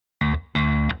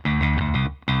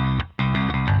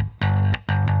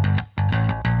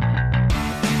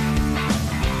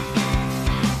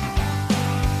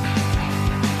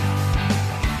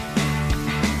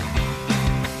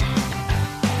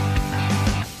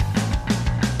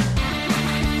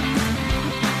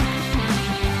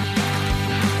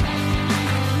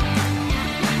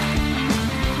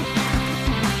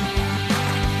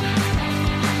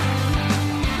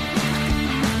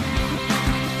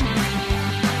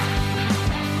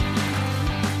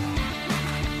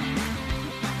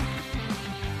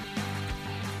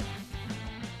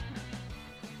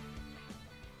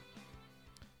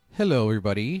Hello,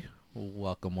 everybody.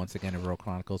 Welcome once again to Real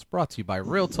Chronicles, brought to you by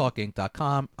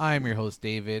RealTalking.com. I'm your host,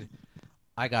 David.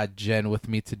 I got Jen with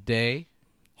me today.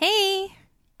 Hey.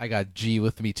 I got G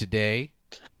with me today.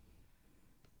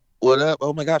 What up?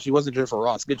 Oh my gosh, she wasn't Jennifer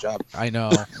Ross. Good job. I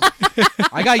know.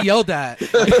 I got yelled at. I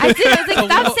did. I was like,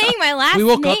 stop saying my last name.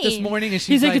 We woke up this morning and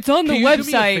she's He's like, it's on the "Can you do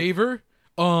me a website." favor?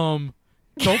 Don't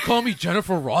call me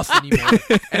Jennifer Ross anymore.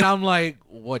 And I'm like,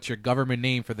 what's your government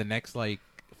name for the next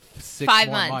 6 5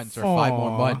 more months. months or 5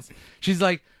 more months? She's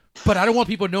like, but I don't want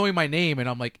people knowing my name. And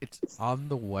I'm like, it's on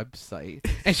the website.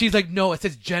 And she's like, no, it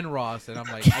says Jen Ross. And I'm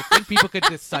like, I think people could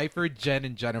decipher Jen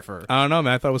and Jennifer. I don't know,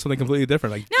 man. I thought it was something completely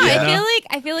different. No, Yeah.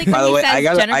 I feel like By when the he way,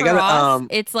 says Jennifer Ross,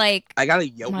 it's like I got a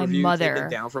Yelp my review mother.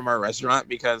 taken down from our restaurant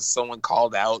because someone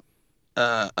called out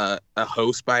a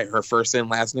host by her first and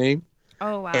last name.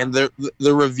 oh wow. And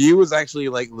the review was actually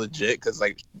legit because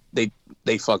they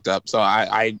fucked up. So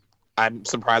I'm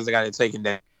surprised I got it taken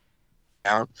down.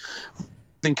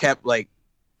 And kept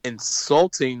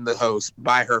insulting the host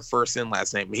by her first and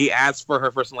last name. He asked for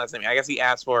her first and last name. I guess he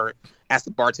asked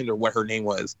the bartender what her name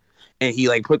was, and he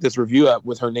put this review up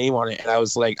with her name on it. And I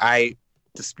was like, I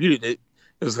disputed it.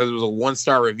 It was because it was a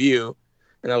 1-star review,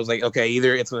 and I was like, okay,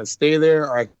 either it's gonna stay there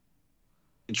or I can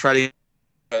try to,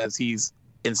 as he's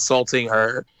insulting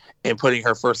her and putting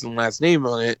her first and last name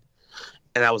on it.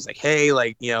 And I was like, hey,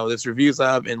 this review's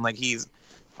up, and he's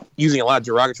using a lot of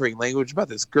derogatory language about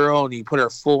this girl, and he put her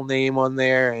full name on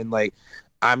there, and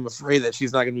I'm afraid that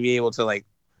she's not going to be able to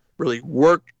really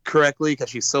work correctly because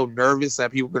she's so nervous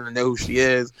that people are going to know who she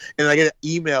is. And I get an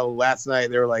email last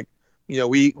night. They were like,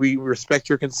 we respect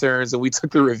your concerns, and we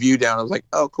took the review down. I was like,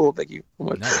 oh, cool, thank you.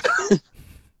 Nice.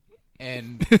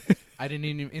 And I didn't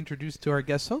even introduce to our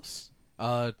guest hosts.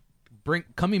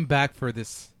 Coming back for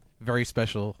this very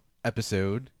special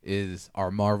episode is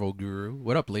our Marvel guru.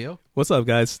 What up, Leo? What's up,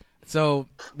 guys? So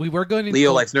we were going to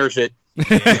Leo likes nerd shit.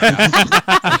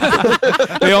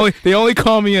 They only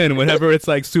call me in whenever it's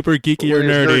super geeky or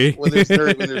nerdy. When there's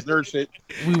nerd shit.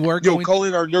 we were Yo, going call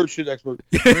in our nerd shit expert.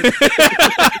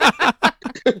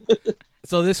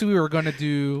 So this week we were going to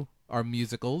do our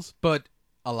musicals, but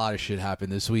a lot of shit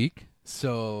happened this week.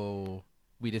 So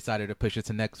we decided to push it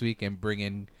to next week and bring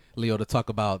in Leo to talk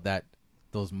about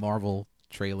those Marvel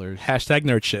trailers. Hashtag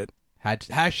nerd shit.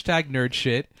 Hashtag nerd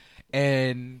shit.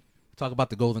 And talk about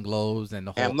the Golden Globes and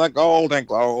the whole... And the Golden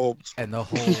Globes. And the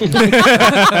whole...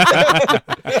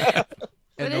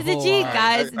 What is it, G?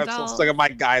 Guys and I'm dolls. so sick of my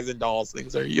guys and dolls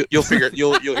things. You'll figure it.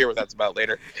 You'll hear what that's about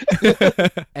later.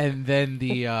 And then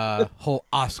the whole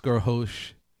Oscar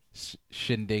host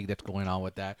shindig that's going on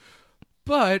with that.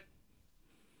 But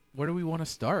where do we want to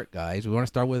start, guys? We want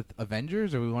to start with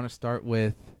Avengers, or we want to start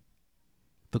with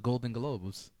the Golden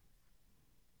Globes?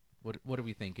 What are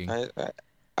we thinking?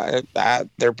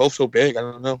 They're both so big. I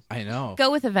don't know. I know.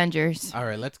 Go with Avengers. All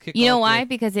right, let's kick You know off why? with-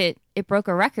 Because it broke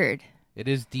a record. It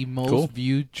is the most Cool.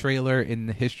 viewed trailer in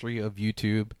the history of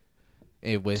YouTube.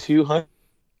 It was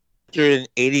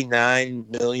 289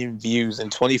 million views in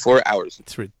 24 hours.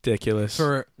 It's ridiculous.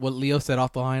 for what Leo said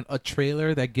off the line, a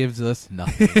trailer that gives us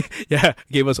nothing. Yeah,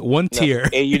 gave us one tier.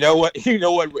 And you know what? You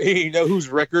know whose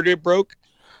record it broke?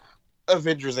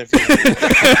 Avengers Infinity.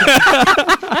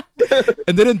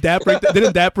 And didn't that break So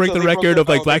the they record broke of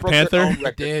their Black own Panther?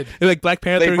 record. Did Black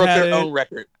Panther They broke had their it. own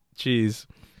record. Jeez.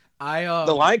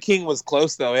 The Lion King was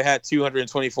close though. It had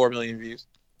 224 million views.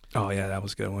 Oh yeah, that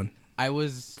was a good one. I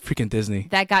was Freaking Disney.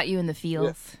 That got you in the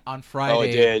feels. on Friday. Oh,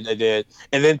 it did.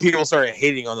 And then people started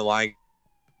hating on the Lion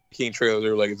King trailer. They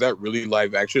were like, "Is that really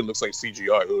live action? It looks like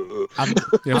CGI." I'm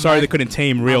Yeah, I'm sorry they couldn't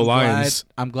tame real lions.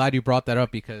 I'm glad you brought that up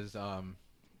because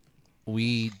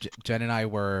Jen and I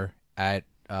were at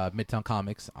Midtown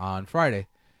Comics on Friday,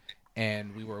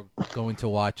 and we were going to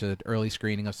watch an early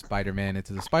screening of Spider-Man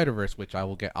Into the Spider-Verse, which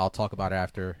I'll talk about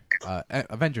after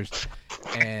Avengers.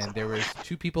 And there was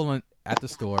two people at the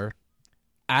store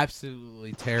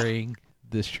absolutely tearing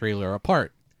this trailer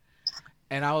apart.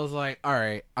 And I was like, all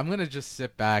right, I'm going to just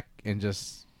sit back and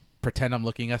just pretend I'm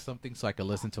looking at something so I can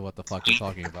listen to what the fuck they're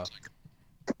talking about.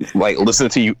 Listen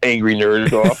to you angry nerd.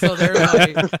 So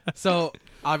they're so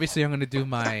obviously I'm going to do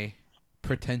my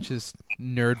pretentious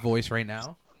nerd voice right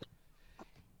now.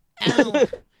 Oh,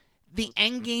 the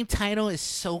Endgame title is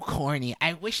so corny.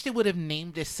 I wish they would have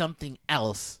named it something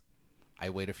else. I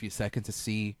wait a few seconds to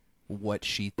see what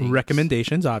she thinks.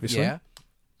 Recommendations, obviously. Yeah.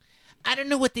 I don't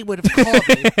know what they would have called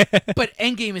it, but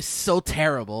Endgame is so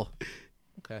terrible.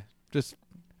 Okay, just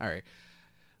all right.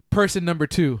 Person number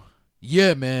 2.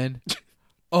 Yeah, man.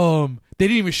 They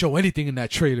didn't even show anything in that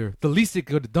trailer. The least they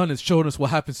could have done is shown us what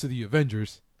happens to the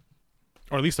Avengers.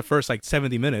 or at least the first like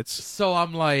 70 minutes. So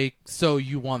I'm like, so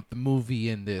you want the movie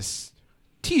in this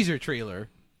teaser trailer?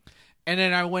 And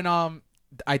then I went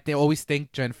always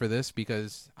thank Jen for this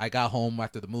because I got home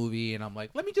after the movie and I'm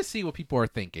like, let me just see what people are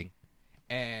thinking.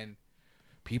 And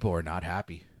people are not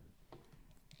happy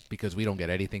because we don't get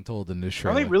anything told in this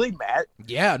trailer. Are they really mad?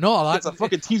 Yeah, no, a lot. It's a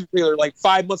fucking teaser trailer like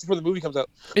 5 months before the movie comes out.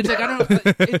 It's like I don't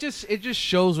know. It just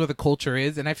shows where the culture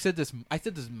is, and I said this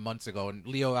months ago. And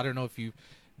Leo, I don't know if you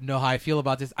know how I feel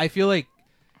about this. I feel like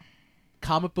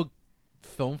comic book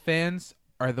film fans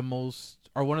are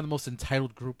one of the most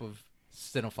entitled group of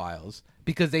cinephiles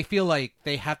because they feel like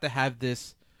they have to have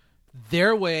this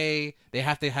their way. They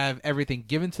have to have everything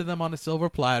given to them on a silver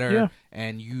platter. Yeah.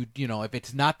 And you know, if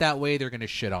it's not that way, they're gonna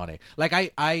shit on it. Like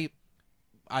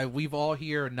we've all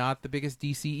here are not the biggest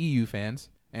DCEU fans,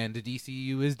 and the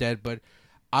DCEU is dead. But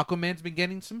Aquaman's been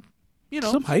getting some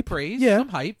hype. praise, Yeah. some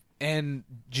hype. And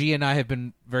G and I have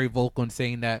been very vocal in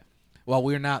saying that while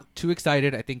we're not too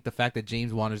excited, I think the fact that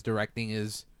James Wan is directing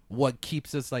is what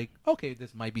keeps us like, okay,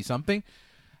 this might be something.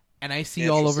 And I see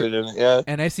all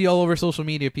over social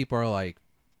media, people are like,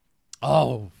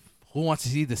 "Oh, who wants to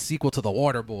see the sequel to The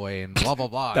Water Boy?" and blah blah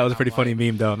blah. That was a pretty funny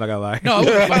meme, though. I'm not gonna lie. No, it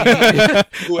was funny.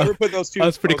 Whoever put those two That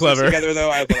was pretty clever together, though,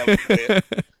 I thought that was brilliant.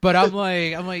 But I'm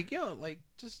like, yo, like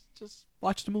just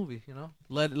watch the movie, you know,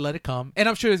 let it come. And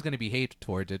I'm sure there's gonna be hate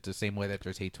towards it, the same way that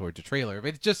there's hate towards the trailer. But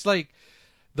it's just like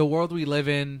the world we live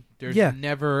in. There's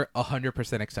never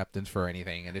 100% acceptance for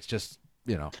anything, and it's just.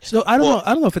 You know, so I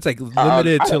don't know if it's like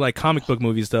limited to like comic book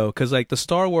movies though, because like the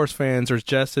Star Wars fans are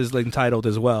just as entitled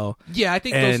as well. Yeah, I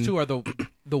think those two are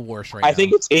the worst right now. I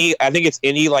think it's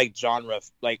any like genre,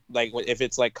 like if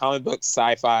it's like comic book,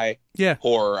 sci-fi,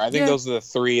 horror. I think those are the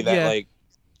three that like.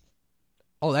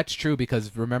 Oh, that's true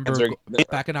because remember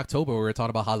back in October we were talking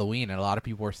about Halloween and a lot of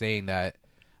people were saying that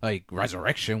like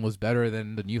Resurrection was better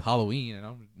than the new Halloween,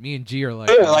 and me and G are like,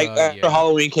 after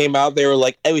Halloween came out, they were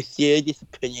like, I was so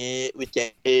disappointed with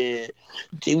that.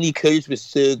 Jamie Lee Curtis was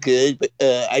so good, but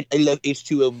I love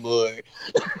H2O more.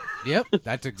 Yep,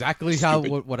 that's exactly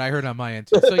what I heard on my end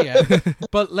too. So yeah,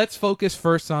 but let's focus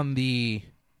first on the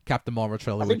Captain Marvel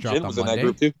trailer we dropped on Monday. In that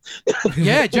group too.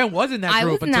 Yeah, Jen was in that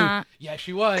group. I was not. Yeah,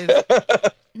 she was.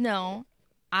 No,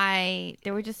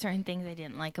 there were just certain things I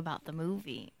didn't like about the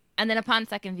movie. And then upon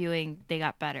second viewing, they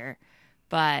got better.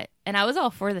 And I was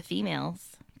all for the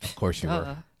females. Of course you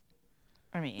were.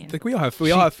 I mean, like we all have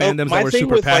fandoms that we're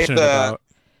super passionate about.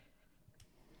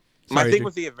 My thing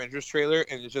with the Avengers trailer,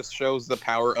 and it just shows the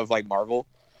power of like Marvel.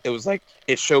 It was like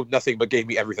it showed nothing but gave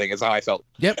me everything. Is how I felt.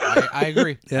 Yep, I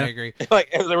agree. Yeah. I agree.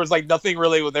 Like there was nothing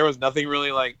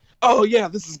really like, oh yeah,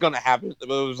 this is gonna happen. But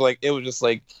it was just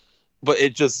like, but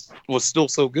it just was still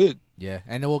so good. Yeah,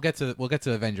 and then we'll get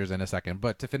to Avengers in a second.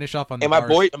 But to finish off on and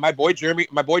my boy Jeremy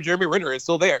Renner is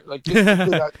still there. Like,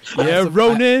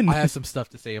 Ronan. I have some stuff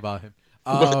to say about him.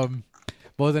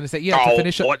 What was I gonna say? Yeah, to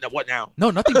finish up. What now?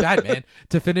 No, nothing bad, man.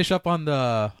 To finish up on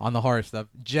the horror stuff,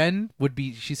 Jen would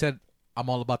be. She said, "I'm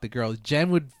all about the girls."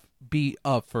 Jen would be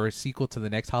up for a sequel to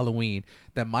the next Halloween.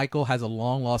 That Michael has a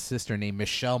long lost sister named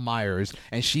Michelle Myers,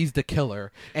 and she's the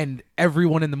killer, and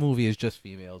everyone in the movie is just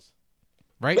females.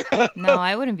 Right? No,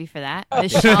 I wouldn't be for that.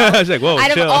 Michelle. I was like, whoa, out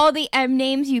chill. of all the M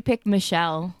names, you picked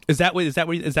Michelle. Is that the Is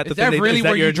thing? that really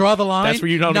where you draw the line? That's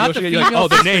where you know. Not the You're like, oh,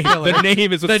 the name. killer. The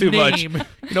name is what's too much.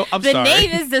 No, I'm The sorry.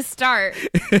 name is the start.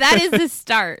 That is the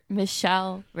start.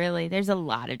 Michelle, really. There's a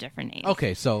lot of different names.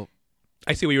 Okay, so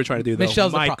I see what you were trying to do, though.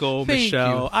 Michelle's Michael, Thank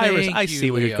Michelle, you. Iris. Thank I you, see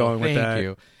where you're Leo. going with Thank that.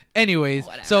 you. Anyways,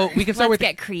 Whatever. so we can start Let's with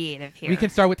get creative here. we can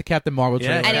start with the Captain Marvel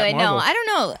Yeah. trailer. Anyway, Marvel. no, I don't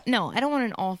know. No, I don't want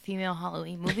an all-female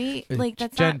Halloween movie. Like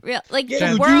that's Jen. not real. Like Yeah,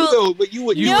 the you world. do though, but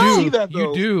you No. see that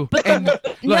though. You do. But- And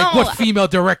No. what female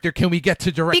director can we get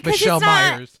to direct Because Michelle it's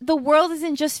not, Myers? the world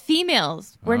isn't just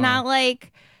females. We're Oh. not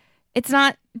like, it's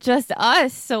not just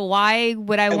us. So why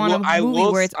would I want a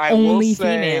movie where it's I only will say,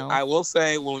 females? I will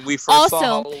say when we first saw Also,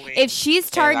 Halloween, if she's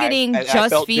targeting I just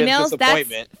felt Jen's females, that's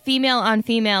disappointment. female on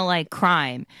female like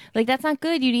crime. Like that's not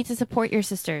good. You need to support your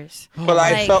sisters. But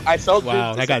Like- I felt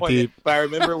Wow, Jen's that got disappointment. deep. But I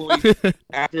remember when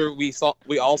after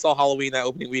we all saw Halloween that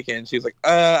opening weekend, she was like,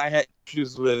 I had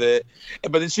issues with it.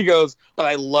 But then she goes, but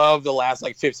I love the last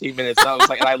like 15 minutes. And I was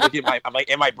like, and I look at I'm like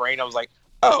in my brain, I was like,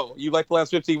 oh, you like the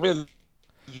last 15 minutes?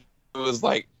 It was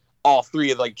like all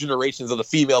three of like generations of the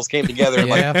females came together and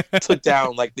Yeah. like took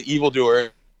down like the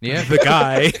evildoer. Yeah. The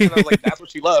guy. And I was like, that's what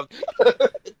she loved.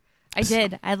 I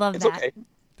did. I love It's that. okay.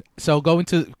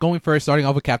 going first, starting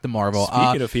off with Captain Marvel.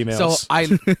 Speaking of females. So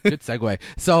good segue.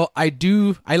 So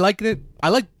I liked it. I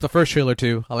liked the first trailer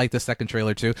too. I liked the second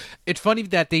trailer too. It's funny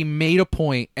that they made a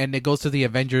point, and it goes to the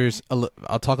Avengers.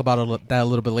 I'll talk about that a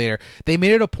little bit later. They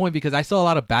made it a point because I saw a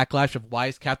lot of backlash of why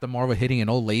is Captain Marvel hitting an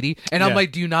old lady, and I'm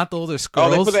like, do you not know those are Oh,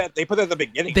 Skrulls? they put that at the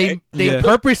beginning. They right? they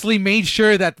purposely made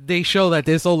sure that they show that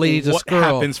this old lady's a what Skrull.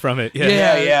 happens from it?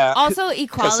 Yeah. Also,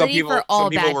 equality people- for all some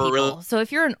people bad were people. really- So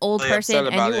if you're an old really person upset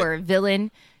and about you it. were a villain,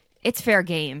 it's fair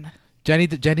game.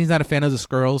 Jenny's not a fan of the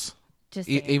Skrulls, Just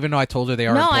saying. even though I told her they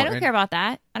are. no, important. I don't care about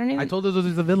that. I don't even. I told her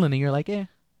there's a villain, and you're like, yeah.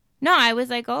 No, I was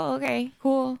like, oh, okay,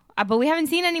 cool. But we haven't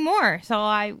seen any more, so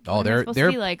I. Oh, what am I supposed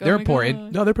to be like, they're oh my important.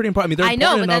 God. No, they're pretty important. I mean, they're I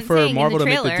know, important but enough then for saying in Marvel the to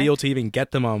make the trailer- deal to even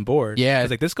get them on board. Yeah.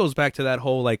 'Cause, like this goes back to that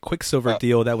whole like Quicksilver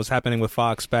deal that was happening with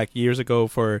Fox back years ago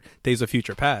for Days of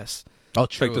Future Past. Oh,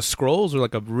 It's like the Skrulls are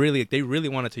like they really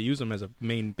wanted to use them as a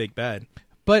main big bad.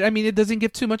 But I mean, it doesn't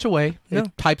give too much away. No.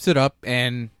 It types it up,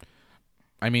 and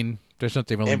I mean, there's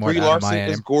nothing really And more Brie to add on my Larson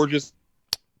end. is gorgeous.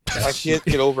 I can't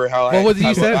get over how What was it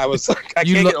you said? I was like, I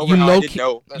You can't lo- get you over how I low didn't key-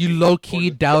 know. that You she was low key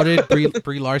gorgeous. doubted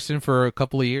Brie Larson for a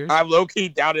couple of years. I low key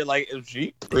doubted, like, is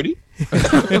she pretty?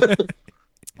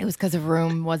 It was because of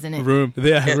Room, wasn't it? Room,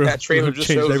 yeah, And Room, that trailer Room just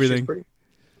changed shows that she's everything. pretty.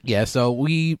 Yeah, so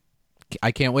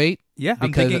I can't wait. Yeah,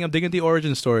 Because- I'm digging the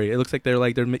origin story. It looks like they're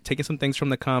taking some things from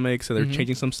the comics and they're Mhm.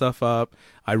 changing some stuff up.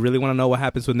 I really want to know what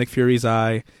happens with Nick Fury's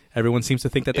eye. Everyone seems to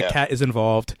think that the Yeah. cat is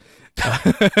involved.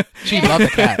 She loved the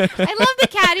cat. I love the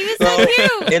cat. He was so So,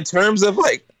 cute. in terms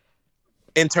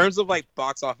of like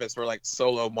box office for like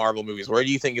solo Marvel movies, where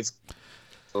do you think it's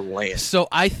to land So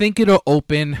I think it'll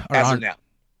open as of around.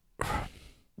 now?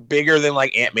 Bigger than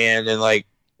like Ant-Man and like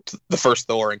the first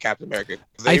Thor and Captain America.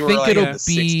 They I were, think like, it'll in the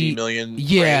 60 million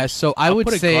Yeah, range. so I I'll would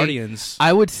put it say Guardians.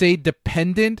 I would say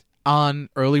dependent on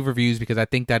early reviews because I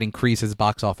think that increases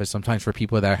box office sometimes for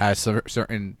people that have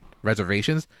certain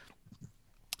reservations.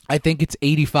 I think it's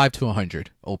 85 to 100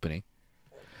 opening.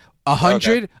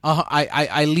 100,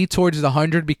 I lead towards the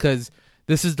 100 because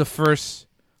this is the first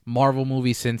Marvel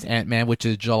movie since Ant-Man, which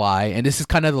is July, and this is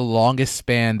kind of the longest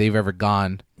span they've ever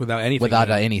gone without anything. without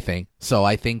in it. anything. So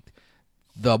I think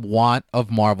the want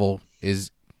of Marvel is,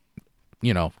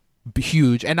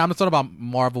 huge. And I'm not talking about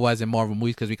Marvel as in Marvel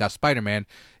movies because we got Spider-Man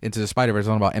Into the Spider-Verse.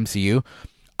 I'm talking about MCU.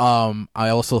 I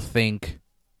also think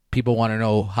people want to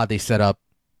know how they set up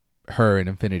her in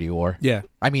Infinity War. Yeah,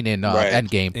 I mean in Right.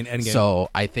 Endgame. in Endgame. So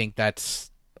I think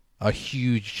that's a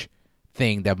huge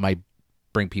thing that might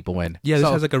bring people in. yeah, this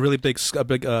So, has like a really big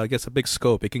scope.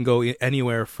 It can go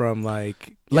anywhere from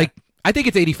like I think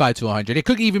it's 85 to 100. It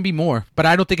could even be more, but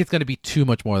I don't think it's going to be too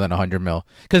much more than 100 mil.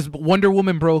 Because Wonder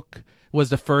Woman was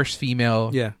the first female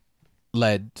yeah.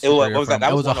 led. What was that?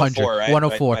 That was 100. 104, right?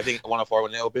 104. I think 104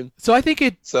 when it opened. So I think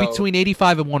it's So- between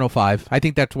 85 and 105. I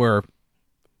think that's where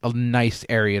a nice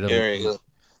area to. There you go.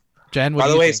 Jen, what By do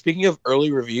the you way, think? speaking of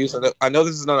early reviews, I know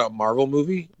this is not a Marvel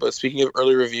movie, but speaking of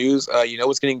early reviews, you know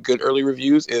what's getting good early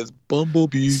reviews is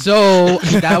Bumblebee. So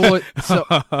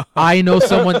I know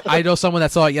someone that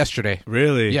saw it yesterday.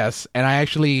 Really? Yes, and I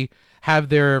actually have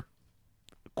their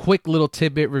quick little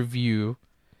tidbit review,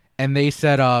 and they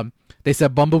said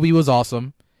Bumblebee was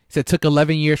awesome. He said it took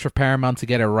 11 years for Paramount to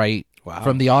get it right. Wow.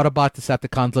 From the Autobot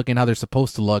Decepticons looking how they're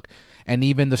supposed to look, and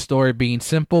even the story being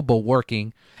simple but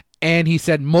working. And he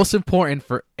said most important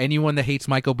for anyone that hates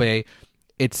Michael Bay,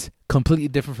 it's completely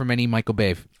different from any Michael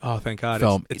Bay Oh, thank God.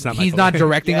 film. It's not. He's Michael not Bay.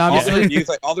 directing, Yeah,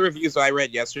 obviously. all the reviews I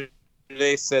read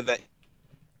yesterday said that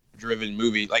driven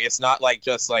movie. Like it's not like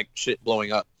just like shit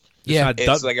blowing up. Yeah, not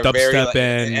It's like a very dubstep like,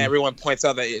 and everyone points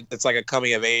out that it's like a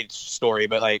coming of age story,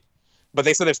 but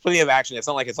they said there's plenty of action. It's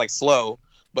not like it's like slow,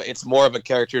 but it's more of a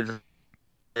character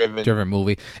driven movie.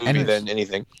 movie And than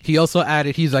anything. he also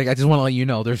added, he's like, I just want to let you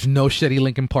know, there's no shitty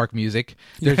Linkin Park music.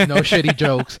 There's no shitty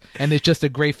jokes. And it's just a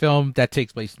great film that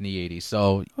takes place in the 80s.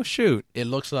 So oh shoot. it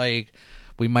looks like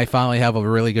we might finally have a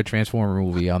really good Transformer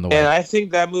movie on the way. And I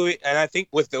think that movie, and I think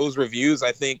with those reviews,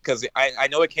 I think because I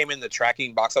know it came in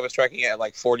the box office tracking at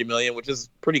like 40 million, which is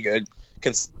pretty good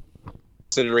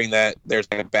considering that there's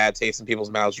like a bad taste in people's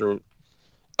mouths for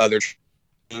other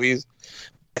movies.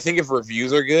 I think if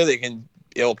reviews are good,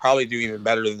 it'll probably do even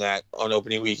better than that on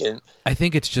opening weekend. I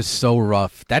think it's just so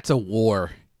rough. That's a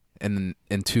war in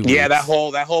 2 weeks. Yeah, that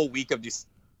whole week of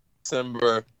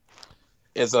December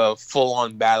is a full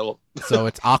on battle. So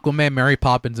it's Aquaman, Mary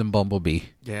Poppins, and Bumblebee.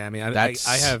 Yeah, I mean, I That's-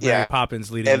 have yeah. Mary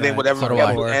Poppins leading. And then that. whatever, So do yeah,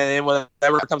 I. and then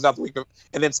whatever comes out the week,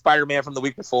 and then Spider-Man from the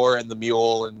week before, and the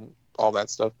Mule, and all that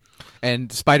stuff. And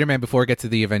Spider-Man, before we get to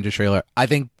the Avengers trailer, I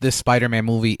think this Spider-Man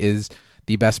movie is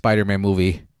the best Spider-Man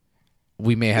movie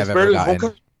we may have It's ever better than gotten.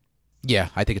 Homecoming? Yeah,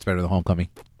 I think it's better than Homecoming.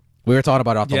 We were talking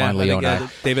about it off the line, Leo and I.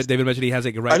 David mentioned he has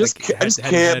like right. I just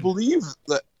can't believe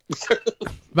that.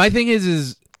 My thing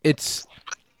is it's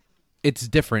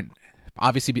different.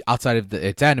 Obviously, outside of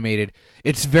it's animated,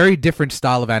 it's very different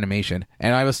style of animation.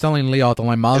 And I was telling Leo at the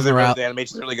line, Miles Morales. The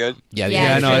animation's really good. Yeah,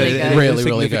 it's really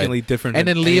good. Really good. Different. And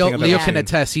then Leo can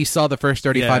attest. He saw the first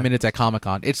 35 minutes at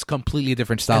Comic-Con. It's completely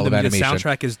different style of animation. The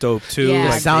soundtrack is dope too.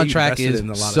 Yeah. The soundtrack is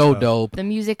so dope. The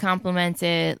music complements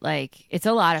it. Like, it's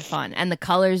a lot of fun, and the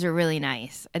colors are really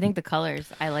nice. I think the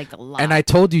colors I liked a lot. And I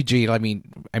told you, Gene. I mean,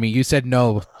 you said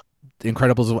no.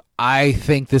 Incredibles. I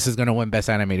think this is going to win Best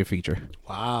Animated Feature.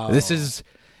 Wow. It's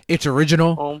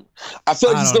original. I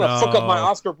feel like it's going to fuck up my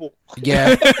Oscar pool.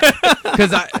 Yeah.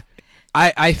 Because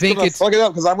I think it's fuck it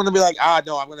up because I'm going to be like,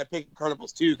 no, I'm going to pick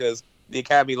Incredibles 2 because the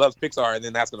Academy loves Pixar, and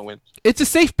then that's going to win. It's a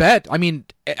safe bet. I mean,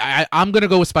 I'm going to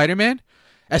go with Spider-Man,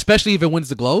 especially if it wins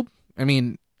the Globe. I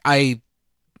mean, I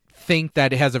think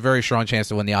that it has a very strong chance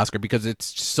to win the Oscar because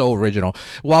it's so original.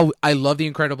 While I love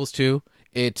The Incredibles 2,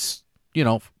 it's,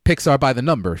 Pixar by the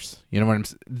numbers. You know what I'm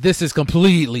saying? This is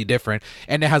completely different,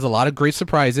 and it has a lot of great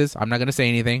surprises. I'm not going to say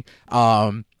anything.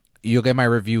 You'll get my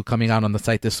review coming out on the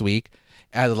site this week.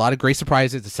 It has a lot of great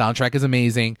surprises. The soundtrack is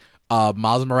amazing.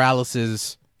 Miles Morales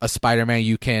is a Spider-Man.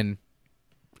 You can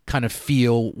kind of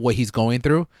feel what he's going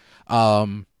through.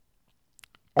 Every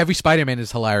Spider-Man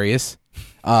is hilarious.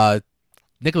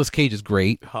 Nicolas Cage is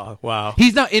great. Oh, wow.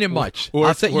 He's not in it much.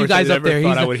 I'll set you guys up there.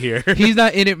 He's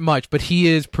not in it much, but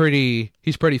he's pretty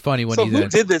funny when he's in. So who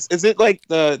did this? Is it like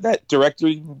that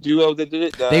directing duo that did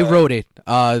it? They wrote it.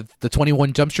 The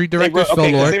 21 Jump Street director,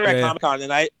 Phil Lord. They were at Comic-Con,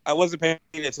 and I wasn't paying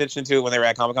attention to it when they were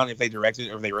at Comic-Con, if they directed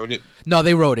it or if they wrote it. No,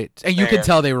 they wrote it. And you can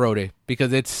tell they wrote it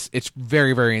because it's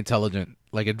very, very intelligent.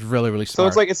 Like, it's really, really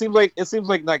smart. So it seems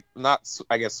like not,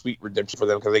 I guess, sweet redemption for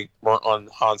them because they weren't on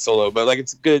Han Solo, but like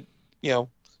it's good.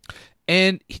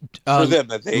 And for them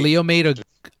Leo made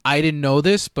I didn't know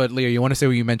this, but Leo, you want to say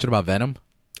what you mentioned about Venom?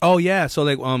 Oh yeah, so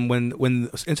like when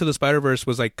Into the Spider-Verse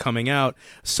was like coming out,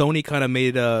 Sony kind of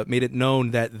made it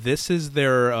known that this is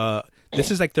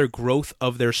like their growth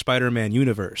of their Spider-Man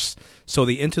universe. So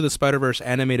the Into the Spider-Verse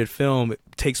animated film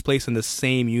takes place in the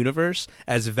same universe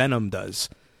as Venom does.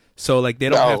 So like they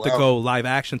don't have to go live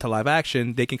action to live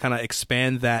action. They can kind of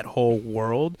expand that whole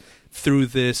world through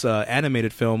this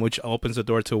animated film, which opens the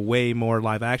door to way more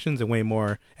live actions and way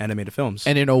more animated films.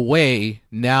 And in a way,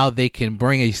 now they can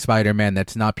bring a Spider-Man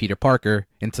that's not Peter Parker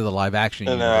into the live action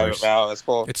universe. Wow, that's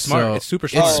cool. It's smart. So, it's super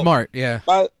smart. It's smart, yeah.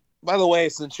 By the way,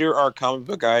 since you're our comic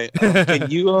book guy,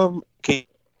 can you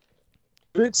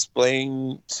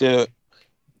explain to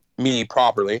me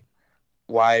properly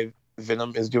why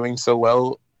Venom is doing so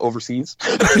well overseas?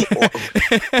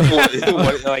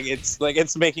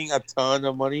 It's making a ton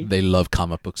of money. They love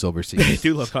comic books overseas. They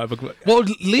do love comic books. Well,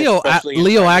 Leo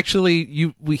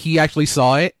actually he actually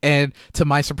saw it, and to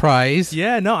my surprise,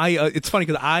 it's funny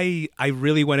because I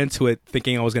really went into it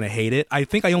thinking I was gonna hate it. I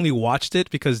think I only watched it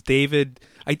because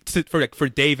for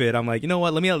David, I'm like, you know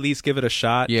what? Let me at least give it a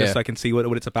shot, just so I can see what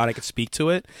it's about. I can speak to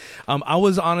it. I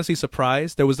was honestly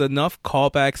surprised. There was enough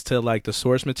callbacks to like the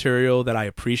source material that I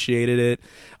appreciated it.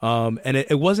 And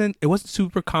it wasn't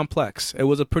super complex. It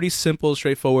was a pretty simple,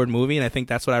 straightforward movie, and I think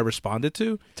that's what I responded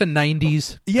to. It's a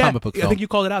 90s comic book film. I think you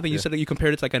called it out. I think you said that you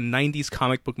compared it to like a 90s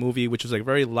comic book movie, which was like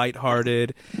very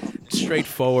lighthearted,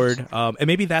 straightforward. And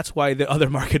maybe that's why the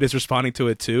other market is responding to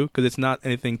it too, because it's not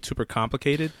anything super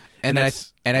complicated. And I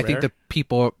think the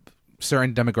people,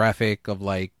 certain demographic of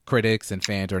like critics and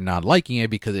fans are not liking it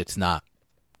because it's not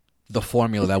the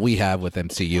formula that we have with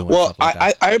MCU. And well, stuff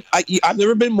like that. I've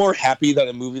never been more happy that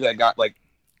a movie that got like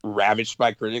ravaged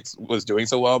by critics was doing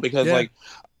so well because like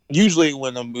usually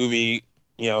when a movie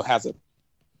has a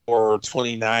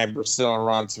 29% on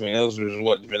Rotten Tomatoes, which is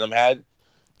what Venom had,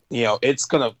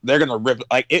 they're gonna rip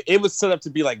like it was set up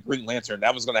to be like Green Lantern.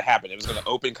 That was gonna happen. It was gonna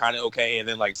open kind of okay and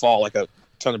then like fall like a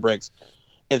ton of bricks,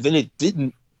 and then it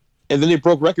didn't, and then it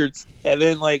broke records, and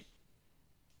then like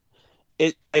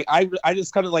it like I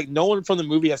just kind of like no one from the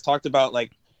movie has talked about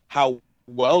like how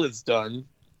well it's done,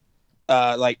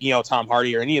 like Tom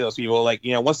Hardy or any of those people. Like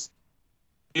once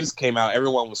this came out,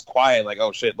 everyone was quiet, like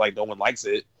oh shit, like no one likes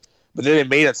it, but then it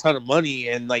made a ton of money,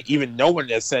 and like even no one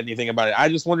has said anything about it. I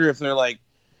just wonder if they're like,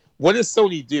 what does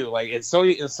Sony do? Like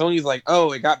Sony's like,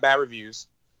 oh, it got bad reviews,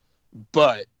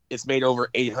 but it's made over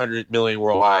 800 million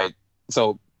worldwide.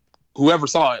 So whoever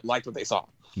saw it liked what they saw.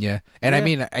 Yeah. And I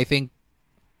mean, I think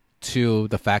to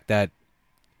the fact that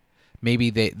maybe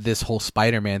this whole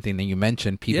Spider-Man thing that you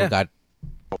mentioned, people got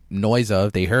noise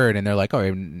of, they heard, and they're like, all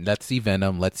right, let's see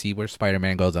Venom, let's see where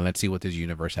Spider-Man goes, and let's see what this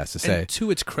universe has to say. And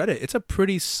to its credit, it's a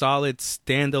pretty solid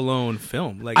standalone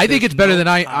film. Like, I think there's it's better no than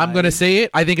I'm going to say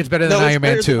it. I think it's better than No, it's Iron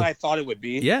Man better than 2. I thought it would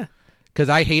be. Yeah, Because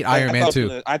I hate Iron Man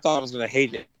 2. I thought I was gonna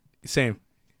hate it. same.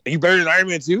 Are you better than Iron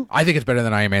Man 2? I think it's better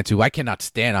than Iron Man 2. I cannot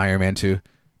stand Iron Man 2.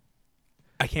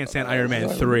 I can't stand Iron Man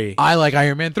 3. I like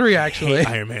Iron Man 3, I actually. hate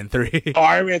Iron Man 3. Oh,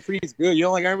 Iron Man 3 is good. You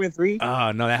don't like Iron Man 3?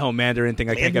 Oh, no, that whole Mandarin thing,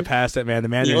 I can't get past it, man. The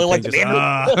You Mandarin don't thing like the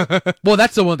just, Mandarin? Well,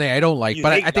 that's the one thing I don't like, You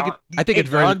but hate I think Don- I think you it's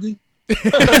hate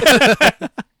very. Gandhi?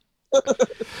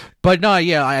 But no,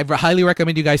 yeah, I highly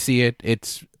recommend you guys see it.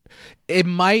 It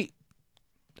might,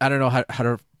 I don't know how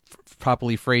to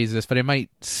properly phrase this, but it might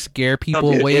scare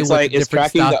people away It's with like the it's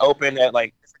different tracking stuff. to open at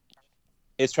like.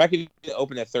 It's tracking to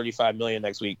open at 35 million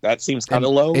next week. That seems kind of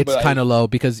low. It's but kind of low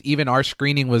because even our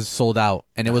screening was sold out,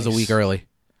 and it was a Nice. week early.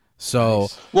 So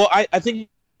Well, I think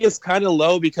it's kind of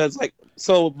low because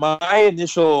so my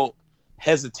initial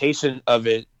hesitation of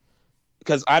it,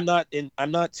 because I'm not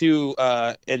too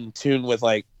in tune with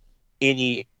like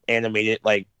any animated,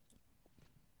 like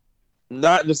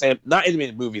not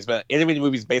animated movies, but animated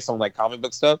movies based on like comic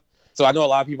book stuff. So I know a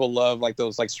lot of people love like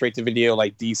those like straight to video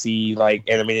like DC like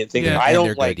animated things. Yeah, I and don't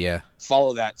they're like good, yeah.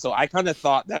 follow that. So I kind of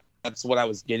thought that's what I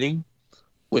was getting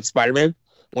with Spider-Man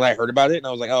when I heard about it, and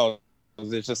I was like, oh,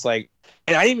 it's just like,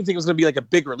 and I didn't even think it was gonna be like a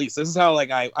big release. This is how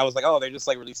like I was like, oh, they're just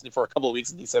like releasing it for a couple of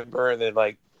weeks in December, and then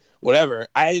like whatever.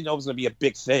 I didn't know it was gonna be a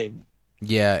big thing.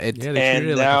 Yeah, it's Yeah, they And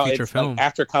treated it now like a feature it's film. like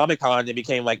after Comic-Con, it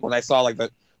became like when I saw like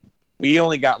we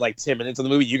only got like 10 minutes of the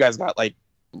movie. You guys got like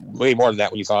way more than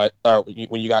that when you saw it, or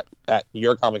when you got at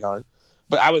your Comic-Con.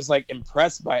 But I was like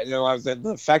impressed by it. You know, I was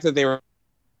the fact that they were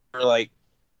like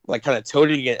kind of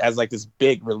toting it as like this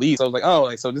big release. I was like, oh,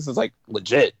 like so this is like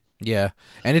legit. yeah,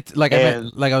 and it's like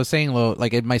I was saying, Lo,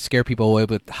 like it might scare people away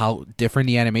with how different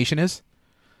the animation is.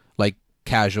 Like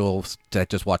casuals that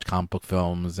just watch comic book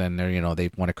films and they're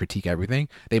they want to critique everything.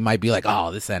 They might be like,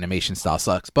 oh, this animation style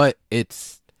sucks, but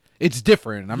it's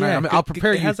different. I'll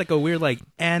prepare it you. has like a weird like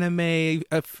anime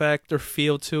effect or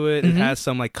feel to it. Mhm. It has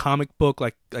some like comic book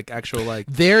like actual like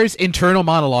There's internal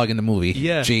monologue in the movie.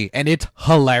 Yeah. G, and it's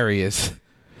hilarious.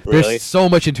 Really? There's so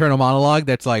much internal monologue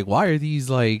that's like, why are these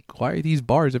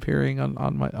bars appearing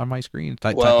on my screen?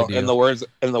 Type Well, of deal. in the words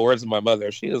of my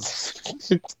mother, she is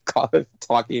talking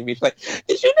to me. She's like,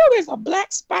 "Did you know there's a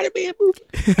Black Spider-Man movie?"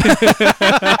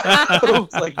 I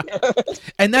was like,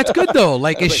 And that's good though.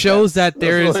 Like I it was like, shows that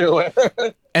there's, really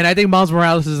and I think Miles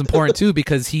Morales is important too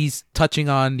because he's touching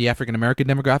on the African American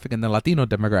demographic and the Latino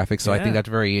demographic. So I think Yeah. that's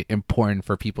very important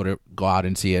for people to go out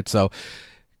and see it. So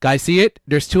guys, see it.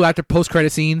 There's 2 after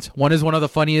post-credit scenes. One is one of the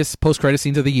funniest post-credit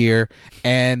scenes of the year,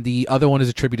 and the other one is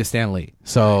a tribute to Stan Lee.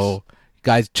 So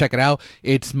guys, check it out.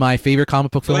 It's my favorite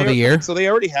comic book film of the year. So they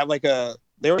already have like a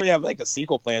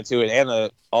sequel plan to it and a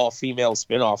all-female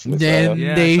spinoff. With, Then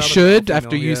Yeah, they I saw the should. female,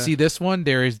 After you yeah. see this one,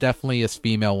 there is definitely a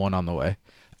female one on the way.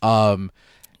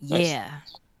 Yeah.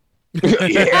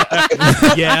 yeah,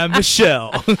 yeah,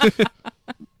 Michelle.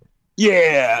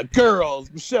 yeah, girls,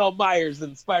 Michelle Myers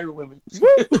and Spider-Woman.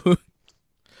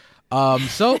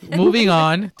 So moving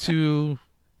on to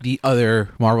the other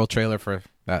Marvel trailer for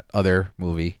that other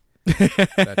movie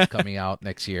that's coming out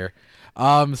next year.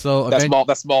 So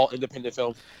That's small independent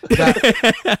film.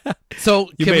 so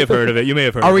You can may we- have heard of it. You may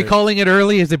have heard Are of we it. calling it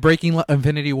early? Is it breaking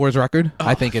Infinity War's record?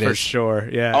 I think it For is. sure.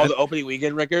 Yeah. Oh, the opening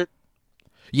weekend record.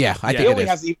 Yeah, I Yeah. think it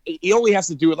is. He only has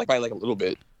to do it like by like a little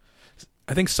bit.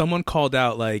 I think someone called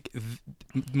out like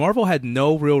Marvel had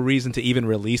no real reason to even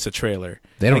release a trailer.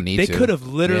 They don't Like, need They to. could have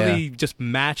literally just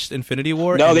matched Infinity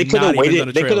War. No, and they could have not even done waited.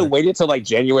 a They could trailer. have waited till like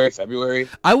January, February.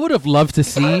 I would have loved to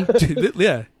see.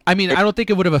 Yeah. I mean, I don't think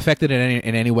it would have affected it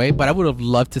in any way, but I would have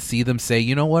loved to see them say,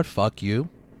 you know what, fuck you.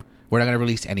 We're not going to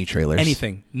release any trailers.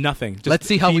 Anything, nothing. Just Let's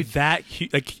see how be we- that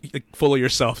like full of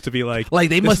yourself to be like Like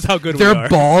they this must is how good their we are.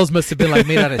 balls must have been like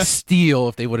made out of steel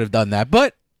if they would have done that.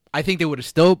 But I think they would have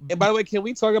still. And by the way, can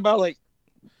we talk about like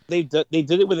they did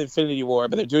it with Infinity War,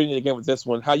 but they're doing it again with this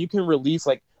one? How you can release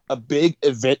like a big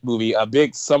event movie, a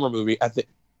big summer movie at the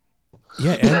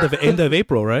Yeah, end of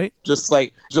April, right? just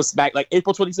back like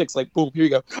April 26th, like boom, here you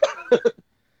go.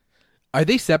 Are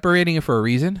they separating it for a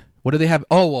reason? What do they have?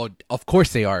 Oh, well, of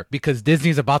course they are, because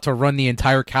Disney's about to run the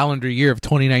entire calendar year of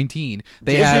 2019.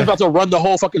 They Disney's have about to run the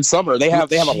whole fucking summer. They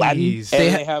have Aladdin Jeez. and They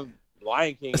they have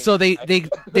Lion King. so they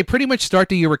pretty much start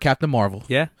the year with Captain Marvel.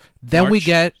 Yeah. Then we March.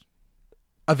 get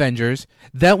Avengers.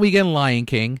 Then we get Lion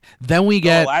King. Then we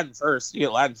get Aladdin first. You get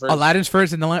Aladdin first. Aladdin's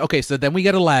first, and then okay. So then we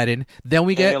get Aladdin. Then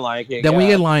we And get then Lion King. then we yeah.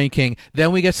 get Lion King.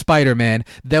 Then we get Spider-Man.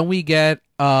 Then we get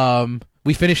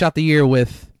we finish out the year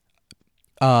with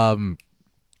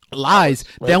Lies.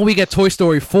 Right. Then we get Toy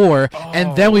Story 4,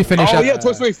 and then we finish Oh up, yeah,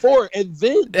 Toy Story 4, and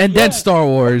then then Star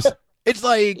Wars. It's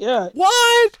like, yeah.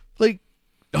 what? Like,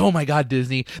 oh my God,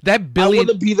 Disney. That I billion.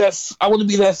 want to be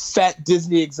that fat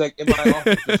Disney exec in my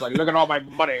office. Just like, look at all my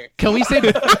money. Can we say?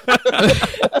 G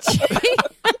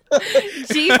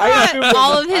I brought assume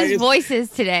all that- of I his just- voices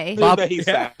today. Bob- That he's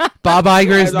fat. Bob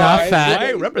Iger is I know, not I- fat.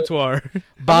 Right, repertoire.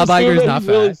 Bob I assume Iger is that not he's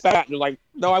really fat. fat. You're like,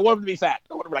 no, I want him to be fat.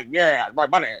 I want him to be like, yeah, my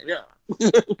money, yeah.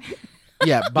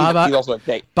 Yeah, He's Bob. also a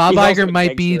gay- Bob he's also Iger a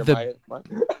might be gangster,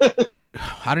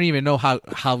 I don't even know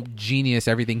how genius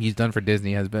everything he's done for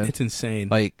Disney has been. It's insane.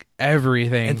 Like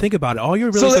everything. And think about it. All you're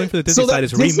really doing for the Disney side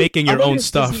is remaking your own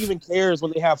stuff. Disney even cares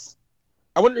when they have.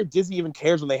 I wonder if Disney even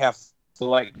cares when they have. So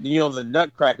like the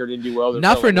Nutcracker didn't do well.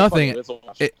 Not for nothing. It's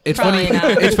funny. Probably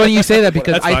not. It's funny you say that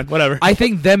because That's fine. Whatever. I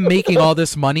think them making all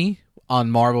this money on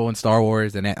Marvel and Star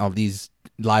Wars and all these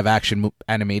live action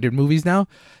animated movies now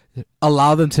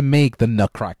allow them to make the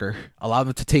Nutcracker. Allow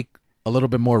them to take a little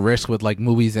bit more risk with like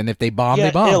movies, and if they bomb, Yeah,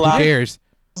 they bomb. it Who allows- cares?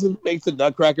 Makes the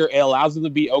Nutcracker. It allows them to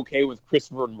be okay with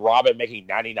Christopher and Robin making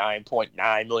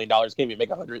 $99.9 million. Can't even make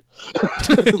 100.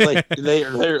 Like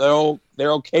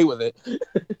they're okay with it.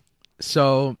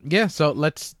 So yeah, so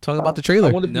let's talk about the trailer.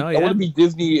 I want to be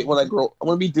Disney when I grow. I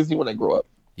want to be Disney when I grow up.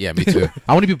 Yeah, me too.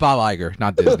 I want to be Bob Iger,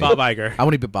 not Disney. Bob Iger. I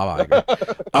want to be Bob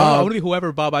Iger. I want to be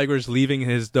whoever Bob Iger is leaving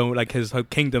his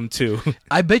kingdom to.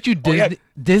 I bet you Oh, yeah.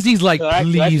 Disney's like, Can I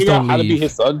please figure out don't how to be leave.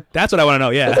 his son? That's what I want to know.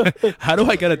 Yeah. How do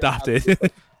I get adopted?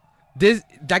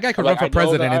 That guy could Like, run for I know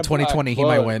president that in I'm 2020. black, He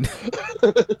might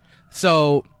but- win.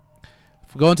 So,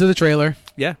 going to the trailer.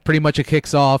 Yeah. Pretty much it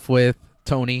kicks off with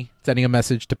Tony sending a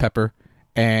message to Pepper,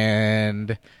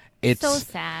 and it's So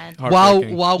sad.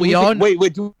 Heartbreaking. while Do we we all think-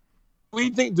 wait.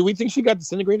 Do we think she got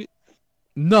disintegrated?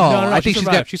 no, I think she she's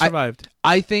survived. got. She survived.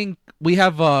 I think we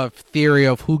have a theory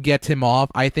of who gets him off.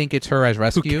 I think it's her as Who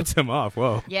rescue. gets him off?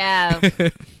 Whoa. Yeah.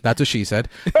 That's what she said.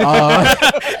 We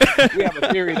have a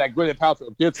theory that Gwyneth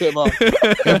Paltrow gets him up.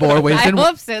 In more ways I than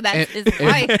hope so. That's his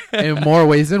wife. in more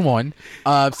ways than one.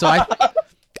 So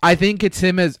I think it's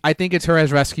her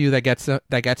as rescue that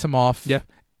gets him off. Yeah.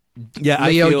 Yeah.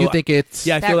 Leo, I feel, you think it's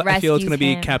Yeah, I That feel it's rescues going to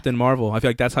be him. Captain Marvel. I feel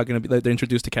like that's how going to be they're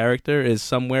introduced to character is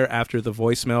somewhere after the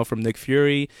voicemail from Nick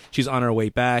Fury. She's on her way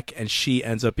back, and she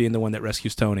ends up being the one that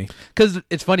rescues Tony. because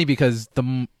it's funny because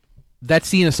that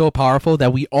scene is so powerful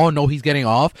that we all know he's getting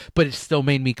off, but it still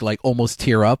made me like almost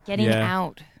tear up. Getting Yeah.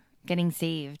 out. Getting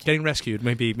saved. Getting rescued,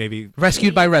 maybe.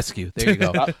 Rescued by rescue. There you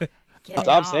go. Getting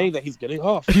Stop off. saying that he's getting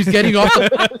off. He's getting off.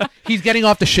 He's getting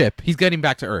off the ship. He's getting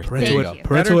back to Earth. There you go.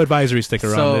 Parental advisory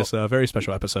sticker So- on this very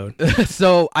special episode.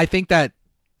 So I think that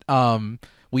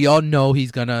we all know he's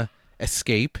gonna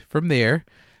escape from there,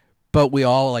 but we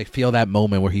all like feel that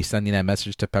moment where he's sending that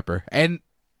message to Pepper, and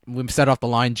we set off the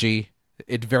line. G,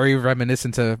 it's very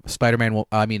reminiscent to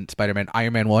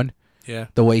Iron Man 1. Yeah.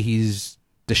 The way he's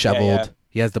disheveled, Yeah.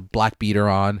 he has the black beater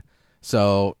on.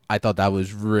 So I thought that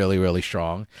was really, really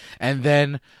strong. And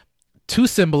then two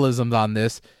symbolisms on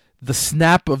this: the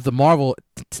snap of the Marvel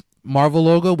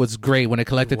logo was great when it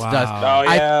collected to dust. Wow. Oh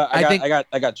yeah, I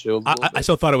I got chilled. I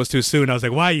still thought it was too soon. I was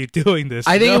like, why are you doing this?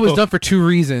 I think it was No. done for two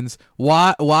reasons.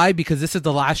 Why? Because this is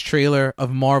the last trailer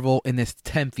of Marvel in its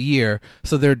 10th year,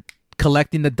 so they're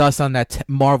collecting the dust on that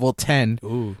Marvel 10.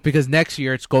 Ooh. Because next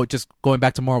year it's just going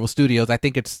back to Marvel Studios. I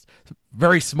think it's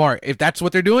very smart. If that's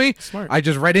what they're doing, Smart. I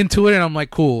just read into it and I'm like,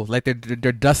 cool. Like they're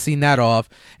dusting that off.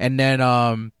 And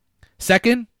then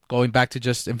second, going back to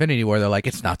just Infinity War, they're like,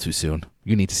 it's not too soon.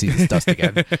 You need to see this dust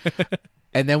again.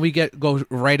 And then we go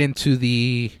right into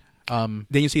the Then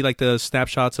you see like the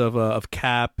snapshots of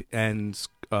Cap and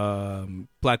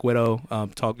Black Widow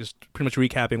just pretty much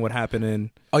recapping what happened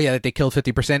in. oh yeah, that they killed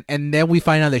 50%, and then we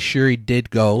find out that Shuri did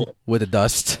go with the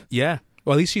dust. Yeah.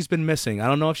 Well, at least she's been missing. I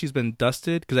don't know if she's been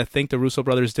dusted because I think the Russo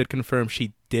brothers did confirm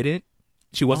she didn't.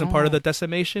 She wasn't part of the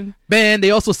decimation. Man,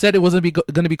 they also said it wasn't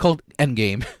going to be called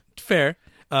Endgame. Fair.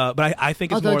 But I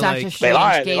think it's Although more Doctor like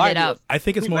Strange gave it to up. us. I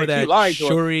think it's He's more like, you that lied to us.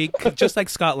 Shuri, just like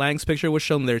Scott Lang's picture was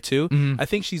shown there too. Mhm. I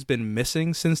think she's been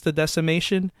missing since the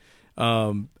decimation.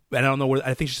 And I don't know where.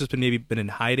 I think she's just been in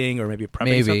hiding or maybe prepping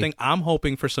Maybe. something. I'm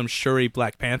hoping for some Shuri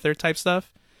Black Panther type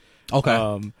stuff.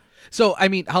 Okay. So, I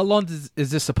mean, how long is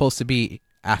this supposed to be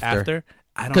after?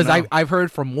 I don't Because know. I've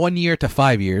heard from 1 year to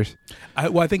 5 years.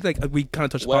 I think like we kind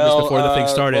of touched upon this before the thing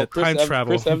started. Time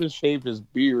travel. Chris Evans shaved his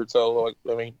beard, so like,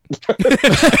 I mean,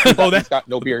 Oh, he's got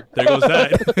no beard. There goes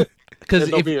that. Because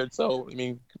There's no beard, so I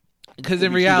mean, in it could be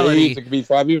 2 reality, days, it could be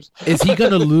 5 years. is he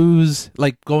going to lose,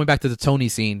 like going back to the Tony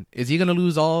scene, is he going to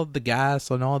lose all the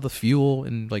gas and all the fuel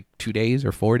in like 2 days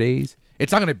or 4 days?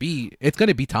 It's not going to be, it's going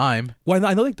to be time. Well,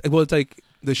 I know. It's like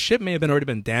the ship may have already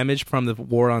been damaged from the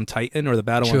war on Titan or the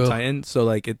battle True. on Titan. So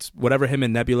like it's whatever him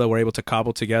and Nebula were able to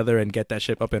cobble together and get that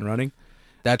ship up and running.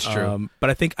 That's true. But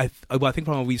I think from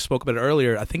what we spoke about it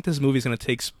earlier, I think this movie is going to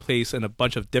take place in a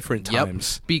bunch of different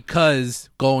times. Because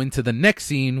going to the next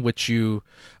scene, which we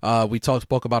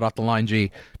spoke about off the line, G.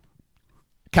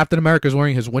 Captain America's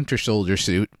wearing his Winter Soldier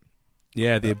suit.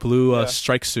 Yeah, the blue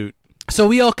strike suit. So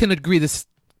we all can agree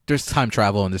there's time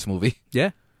travel in this movie.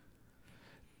 Yeah.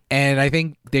 And I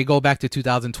think they go back to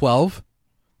 2012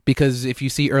 because if you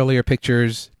see earlier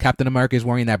pictures, Captain America is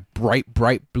wearing that bright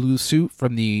blue suit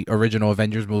from the original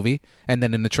Avengers movie. And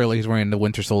then in the trailer, he's wearing the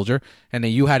Winter Soldier. And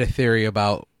then you had a theory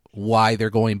about why they're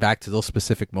going back to those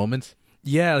specific moments.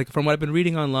 Yeah, like from what I've been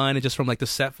reading online and just from like the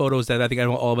set photos that I think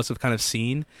all of us have kind of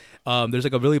seen, there's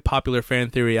like a really popular fan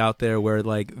theory out there where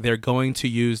like they're going to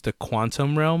use the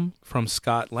quantum realm from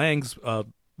Scott Lang's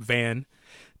van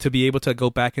to be able to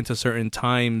go back into certain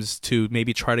times to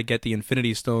maybe try to get the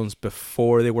Infinity Stones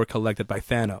before they were collected by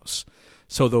Thanos.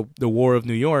 So the War of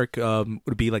New York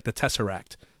would be like the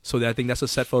Tesseract. So I think that's the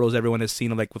set photos everyone has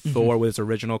seen of like with Thor with his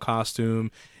original costume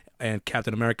and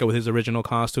Captain America with his original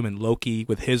costume and Loki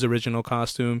with his original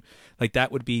costume. Like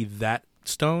that would be that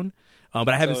stone. But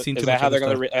I haven't seen too much of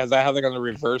stuff. Is that how they're going to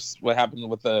reverse what happened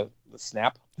with the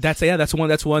snap? That's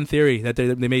one theory that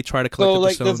they may try to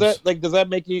collect the stones.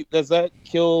 Does that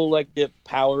kill like the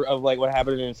power of like what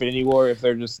happened in Infinity War if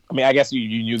they're just? I mean, I guess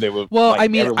you knew they would. Well, like, I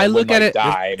mean, I look at it.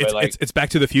 Die, but like it's Back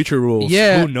to the Future rules.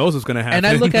 Yeah. Who knows what's going to happen? And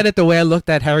I look at it the way I looked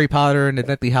at Harry Potter and the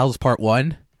Deathly Hallows Part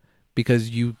 1 because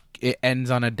it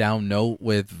ends on a down note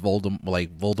with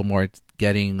Voldemort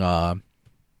getting oh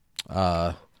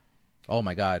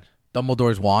my god,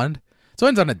 Dumbledore's wand. So it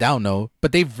ends on a down note,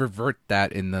 but they've revert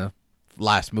that in the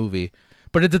last movie.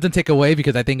 But it doesn't take away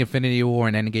because I think Infinity War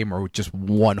and Endgame are just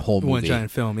one whole movie. One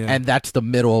giant film, yeah. And that's the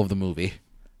middle of the movie.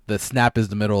 The snap is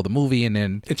the middle of the movie, and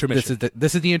then intermission.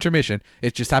 This is the intermission.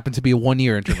 It just happened to be a 1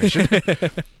 year intermission.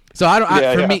 So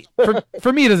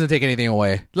for me, it doesn't take anything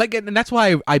away. Like, and that's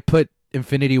why I put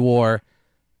Infinity War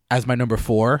as my number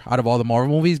 4 out of all the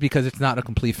Marvel movies because it's not a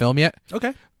complete film yet.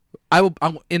 Okay. I'm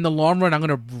in the long run, I'm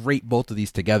going to rate both of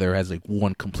these together as like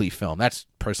one complete film. That's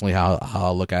personally how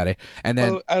I'll look at it. And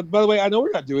then, by the way, I know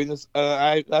we're not doing this.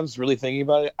 I was really thinking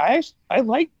about it.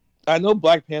 I know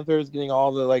Black Panther is getting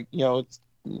all the like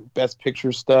Best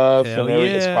Picture stuff, Hell and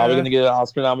it's yeah. probably going to get an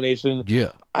Oscar nomination.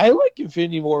 yeah, I like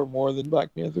Infinity War more than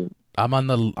Black Panther. I'm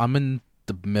in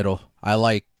the middle. I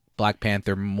like Black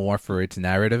Panther more for its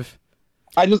narrative.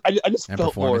 I just And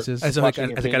felt more performances. As watching an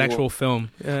Infinity actual War.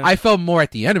 film. Yeah. I felt more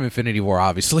at the end of Infinity War,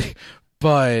 obviously,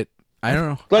 but I don't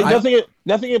know. Like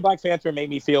nothing in Black Panther made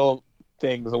me feel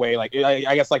things the way like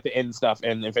I guess like the end stuff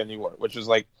in Infinity War, which is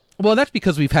like. Well, that's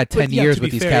because we've had 10 years to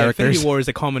with be these fair, characters. Infinity War is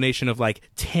a culmination of like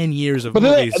 10 years of But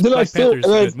movies. then I Black Panther's a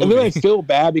good then I movie. feel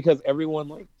bad because everyone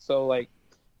like so like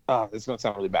this is gonna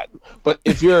sound really bad, but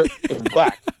if you're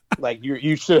black, like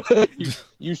you should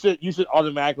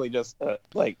automatically just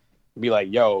like be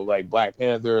like yo like Black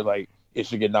Panther like it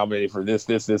should get nominated for this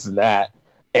and that,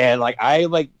 and like I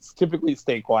like typically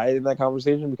stay quiet in that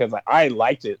conversation because like I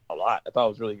liked it a lot. I thought it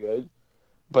was really good,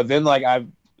 but then like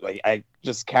I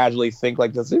just casually think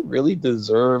like does it really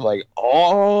deserve like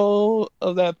all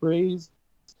of that praise?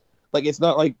 Like it's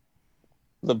not like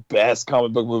the best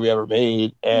comic book movie ever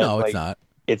made, and No, like, it's not.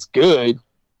 It's good,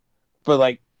 but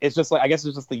like it's just like I guess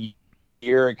it's just the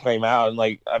year it came out, and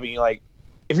like I mean like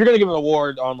if you're gonna give an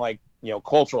award on like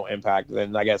cultural impact,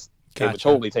 then I guess they would Gotcha.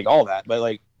 totally take all that. But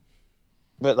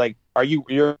like are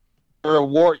you're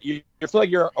award you feel like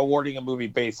you're awarding a movie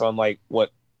based on like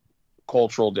what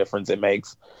cultural difference it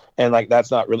makes, and like that's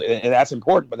not really and that's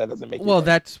important, but that doesn't make Well, it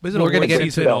that's Isn't we're gonna award get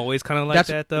season into always kind of like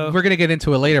that though. We're gonna get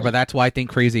into it later, but that's why I think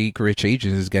Crazy Rich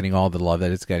Asians is getting all the love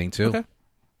that it's getting too. Okay.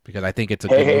 Because I think it's a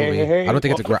good movie. I don't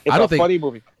think it's a funny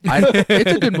movie.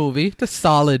 it's a good movie. It's a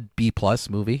solid B+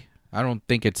 movie. I don't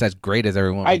think it's as great as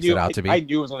everyone makes it out to be. I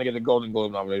knew it was going to get a Golden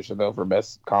Globe nomination though for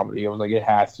best comedy. I was like, it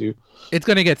has to. It's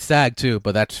gonna get SAG too,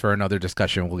 but that's for another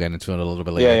discussion. We'll get into it a little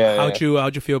bit later. Yeah.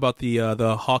 How'd you feel about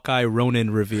the Hawkeye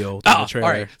Ronin reveal in the All trailer?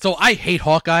 right. So I hate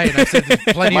Hawkeye, and I've said this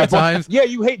plenty of times. Yeah,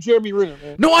 you hate Jeremy Renner,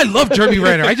 man. No, I love Jeremy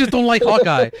Renner. I just don't like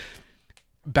Hawkeye.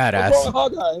 Badass. What's wrong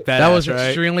with Hawkeye? That was Badass, right?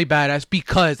 extremely badass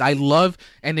because I love,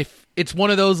 and if it's one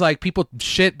of those like people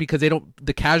shit because they don't,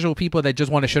 the casual people that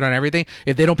just want to shit on everything,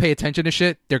 if they don't pay attention to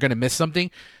shit, they're gonna miss something.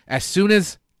 As soon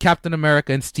as Captain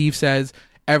America and Steve says,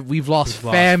 we've lost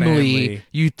family,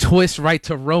 you twist right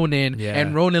to Ronin, Yeah.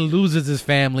 and Ronin loses his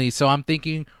family. So I'm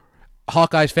thinking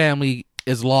Hawkeye's family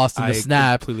is lost in the I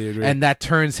snap, completely agree. and that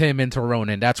turns him into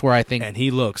Ronin. That's where I think And he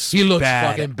looks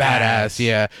fucking badass.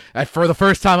 Yeah, for the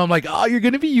first time, I'm like, oh, you're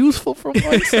gonna be useful for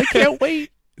once. I can't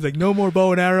wait. He's like, no more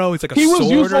bow and arrow. It's like a He was sword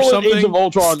useful or in something. Age of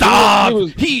Ultron. Stop! He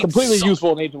was He's completely so-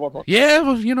 useful in Age of Ultron. Yeah,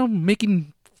 well,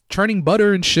 making churning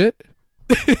butter and shit.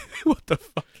 What the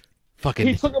fuck? He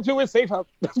Fucking took him to his safe house.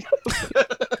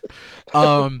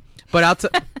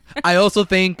 but I also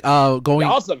think going.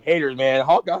 Y'all some haters, man.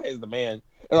 Hawkeye is the man.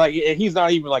 And, like, he's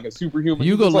not even like a superhuman.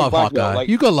 You He's go just like love Black Hawkeye. Widow. Like,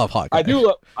 You go love Hawkeye.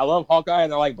 I love Hawkeye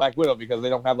and I like Black Widow because they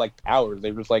don't have like powers.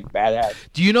 They're just like badass.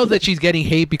 Do you know that she's getting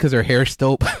hate because her hair's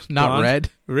still not Blonde? red?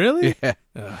 Really? Yeah.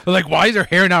 Ugh. Like, why is her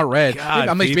hair not red? God,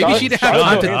 I'm like, people, maybe she didn't have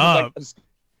time shut to. up.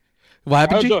 What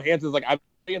happened? Scarlett G? Johansson's like, I'm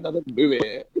doing another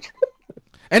movie.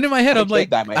 And in my head, I I'm like, get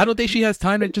that, man. I don't think she has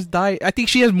time to just dye. I think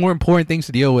she has more important things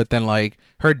to deal with than like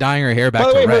her dyeing her hair back By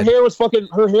the to way, red.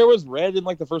 her hair was red in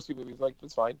like the first two movies. Like,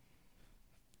 it's fine.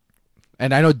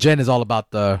 And I know Jen is all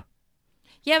about the.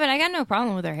 Yeah, but I got no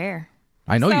problem with her hair.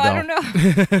 I know so you I don't.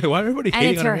 don't know. Why everybody And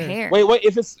hating it's on her hair. Wait,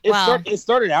 if it Well,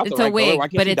 started out it's the a right wig, color, why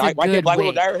but can't she it's a dye? Why good can't Black Widow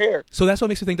wig. dye her hair? So that's what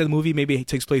makes me think that the movie maybe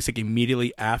takes place like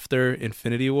immediately after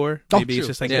Infinity War. Oh, Maybe true. it's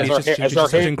just like Yeah. maybe Is it's her just, hair- she just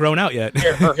is her hasn't grown out yet.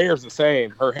 Her hair's the same.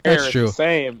 Her hair That's is true. the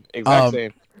same. Exact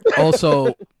same.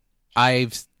 Also, I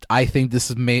think this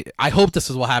is made. I hope this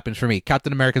is what happens for me.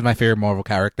 Captain America is my favorite Marvel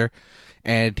character,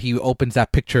 and he opens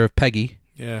that picture of Peggy.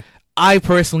 Yeah. I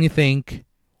personally think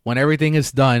when everything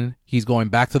is done, he's going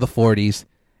back to the 40s,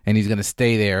 and he's gonna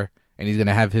stay there, and he's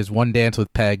gonna have his one dance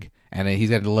with Peg, and then he's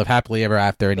gonna live happily ever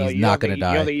after, and So he's you not don't gonna think- You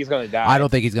don't die. think he's gonna die? I don't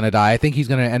think he's gonna die. I think he's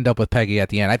gonna end up with Peggy at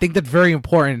the end. I think that's very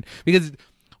important because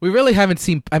we really haven't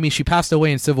seen. I mean, she passed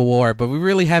away in Civil War, but we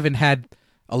really haven't had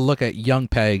a look at young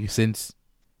Peg since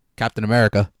Captain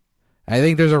America. I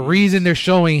think there's a reason they're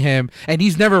showing him, and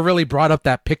he's never really brought up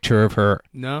that picture of her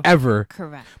No. ever.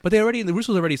 Correct. But the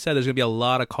Russos already said there's gonna be a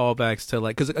lot of callbacks to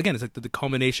like because again it's like the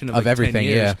culmination of, like, everything, 10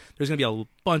 years. yeah. There's gonna be a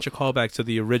bunch of callbacks to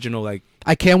the original like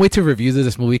I can't wait to review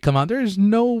this movie come out.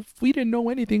 We didn't know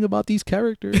anything about these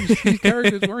characters. These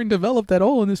characters weren't developed at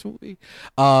all in this movie.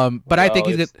 But I think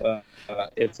he's gonna.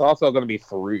 It's also going to be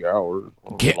 3 hours.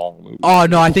 Get- long movie. Oh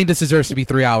no, I think this deserves to be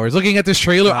 3 hours. Looking at this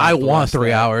trailer, God I want bless 3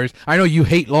 that. hours. I know you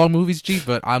hate long movies, G,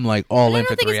 but I'm like all I in for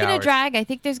don't think 3 it's gonna hours. drag. I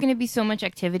think there's gonna be so much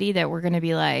activity that we're gonna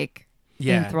be like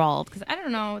yeah enthralled. Because I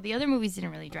don't know, the other movies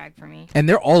didn't really drag for me. And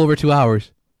they're all over 2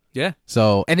 hours. yeah.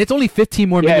 So, and it's only 15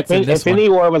 more Yeah, minutes in this Infinity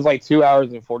one. War was like 2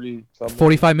 hours and 40 something.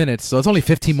 45 minutes. So it's only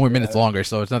 15 more Yeah. minutes longer.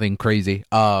 So it's nothing crazy.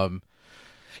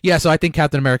 Yeah. So I think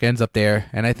Captain America ends up there,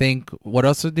 and I think what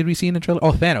else did we see in the trailer?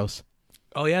 Oh, Thanos.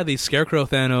 Oh yeah, the Scarecrow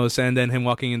Thanos and then him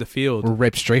walking in the field.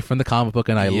 Ripped straight from the comic book,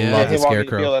 and I Yeah. love the him walking the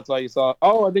Scarecrow. field, that's all you saw.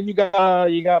 Oh, and then you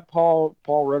got Paul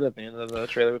Rudd at the end of the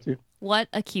trailer too. What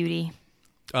a cutie.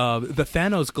 The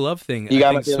Thanos glove thing. You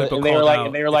I got think Slippo and they were called like, out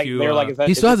and they were if like, you, they were like, is that,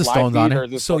 He is still has this the stones live on feed it. or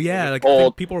is this so like yeah, like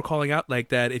old? people were calling out like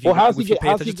that if you Well, how's if he you get pay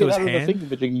how's he attention to get his out of the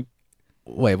hand. thing, Majiggy?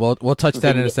 Wait, we'll touch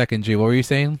that in a second, G. What were you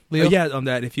saying, Leo? Yeah,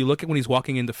 that if you look at when he's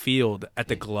walking in the field at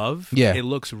the glove, Yeah. it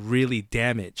looks really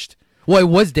damaged. Well, it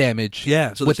was damaged.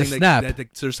 Yeah, so with the they're saying snap,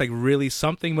 so there's like really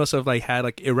something must have like had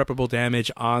like irreparable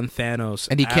damage on Thanos,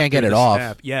 And he can't after get it the off.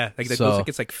 snap. Yeah, like that So- looks like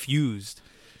it's like fused.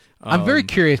 I'm very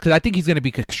curious because I think he's going to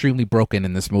be extremely broken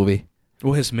in this movie,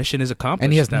 Well, his mission is accomplished,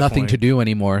 and he has at that nothing point. to do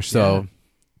anymore. So,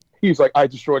 He's like, I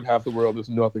destroyed half the world. There's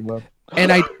nothing left.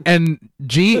 and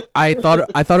G, I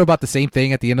thought about the same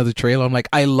thing at the end of the trailer. I'm like,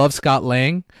 I love Scott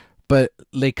Lang, but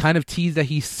they kind of tease that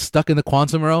he's stuck in the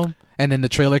quantum realm, and then the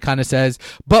trailer kind of says,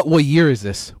 "But what year is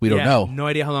this? We don't Yeah, know. No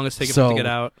idea how long it's taken So- him to get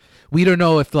out We don't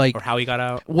know if like." or how he got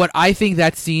out. What I think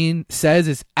that scene says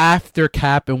is after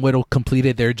Cap and Widow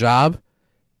completed their job,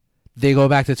 they go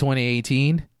back to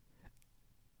 2018,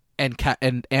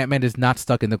 and Ant-Man is not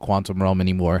stuck in the quantum realm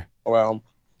anymore. Well,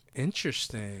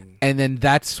 Interesting. And then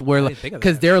that's where, I didn't think of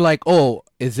because that. they're like, oh,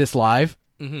 is this live?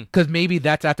 Mm-hmm. Because maybe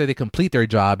that's after they complete their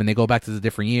job and they go back to the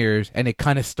different years, and it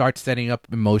kind of starts setting up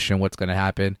in motion what's going to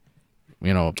happen.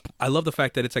 You know, I love the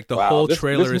fact that it's like the wow, whole this-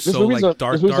 trailer this- is this so movie's like a-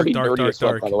 dark, this movie's dark, gonna be dark, nerdy dark, as fuck,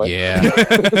 dark. by the way.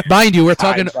 yeah. Mind you, we're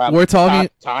Time talking, travel-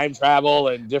 time travel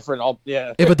and different.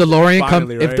 Yeah. If a DeLorean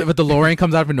Finally, comes, right? if a DeLorean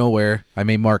comes out of nowhere, I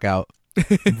may mark out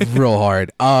real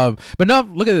hard. But no,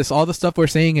 look at this, all the stuff we're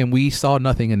saying, and we saw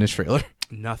nothing in this trailer.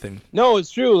 Nothing. No, it's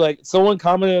true. Like someone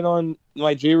commented on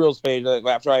my G Reels page like,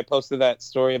 after I posted that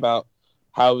story about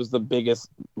how it was the biggest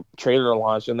trailer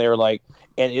launch, and they were like,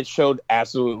 and it showed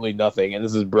absolutely nothing. And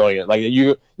this is brilliant. Like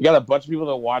you got a bunch of people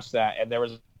to watch that, and there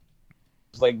was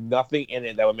like nothing in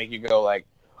it that would make you go like,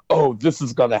 oh, this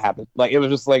is gonna happen. Like it was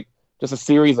just a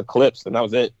series of clips, and that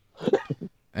was it.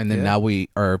 And then Yeah. now we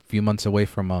are a few months away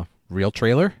from a real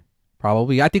trailer.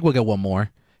 Probably, I think we'll get one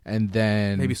more, and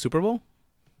then Maybe Super Bowl.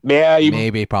 Yeah,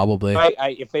 Maybe, probably.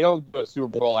 if they don't do a Super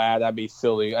Bowl ad, that'd be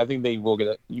silly. I think they will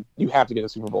get you have to get a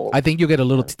Super Bowl. I think you'll get a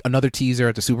little another teaser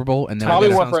at the Super Bowl, and then probably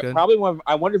we'll get one sounds for good. probably one.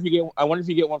 I wonder if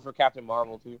you get one for Captain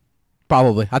Marvel too.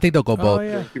 probably. I think they'll go both. Oh,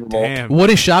 yeah. Super Bowl. Damn.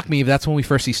 Wouldn't shock me if that's when we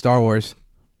first see Star Wars.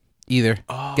 Either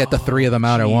get the three of them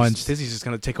out at Jeez, once. Disney's just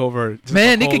gonna take over. just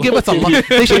Man, the they could whole- give us a lot.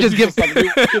 They should just give.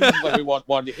 we want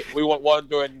one. We want one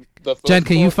during the. First Jen,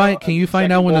 can you quarter,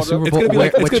 find out when the second Super It's Bowl? gonna be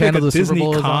like, what it's gonna be channel like a the Super Disney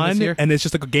Bowl is on this con, year? and it's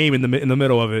just like a game in the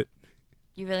middle of it.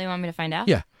 You really want me to find out?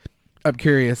 Yeah. I'm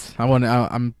curious.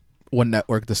 I'm what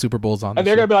network the Super Bowl's on. And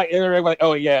this they're gonna year. be like,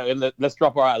 oh yeah, and let's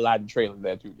drop our Aladdin trailer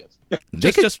there too. Yes.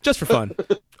 They could- Just for fun.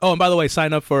 Oh, and by the way,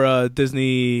 sign up for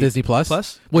Disney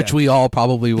Plus, which Yeah. we all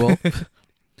probably will.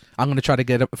 I'm gonna try to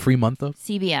get a free month of.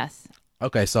 CBS.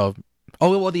 Okay, so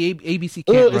well the ABC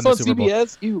can't run It's the on Super Bowl.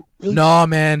 CBS. You really No,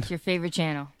 man. It's your favorite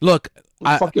channel. Look,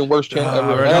 I, fucking worst channel ever.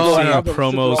 We're no, not no, seeing I-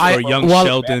 promos I- for Young well-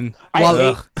 Sheldon. while,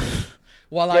 Ugh.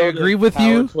 while I agree with Tower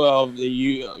you, 12,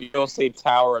 you don't say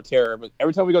Tower of Terror, but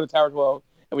every time we go to Tower 12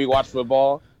 and we watch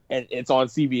football and it's on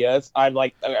CBS, I'm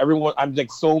like I'm like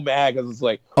so mad because it's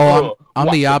like I'm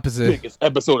watch the opposite. biggest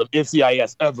episode of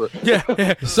NCIS ever. Yeah.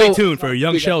 So- Stay tuned for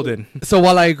Young Sheldon. So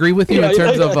while I agree with you Yeah, in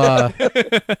terms yeah.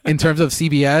 of in terms of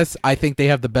CBS, I think they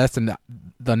have the best in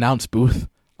the announce booth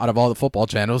out of all the football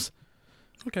channels.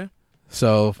 Okay,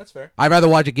 So that's fair. I'd rather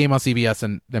watch a game on CBS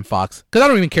than Fox because I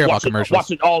don't even care about commercials.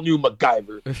 Watch an all new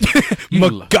MacGyver.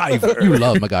 MacGyver. You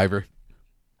love MacGyver.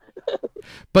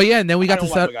 But yeah, and then we got I the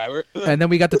don't want MacGyver. and then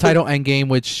we got the title Endgame,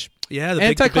 which Yeah, the big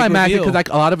anticlimactic reveal. because like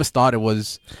a lot of us thought it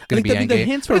was going to be the Endgame.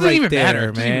 hints But were it doesn't right even there, matter.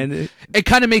 It doesn't man. It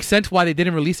kind of makes sense why they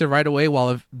didn't release it right away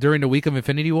during the week of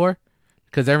Infinity War,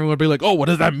 because everyone would be like, "Oh, what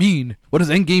does that mean? What does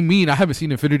Endgame mean? I haven't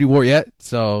seen Infinity War yet."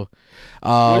 So,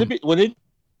 Would it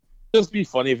just be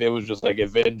funny if it was just like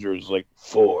Avengers like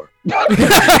 4?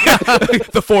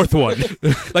 The fourth one,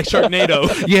 like Sharknado.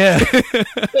 yeah,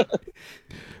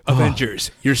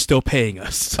 Avengers, you're still paying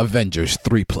us. Avengers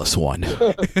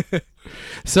 3+1.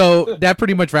 So that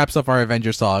pretty much wraps up our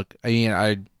Avengers talk. I mean,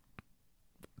 I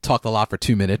talked a lot for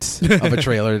 2 minutes of a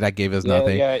trailer that gave us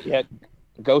nothing. Yeah.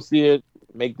 Go see it.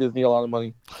 Make Disney a lot of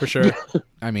money. For sure.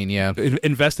 I mean, yeah,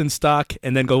 Invest in stock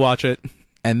and then go watch it.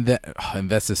 and then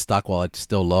invest in stock while it's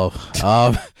still low.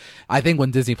 I think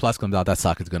when Disney Plus comes out, that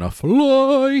stock is gonna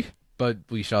fly. But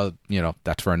we shall,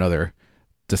 that's for another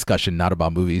discussion, not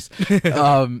about movies.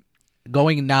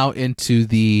 Going now into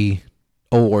the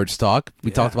awards talk, we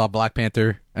talked about Black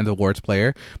Panther and the awards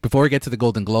player. Before we get to the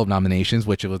Golden Globe nominations,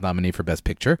 which it was nominated for Best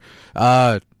Picture, we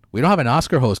don't have an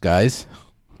Oscar host, guys.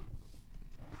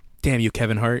 Damn you,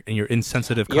 Kevin Hart, and your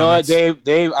insensitive You know what, comments.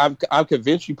 Dave? I'm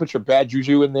convinced you put your bad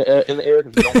juju in the air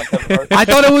because you don't like Kevin Hart. I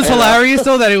thought it was hilarious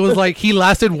though that it was like he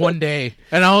lasted one day,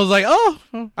 and I was like,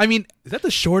 oh, I mean, Is that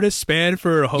the shortest span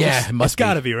for a host? yeah, it must It's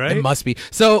gotta be, right? It must be.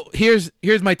 So here's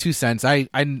my 2 cents. I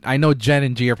know Jen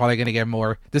and G are probably gonna get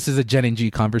more. This is a Jen and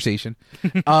G conversation.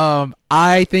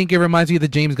 I think it reminds me of the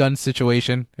James Gunn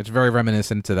situation. It's very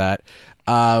reminiscent to that.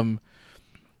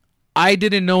 I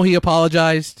didn't know he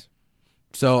apologized,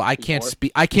 so I can't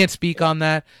speak. I can't speak on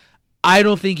that. I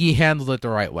don't think he handled it the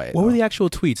right way. What were the actual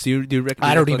tweets? Do you reckon?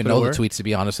 I don't even know the tweets, to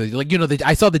be honest with you. Like,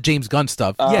 I saw the James Gunn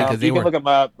stuff. Yeah, because you can look him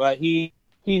up, but he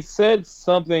said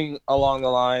something along the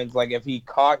lines like if he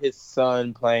caught his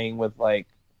son playing with like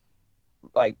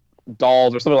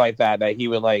dolls or something like that, that he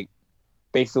would like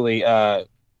basically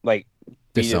like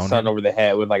beat his Disown son him. over the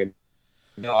head with like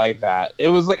like that. It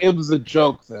was a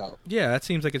joke though. Yeah, that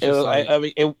seems like it's It just was, like, I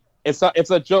mean it's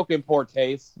a joke in poor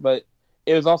taste, but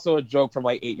it was also a joke from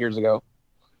like 8 years ago.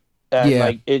 And Yeah.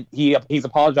 like he's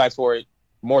apologized for it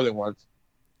more than once.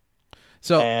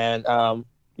 So And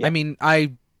yeah. I mean,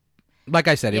 like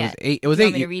I said, it Yeah. was eight. It was You 8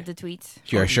 want me to years. read the tweets?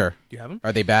 Sure, sure. Do you have them?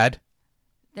 Are they bad?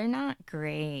 They're not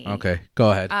great. Okay,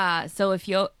 go ahead. So if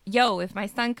if my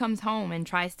son comes home and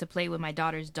tries to play with my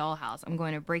daughter's dollhouse, I'm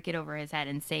going to break it over his head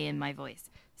and say in my voice,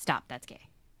 "Stop, that's gay."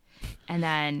 And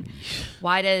then,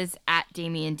 why does at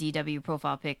Damien DW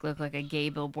profile pic look like a gay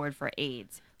billboard for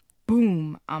AIDS?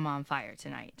 Boom, I'm on fire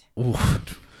tonight.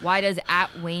 Oof. Why does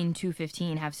at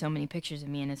Wayne215 have so many pictures of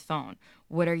me in his phone?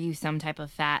 What are you, some type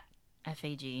of fat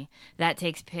FAG that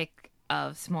takes pic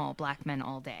of small black men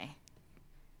all day?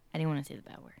 I didn't want to say the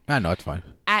bad word. I know it's fine.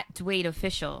 At Dwayne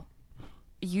Official,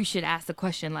 you should ask the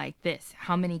question like this: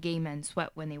 how many gay men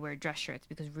sweat when they wear dress shirts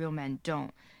because real men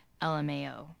don't?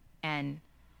 LMAO. And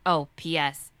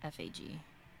P.S. FAG.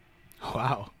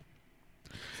 Wow.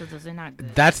 So those are not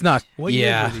good. That's not. What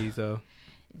yeah. years were these though?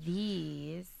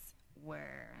 These were,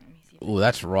 let me see if Ooh,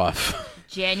 that's rough.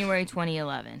 January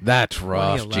 2011. That's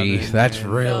rough, G. 2011, That's man.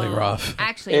 really So, rough.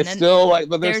 Actually, It's and then still like,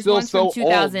 but they're there's still one so from old.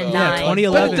 2009. though. Yeah,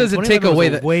 2011. But it doesn't 2011 take away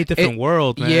was a the- way different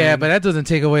world, man. Yeah, but that doesn't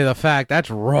take away the fact that's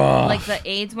rough. like the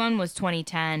AIDS one was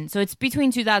 2010. So it's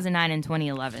between 2009 and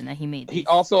 2011 that he made He these.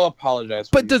 also apologized.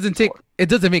 For but it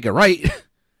doesn't make it right.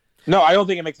 No, I don't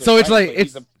think it makes it. So it's right, like but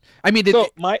he's it's. I mean, so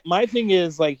my thing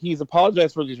is like he's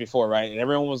apologized for these before, right? And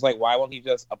everyone was like, why won't he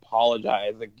just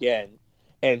apologize again?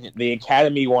 And the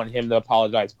Academy wanted him to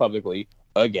apologize publicly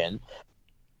again.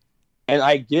 And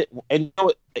I get, and you know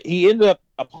what? He ended up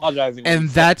apologizing, when and he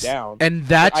stepped that's down. and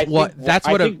that's I what think, that's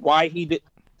I what. think why he did.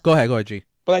 Go ahead, G.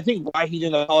 But I think why he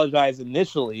didn't apologize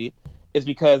initially is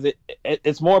because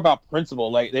it's more about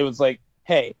principle. Like it was like,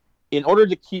 hey, in order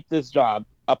to keep this job,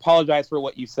 apologize for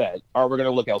what you said, or we're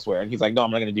gonna look elsewhere. And he's like, no,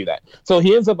 I'm not gonna do that. So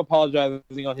he ends up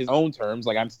apologizing on his own terms.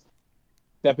 Like I'm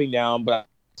stepping down, but I'm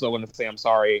also gonna say I'm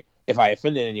sorry if I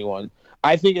offended anyone.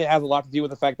 I think it has a lot to do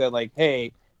with the fact that like,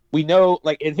 hey, we know,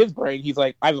 like in his brain, he's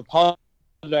like, I've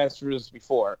apologized for this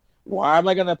before. Why am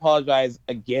I gonna apologize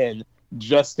again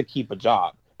just to keep a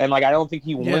job? And like, I don't think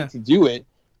he wanted to do it.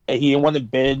 And he didn't want to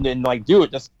bend and like do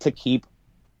it just to keep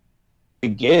the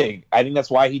gig. I think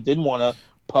that's why he didn't want to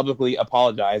publicly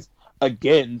apologize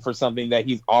again for something that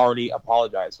he's already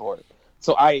apologized for.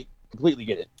 So I completely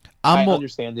get it. I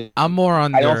understand it. I'm more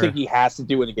on. I don't think he has to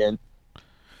do it again.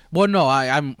 Well, no,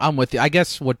 I'm with you. I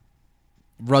guess what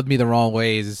rubbed me the wrong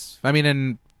way is, I mean,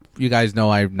 and you guys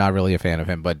know I'm not really a fan of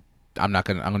him, but I'm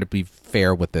gonna be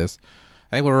fair with this.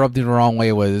 I think what rubbed me the wrong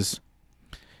way was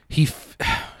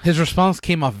his response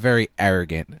came off very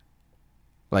arrogant,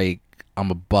 like I'm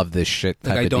above this shit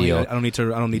type Like, of deal. I don't need to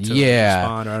Yeah.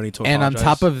 respond, or I don't need to And on apologize.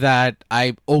 top of that,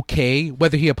 I'm okay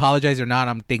whether he apologized or not.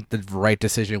 I think the right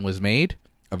decision was made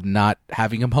of not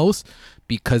having him host,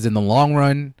 because in the long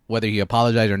run, whether he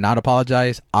apologized or not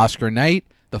apologized, Oscar night,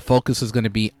 the focus is going to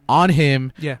be on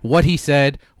him, Yeah. what he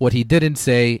said, what he didn't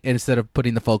say, instead of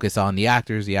putting the focus on the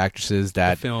actors, the actresses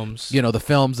that films. the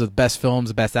films, the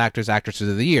best actors, actresses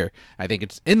of the year. I think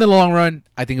it's in the long run.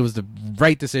 I think it was the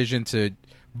right decision to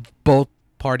both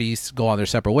parties go on their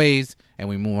separate ways, and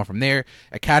we move on from there.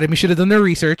 Academy should have done their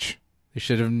research. They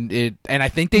should have, and I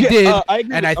think they did. I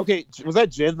agree. And Okay, was that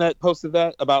Jen that posted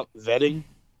that about vetting?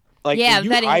 Like, Yeah, when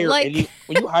you vetting, hire like-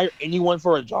 when you hire anyone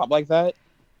for a job like that,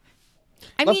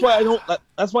 I that's mean, why I don't.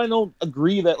 That's why I don't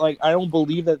agree that like I don't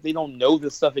believe that they don't know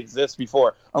this stuff exists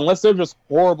before, unless they're just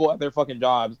horrible at their fucking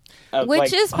jobs.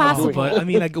 Which is possible. But I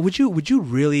mean, like, would you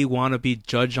really want to be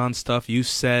judged on stuff you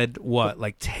said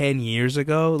like 10 years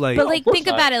ago? Like, but like course think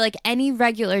not. about it, like any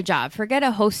regular job, forget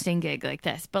a hosting gig like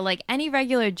this, but like any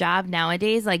regular job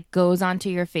nowadays like goes onto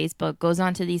your Facebook, goes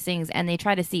onto these things, and they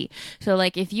try to see. So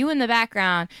like if you in the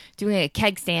background doing a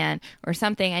keg stand or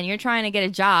something and you're trying to get a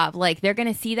job, like they're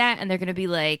gonna see that and they're gonna be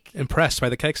like, impressed by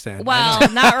the keg stand. well,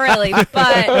 not really,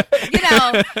 but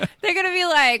they're gonna be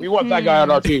like, we want that guy on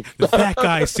our team. That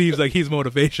guy seems like he's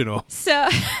motivational. so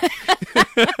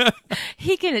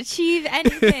he can achieve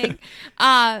anything.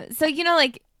 So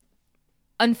like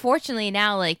unfortunately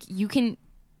now, like you can,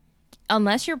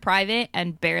 unless you're private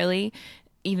and barely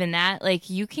even that, like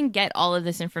you can get all of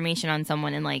this information on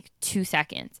someone in like 2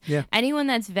 seconds. Yeah. Anyone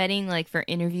that's vetting like for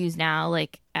interviews now,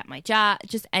 like at my job,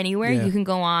 just anywhere, Yeah. you can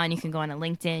go on a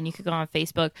LinkedIn, you could go on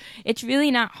Facebook. It's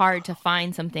really not hard to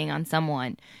find something on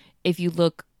someone if you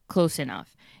look close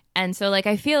enough. And so like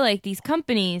I feel like these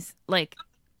companies, like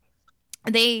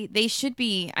they should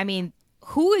be, I mean,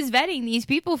 who is vetting these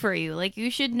people for you? Like you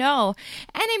should know.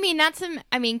 And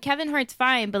I mean Kevin Hart's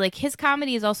fine, but like his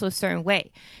comedy is also a certain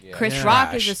way. Chris Yeah.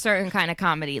 Rock is a certain kind of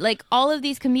comedy. Like all of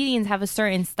these comedians have a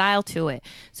certain style to it.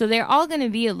 So they're all going to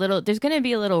be there's going to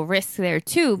be a little risk there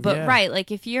too. But Yeah. right,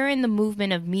 like if you're in the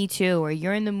movement of Me Too, or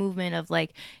you're in the movement of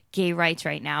like gay rights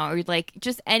right now, or like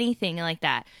just anything like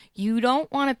that, you don't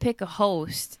want to pick a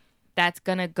host that's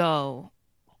going to go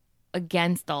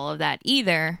against all of that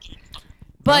either.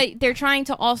 But they're trying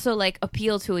to also like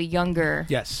appeal to a younger.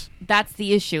 Yes. That's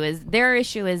the issue. Their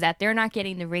issue is that they're not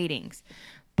getting the ratings.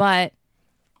 But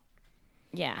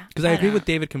yeah. Because I agree don't with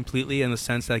David completely in the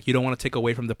sense that like, you don't want to take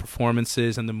away from the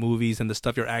performances and the movies and the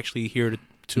stuff you're actually here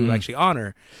to actually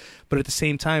honor. But at the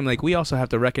same time, like we also have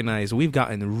to recognize we've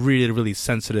gotten really, really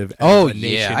sensitive. As Oh a nation.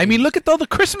 yeah, I mean, look at all the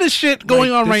Christmas shit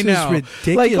going on this right is now.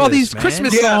 ridiculous, like all these man.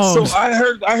 Christmas Yeah, so songs. I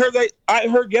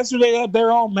heard yesterday that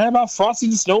they're all mad about Frosty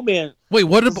the Snowman. Wait,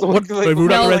 what? So, What? like, Like, Rudolph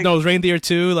No, the like, Red-Nosed Reindeer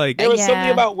too. Like there was Yeah.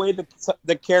 something about way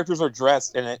the characters are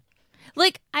dressed in it.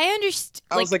 Like I understand.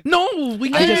 I was like, No, we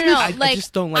No, can't. no, no. I Like,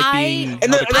 just don't like I- being. And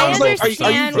then- held I I was accountable like, for stuff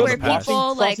understand from where the past.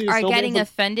 people like Frosty the are Snowman getting was-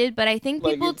 offended, but I think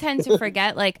like, people tend to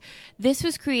forget like this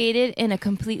was created in a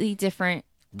completely different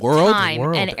time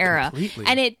World, and era. completely.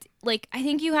 And it, like, I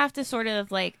think you have to sort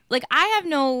of like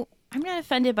I'm not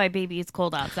offended by Baby It's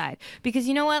Cold Outside, because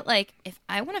you know what? Like, if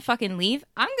I want to fucking leave,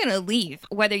 I'm gonna leave,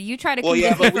 whether you try to Well,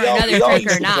 convince yeah, me but for another we all drink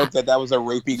used or to not. joke that was a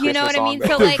rapey You know Christmas what I mean? song.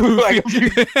 So, though.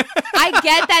 like, I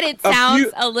get that it sounds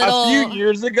a little. A few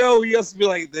years ago, we used to be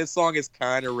like, this song is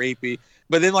kind of rapey.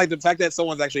 But then, like, the fact that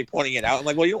someone's actually pointing it out, I'm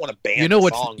like, well, you don't want to ban You know the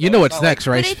what's song. you though. know It's what's not next,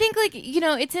 right? But I think, like, you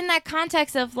know, it's in that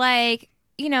context of, like,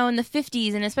 you know, in the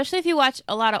 50s, and especially if you watch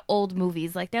a lot of old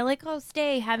movies, like, they're like, oh,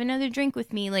 stay, have another drink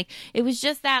with me. Like, it was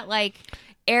just that, like,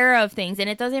 era of things, and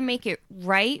it doesn't make it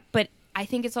right, but I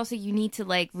think it's also, you need to,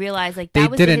 like, realize, like, They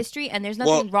that was the didn't- history, and there's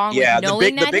nothing Well, wrong yeah, with the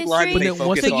knowing big that line history. when they But then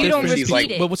what's focus the on you don't is she's repeat like,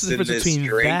 it. But what's the difference "Send this between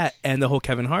straight." that and the whole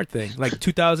Kevin Hart thing? Like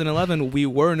 2011, we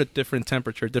were in a different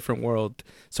temperature, different world.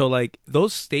 So like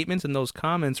those statements and those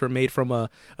comments were made from an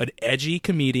edgy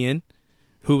comedian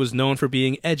who was known for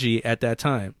being edgy at that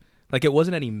time. Like it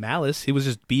wasn't any malice. He was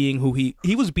just being who he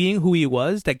was being who he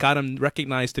was that got him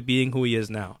recognized to being who he is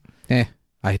now.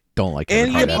 I don't like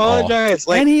And Kevin he Hart at all. apologized.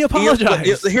 Like, And he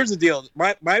apologized. Here's the deal.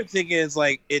 My thing is,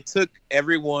 like, it took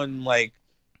everyone, like,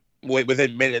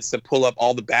 within minutes to pull up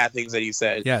all the bad things that he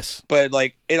said. Yes. But,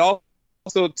 like, it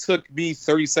also took me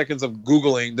 30 seconds of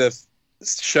Googling to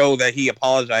show that he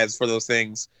apologized for those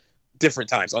things different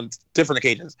times on different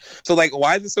occasions. So, like,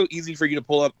 why is it so easy for you to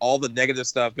pull up all the negative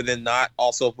stuff, but then not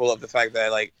also pull up the fact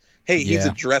that, like, hey, he's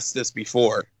Yeah. addressed this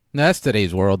before? No, that's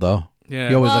today's world, though. Yeah.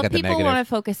 You always Well, look at the people negative. want to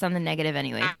focus on the negative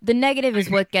anyway. The negative is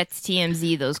what gets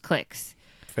TMZ those clicks.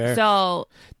 Fair. So,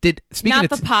 Speaking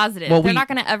not of the positive. well, They're we- not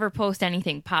going to ever post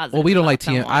anything positive. well, we don't about like TMZ.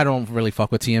 someone. I don't really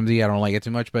fuck with TMZ. I don't like it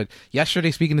too much. But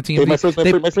yesterday, speaking of Hey,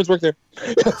 TMZ, my friends work there.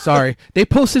 sorry, they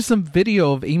posted some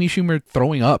video of Amy Schumer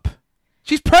throwing up.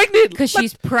 She's pregnant because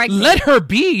she's pregnant. Let her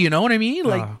be. You know what I mean?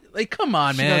 Like, Uh. like, come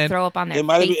on, She go man. throw up on their It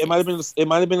might faces.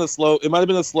 have been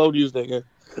a slow news nigga.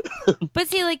 But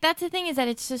see, like, that's the thing, is that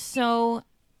it's just so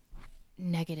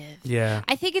negative. Yeah.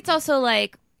 I think it's also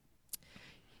like,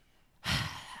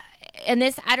 and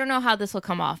this, I don't know how this will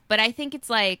come off, but I think it's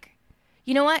like,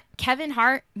 you know what? Kevin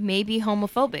Hart may be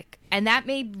homophobic, and that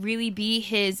may really be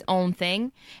his own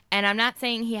thing. And I'm not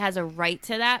saying he has a right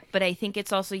to that, but I think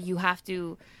it's also, you have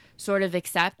to sort of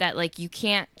accept that, like, you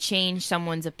can't change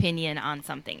someone's opinion on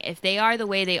something if they are the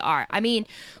way they are. I mean,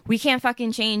 we can't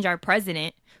fucking change our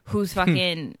president who's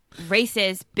fucking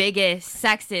racist, biggest,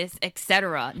 sexist,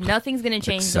 etc. Nothing's gonna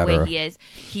change the way Etc. he is.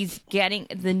 He's getting,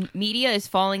 the media is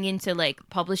falling into, like,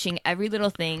 publishing every little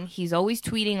thing. He's always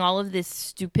tweeting all of this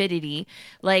stupidity,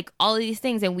 like, all of these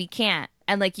things, and we can't.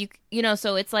 And, like, you know,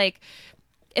 so it's like,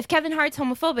 if Kevin Hart's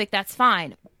homophobic, that's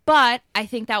fine. But I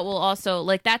think that will also,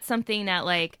 like, that's something that,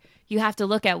 like, you have to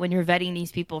look at when you're vetting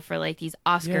these people for, like, these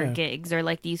Oscar Yeah. gigs or,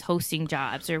 like, these hosting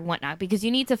jobs or whatnot, because you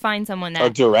need to find someone Or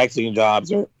that directing jobs,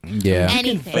 or Yeah.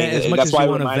 anything. vet as much That's as why you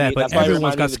it want to reminded vet, me- but that's why it everyone's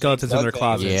reminded got me of the skeletons in their Denzel thing.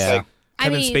 closets. Yeah. Like, I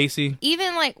Kevin mean, Spacey.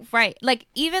 even like, right, like,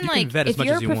 even You can like, vet as if much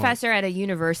you're as a you want. professor at a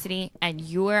university and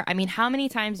I mean, how many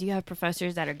times do you have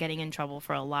professors that are getting in trouble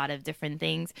for a lot of different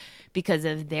things because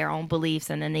of their own beliefs,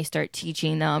 and then they start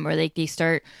teaching them, or like they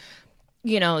start,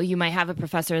 you know, you might have a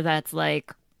professor that's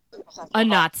like a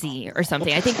Nazi or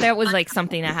something. I think that was like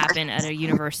something that happened at a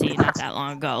university not that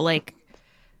long ago. Like,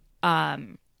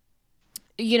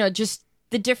 you know, just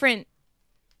the different,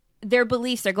 their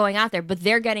beliefs are going out there, but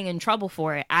they're getting in trouble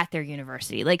for it at their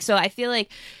university. Like, so I feel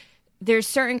like there's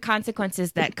certain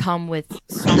consequences that come with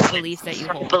some beliefs that you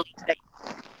hold,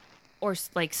 or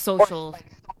like social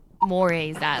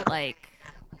mores that, like,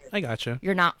 I gotcha.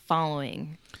 you're not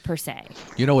following per se.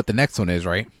 You know what the next one is,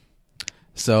 right?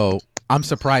 So I'm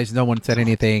surprised no one said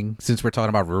anything, since we're talking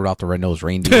about Rudolph the Red-Nosed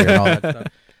Reindeer and all that stuff.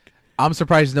 I'm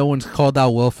surprised no one's called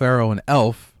out Will Ferrell and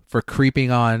Elf for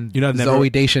creeping on You know, I've never- Zoe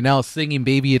Deschanel singing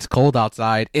 "Baby It's Cold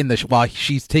Outside" in the while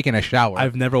she's taking a shower.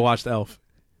 I've never watched Elf.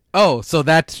 Oh, so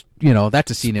that's, you know,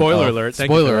 that's a scene. Spoiler in Elf. alert. Thank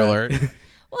you Spoiler for alert. that.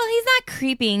 Well, he's not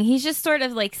creeping. He's just sort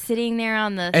of like sitting there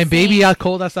on the And "Baby Out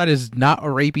Cold Outside" is not a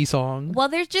rapey song. Well,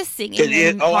 they're just singing it,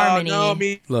 in oh, harmony. no, I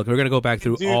mean, Look, we're gonna go back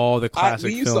through Dude, all the we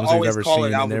classic used to films we've always ever call it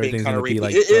seen, out and for being everything's kinda gonna be rapey.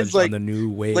 like It is judged like- on the new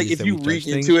ways like if that you we read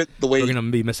judge things. into it the way We're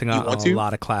gonna be missing out want on a to.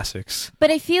 lot of classics.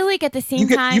 But I feel like at the same you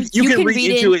can, time, you can can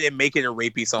read into it and make it a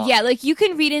rapey song. Yeah, like you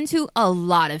can read into a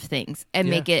lot of things and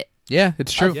Yeah. make it Yeah,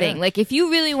 it's a true. thing. Like if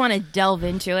you really want to delve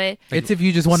into it, It's if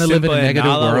you just want to live in Simba a and negative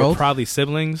Nala were world. probably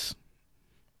siblings,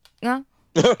 no.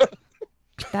 but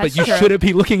That's you true. shouldn't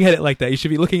be looking at it like that. You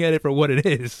should be looking at it for what it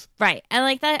is. Right. And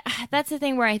like that's the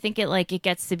thing where I think it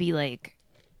gets to be like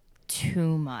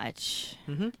too much.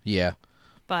 Yeah.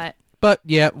 But But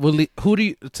yeah, who do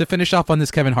you, to finish off on this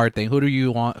Kevin Hart thing? Who do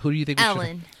you want? Who do you think?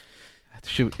 Ellen,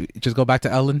 Should we just go back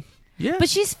to Ellen? Yeah. But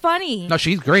she's funny. No,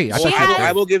 she's great. She thought has- she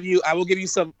I was will give you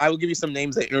some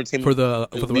names that entertainment for the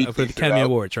Academy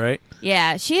Awards, right?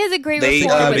 Yeah, she has a great They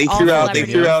rapport with they all threw out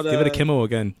celebrities. they Give it a Kimmel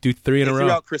again. Do 3 in a threw row.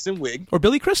 out Kristen Wiig. Or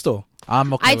Billy Crystal.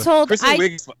 I'm okay. I with- told Kristen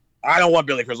Wiig. I don't want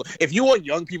Billy Crystal. If you want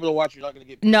young people to watch, you're not going to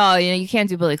get. No, you can't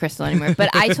do Billy Crystal anymore. But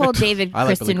I told David I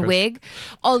like Billy Kristen Wiig,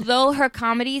 although her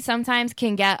comedy sometimes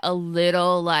can get a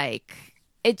little like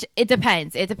it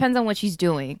depends. It depends on what she's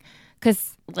doing.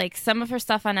 Because like some of her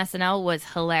stuff on SNL was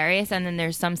hilarious, and then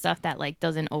there's some stuff that like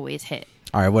doesn't always hit.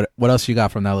 All right, what else you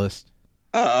got from that list?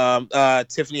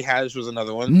 Tiffany Haddish was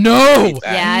another one. No,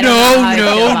 Yeah, I don't know how I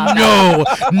feel about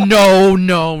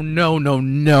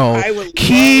no. I would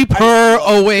Keep love- her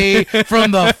away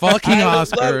from the fucking I would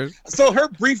Oscars. love- So her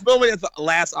brief moment at the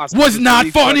last Oscar Was not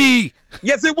really funny.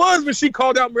 Yes, it was. When she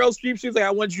called out Meryl Streep, she was like,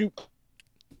 I want you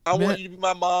to be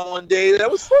my mom one day. That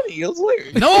was funny. It was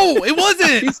hilarious. No, it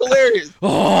wasn't. She's hilarious.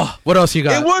 Oh, what else you It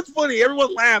got? was funny.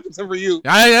 Everyone laughed except for you.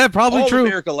 Yeah, probably All true.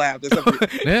 America laughed except for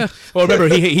you. Yeah. Well,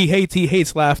 remember he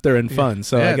hates laughter and fun,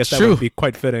 so Yeah, I guess it's that true. would be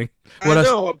quite fitting. What I else?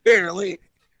 know, apparently.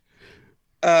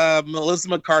 Melissa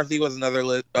McCarthy was another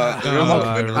Melissa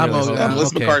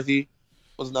okay. McCarthy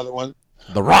was another one.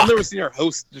 The I've Rock. never seen her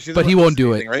host. She But doesn't he host won't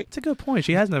do anything, it. right? It's a good point.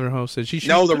 She has never hosted.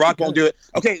 No, The Rock won't do it.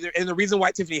 Okay, and the reason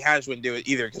why Tiffany Haddish wouldn't do it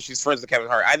either because she's friends with Kevin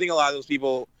Hart. I think a lot of those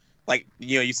people, like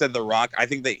you said The Rock. I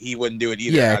think that he wouldn't do it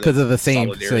either. Yeah, out because of the same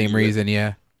solidarity with- reason.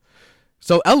 Yeah.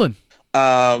 So Ellen.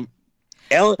 Ellen,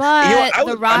 But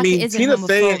The Rock I mean, isn't Tina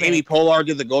Fey and homophobic. Amy Poehler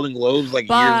did the Golden Globes like years in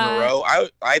But- a row.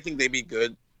 I think they'd be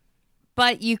good.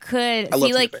 But you could I love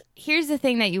see, like, Tina Fey. here's the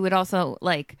thing that you would also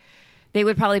like. They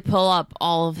would probably pull up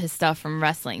all of his stuff from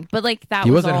wrestling, but like that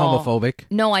He was wasn't all... homophobic,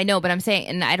 No, I know, but I'm saying,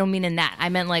 and I don't mean in that. I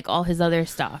meant like all his other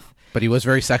stuff. but he was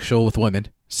very sexual with women.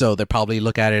 So they probably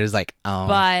look at it as like, oh,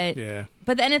 But Yeah.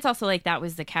 but then it's also like that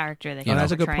was the character that he You Oh, know.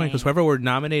 was that's a good point portraying. because whoever we're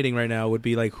nominating right now would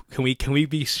be like, can we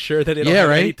be sure that they don't Yeah, have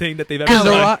right? anything that they've ever because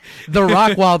done? the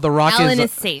Rock, while the Rock Ellen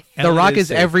is is safe. The Rock is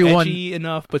safe. everyone- Edgy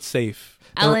enough but safe.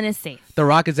 Ellen is safe. the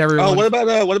Rock is everyone.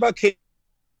 Oh, what about Kate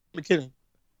McKinnon?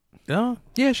 No,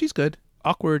 Yeah, she's good.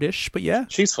 awkward-ish, but yeah.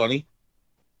 She's funny.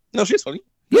 No, she's funny.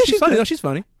 Yeah, she's funny. No, she's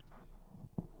funny.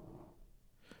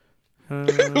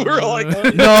 We're all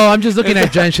like, No, I'm just looking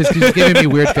at Jen. She's giving me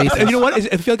weird faces. And you know what?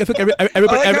 I feel like I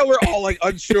everybody. like how we're all like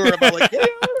unsure about like. Yeah,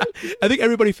 I think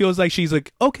everybody feels like she's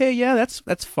like, okay, yeah,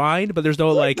 that's fine, but there's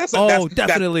no like, That's-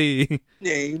 definitely,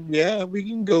 yeah, we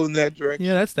can go in that direction.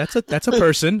 yeah, that's a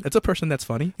person. That's a person that's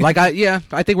funny. Like I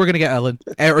think we're gonna get Ellen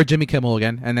or Jimmy Kimmel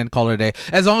again, and then call it a day.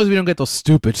 As long as we don't get those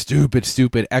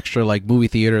stupid extra like movie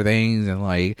theater things and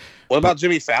like What about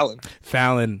Jimmy Fallon?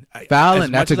 Fallon, Fallon, as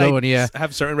that's much a as good I one, yeah.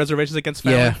 Have certain reservations against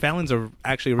Fallon. Yeah. Fallon's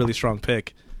actually a really strong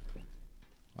pick.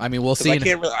 I mean we'll 'Cause see.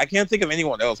 I can't think of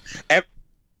anyone else.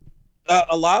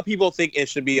 A lot of people think it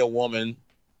should be a woman,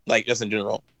 like just in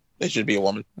general. It should be a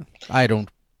woman. I don't.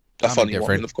 A I'm funny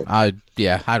indifferent. woman, of course. I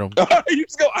don't. You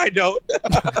just go, I know.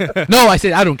 No, I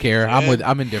said I don't care. I'm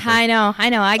indifferent. I know.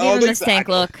 I gave Oh, him the exactly. stank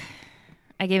look.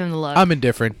 I gave him the look. I'm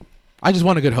indifferent. I just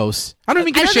want a good host. I don't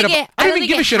even give a shit about. I don't even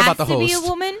give a shit about the It has to be host. a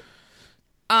woman.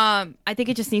 I think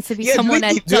it just needs to be Yeah, do someone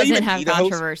they- that do they even doesn't have need a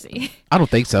host? controversy. I don't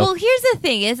think so. Well, here's the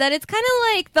thing: is that it's kind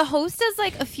of like the host does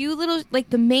like a few little,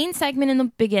 like the main segment in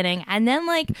the beginning, and then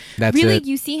like That's really it.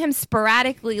 you see him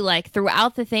sporadically like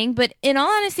throughout the thing. But in all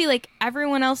honesty, like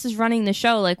everyone else is running the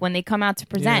show, like when they come out to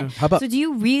present. Yeah. How about- so do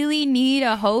you really need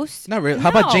a host? Not really.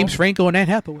 How about No. James Franco and Anne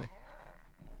Hathaway?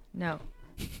 No.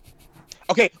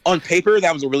 Okay, on paper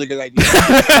that was a really good idea,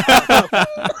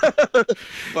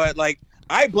 but like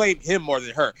I blame him more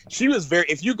than her. She was very.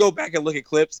 If you go back and look at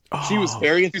clips, she was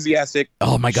very enthusiastic.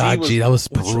 Oh my She God, was- gee, that was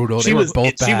brutal. She They were was both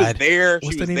She was bad. there. What's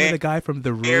She the was name there, of the guy from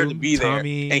the there to room? be there,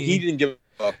 Tommy. and he didn't give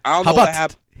up. I don't How know what about-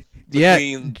 happened Yeah,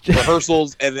 between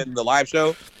rehearsals and then the live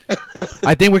show.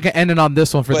 I think we're gonna end it on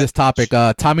this one for But- this topic.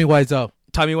 Tommy Wiseau.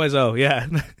 Tommy Wiseau, yeah.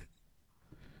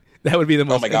 That would be the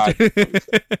most. my God.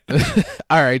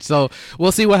 All right, so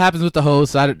we'll see what happens with the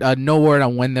hosts. No word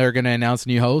on when they're gonna announce a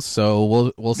new host,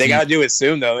 so we'll see. They got to do it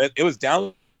soon though. It was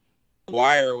down the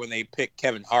wire when they picked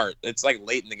Kevin Hart. It's like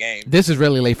late in the game. This is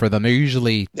really late for them. They're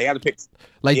usually They got to pick.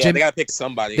 like Yeah, Jim. they got to pick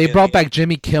somebody. They Yeah, brought back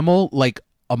Jimmy Kimmel like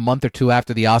a month or two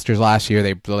after the Oscars last year.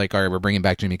 They were like, all right, we're bringing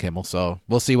back Jimmy Kimmel, so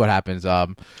we'll see what happens. I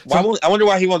wonder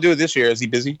why he won't do it this year. Is he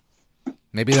busy?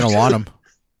 Maybe they don't want him.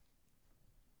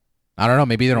 I don't know.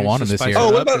 Maybe they don't want him this year. Spice Oh,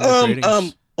 it what up about and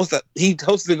ratings. what's that? He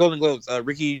hosted the Golden Globes.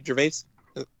 Ricky Gervais.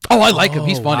 Oh, I like him.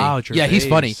 He's Oh, funny. wow, Yeah, he's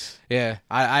funny. Gervais.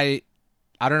 Yeah,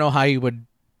 I don't know how he would.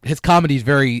 His comedy's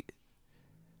very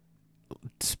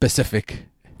specific.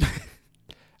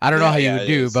 I don't know how you Yeah, would it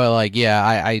do, is. but like, yeah,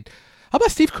 I. How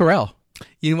about Steve Carell?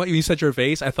 You know what? You said your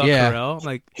face. I thought Yeah. Carell. I'm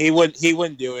like, He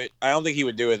wouldn't do it. I don't think he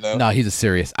would do it though. No, he's a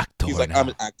serious actor. He's like, now. I'm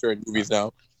an actor in movies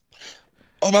now.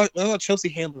 Oh, what about Chelsea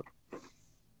Handler?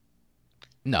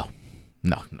 No.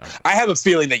 I have a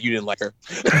feeling that you didn't like her.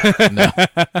 No.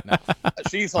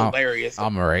 She's hilarious.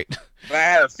 I'm alright. But I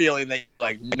had a feeling that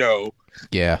like, no.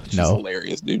 Yeah, She's no.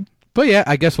 hilarious, dude. But yeah,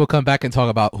 I guess we'll come back and talk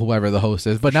about whoever the host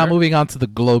is. But now Sure. moving on to the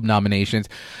Globe nominations.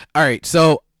 All right,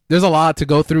 so there's a lot to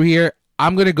go through here.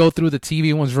 I'm going to go through the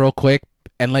TV ones real quick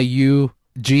and let you,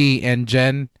 G, and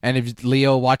Jen, and if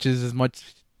Leo watches as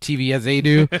much TV as they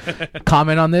do,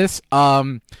 comment on this.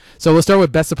 So we'll start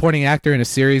with Best Supporting Actor in a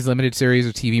Series, Limited Series,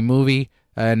 or TV Movie.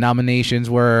 Nominations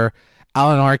were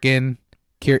Alan Arkin,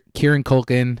 Kieran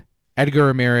Culkin, Edgar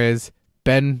Ramirez,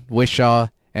 Ben Whishaw,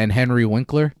 and Henry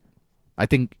Winkler. I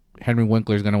think Henry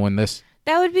Winkler is going to win this.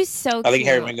 That would be so cute. I think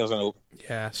Harry Winkler's gonna.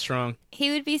 yeah, strong.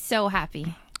 He would be so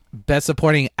happy. Best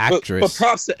Supporting Actress. But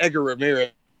props to Edgar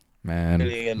Ramirez. Man,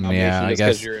 getting a yeah, nomination I just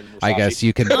 'cause guess you're in I Versace. guess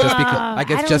you can just because I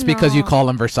guess I just don't because you know. call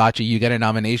him Versace, you get a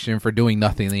nomination for doing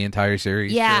nothing the entire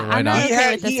series. Yeah, Sure, why I'm not? not- He okay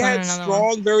had with this he one, had another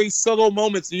strong, very subtle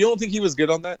moments. You don't think he was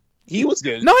good on that? He was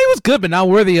good. No, he was good, but not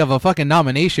worthy of a fucking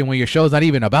nomination when your show's not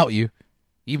even about you,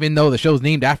 even though the show's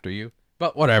named after you.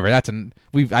 But whatever,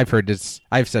 I've heard this.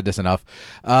 I've said this enough.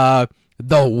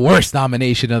 The worst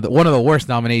nomination one of the worst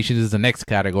nominations is the next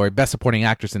category: Best Supporting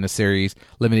Actress in a Series,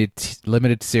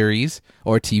 Limited Series,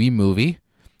 or TV Movie.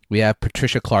 We have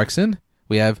Patricia Clarkson.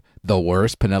 We have the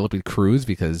worst Penelope Cruz,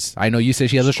 because I know you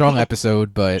said she has a strong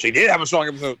episode, but She did have a strong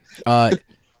episode.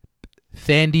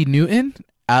 Thandie Newton,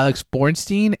 Alex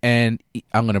Bornstein, and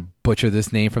I'm gonna butcher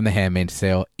this name from The Handmaid's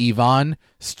Tale, Yvonne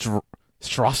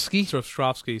Strosky.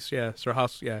 Strovsky's, yeah,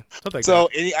 Strahovski, yeah, something like So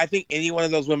that. I think any one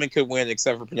of those women could win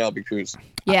except for Penelope Cruz.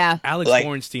 Yeah. Alex like,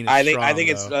 Bornstein is I think strong,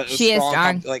 it's though. She is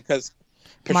strong. like because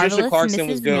Patricia Marvelous Clarkson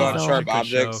was Mrs. good on Maisel. Sharp Good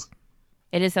Objects. show.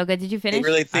 It is so good. Did you I finish?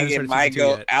 really I think haven't it started might season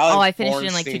go. two yet. Alex I finished it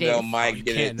in, like, 2 Bornstein, though, days. might You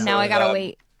get can't it. Now I gotta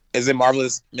wait. Is it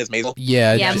Marvelous Miss Maisel?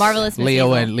 Yeah, Yeah, just Marvelous Miss Leo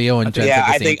Maisel. and Jen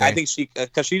Yeah, said the same I thing. think she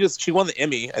because she won the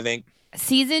Emmy. I think.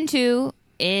 Season 2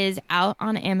 is out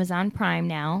on Amazon Prime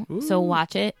now, so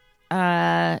watch it.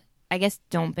 I guess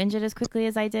don't binge it as quickly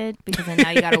as I did, because then now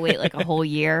you gotta wait like a whole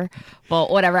year.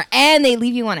 But whatever. And they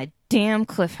leave you on a damn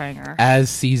cliffhanger. as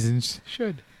seasons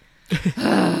should.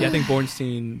 Yeah, I think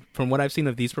Bornstein, from what I've seen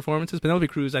of these performances, Penelope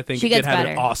Cruz, I think She did gets have an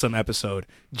better. awesome episode.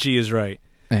 G is right.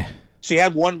 She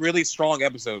had one really strong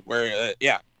episode where,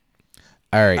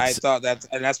 All right. I thought that's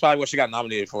probably what she got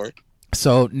nominated for.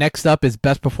 So next up is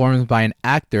Best Performance by an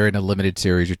Actor in a Limited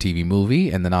Series or TV Movie,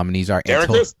 and the nominees are Darren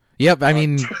Criss? Yep, I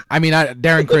mean,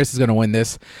 Darren Criss is going to win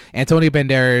this. Antonio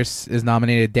Banderas is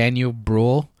nominated. Daniel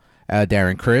Bruhl,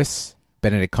 Darren Criss,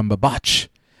 Benedict Cumberbatch,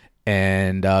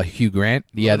 and Hugh Grant.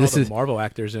 Yeah, Look at this all the is Marvel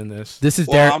actors in this. Well,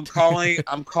 Darren.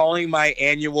 I'm calling my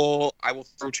annual. I will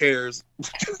throw chairs.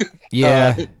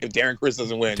 Yeah, If Darren Criss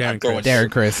doesn't win, Darren I'm throwing Criss.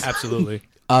 Darren Criss. Absolutely.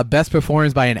 Best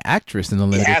Performance by an Actress in a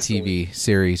Limited has to TV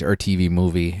Series or TV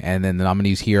Movie, and then the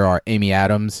nominees here are Amy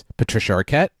Adams, Patricia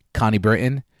Arquette, Connie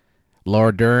Britton,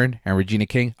 Laura Dern, and Regina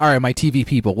King. All right, my TV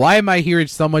people, why am I hearing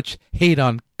so much hate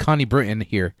on Connie Britton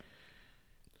here?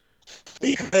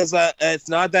 Because it's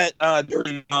not that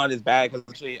Dirty John is bad. Because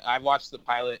actually, I watched the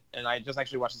pilot and I just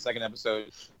actually watched the second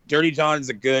episode. Dirty John is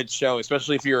a good show,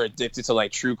 especially if you're addicted to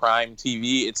like true crime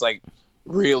TV. It's like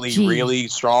really, Gee. really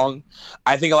strong.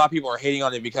 I think a lot of people are hating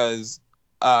on it because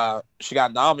she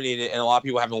got nominated and a lot of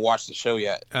people haven't watched the show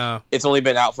yet. It's only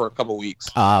been out for a couple weeks.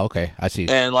 Okay, I see.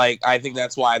 And like I think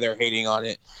that's why they're hating on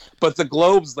it. But the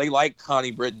Globes, they like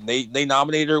Connie Britton. They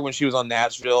nominated her when she was on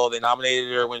Nashville. They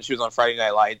nominated her when she was on Friday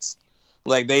Night Lights.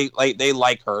 Like they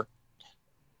like her.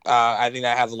 I think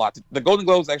that has a lot to. The Golden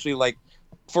Globes actually like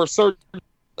for certain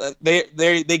they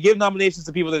give nominations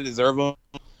to people that deserve them,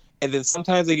 and then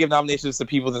sometimes they give nominations to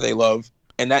people that they love.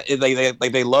 And that is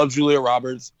they love Julia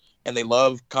Roberts and they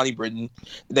love Connie Britton.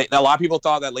 A lot of people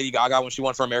thought that Lady Gaga when she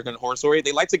won for American Horror Story,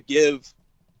 they like to give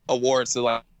awards to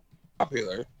like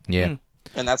popular, Yeah.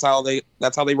 and that's how they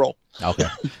roll. Okay.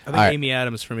 I think right. Amy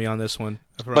Adams for me on this one.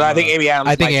 But I think Amy Adams.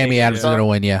 I think might Amy take it. Adams is going to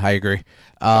win. Yeah, I agree.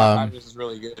 Adams is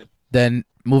really good. Then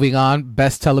moving on,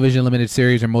 Best Television Limited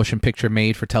Series or Motion Picture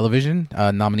Made for Television.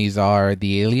 Nominees are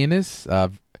The Alienist,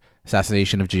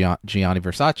 Assassination of Gianni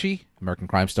Versace, American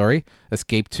Crime Story,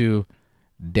 Escape to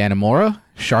Dannemora,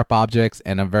 Sharp Objects,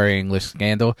 and A Very English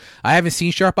Scandal. I haven't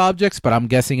seen Sharp Objects, but I'm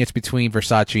guessing it's between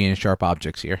Versace and Sharp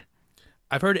Objects here.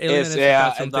 I've heard Alien It's, has yeah,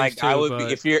 got some and like things too, I would but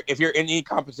be if you're in any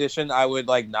competition, I would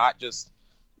like not just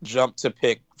jump to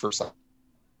pick for some.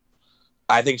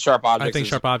 I think Sharp Objects. I think is,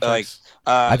 Sharp Objects.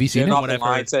 Like, Have you seen Jen it? Off What the I've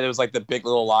Line heard. said it was like the Big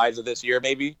Little Lies of this year,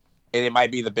 maybe. and it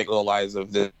might be the Big Little Lies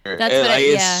of the.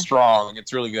 It's strong.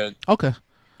 It's really good. Okay.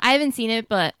 I haven't seen it,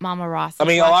 but Mama Ross. I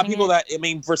mean, a lot of people it.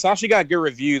 Versace got good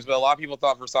reviews, but a lot of people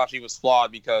thought Versace was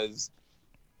flawed because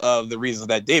of the reasons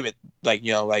that David,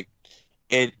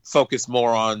 it focused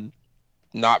more on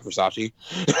not Versace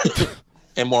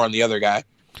and more on the other guy.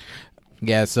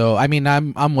 Yeah, so I mean,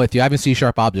 I'm with you. I haven't seen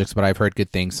Sharp Objects, but I've heard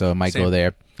good things, so it might go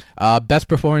there. Best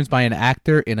performance by an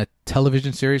actor in a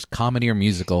television series, comedy, or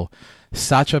musical: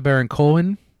 Sacha Baron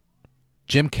Cohen,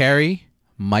 Jim Carrey,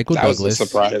 Michael Douglas. That was a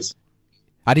surprise.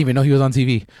 I didn't even know he was on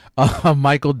TV.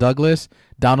 Michael Douglas,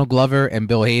 Donald Glover, and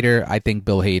Bill Hader. I think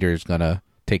Bill Hader is gonna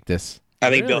take this. I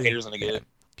think Bill Hader's gonna get it.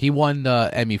 He won the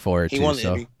Emmy for it. He too, won the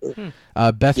so.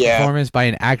 Emmy. Best performance by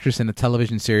an actress in a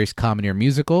television series, comedy, or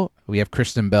musical. We have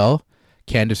Kristen Bell,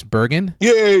 Candice Bergen,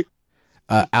 Yay!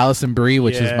 Allison Brie,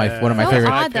 which is one of my So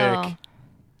favorite. odd, though.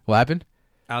 What happened?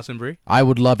 Allison Brie. I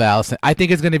would love Allison. I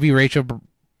think it's gonna be Rachel.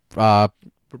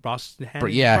 Boston.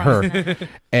 Yeah, her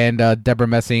and Deborah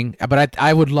Messing. But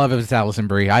I would love if it's Allison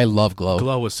Brie. I love Glow.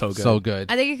 Glow was so good. So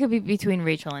good. I think it could be between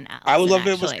Rachel and Allison. I would love if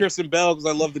it was actually. Kristen Bell because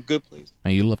I love The Good Place.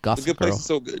 And you love The Gossip Good Girl. Place is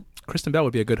so good. Kristen Bell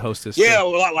would be a good hostess. Yeah,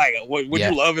 too. well, would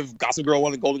you love if Gossip Girl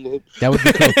won the Golden Globe? That would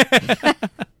be cool.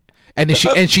 And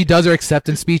she does her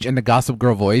acceptance speech in the Gossip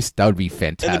Girl voice. That would be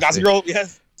fantastic. And the Gossip Girl,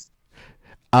 yes.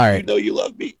 All You right. know you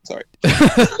love me. Sorry.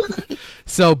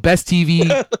 So best TV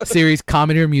series,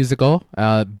 comedy or musical: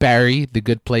 Barry, The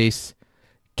Good Place,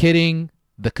 Kidding,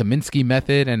 The Kaminsky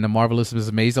Method, and The Marvelous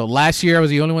Mrs. Maisel. Last year I was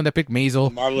the only one that picked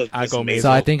Maisel, Marvelous. I go Miss Maisel.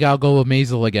 so I think I'll go with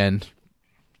Maisel again.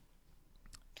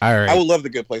 All right. I would love The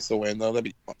Good Place to win, though. That'd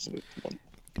be awesome.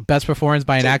 Best performance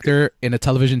by an So actor in a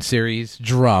television series,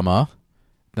 drama.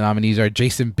 The nominees are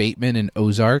Jason Bateman in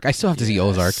Ozark. I still have to see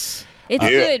Ozark. It's Yeah.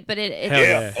 good, but it's Hell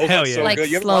yeah. Oh, Hell that's yeah. so Like good.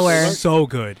 You ever watched slower. Ozark? So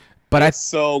good. But It's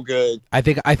so good. I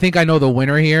think I know the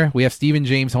winner here. We have Stephen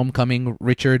James Homecoming,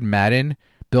 Richard Madden,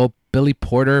 Billy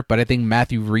Porter, but I think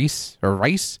Matthew Rice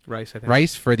Rice, I think.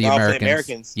 for the No, for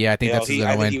Americans. Yeah, I think that's who's I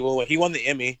gonna think win. he will win. He won the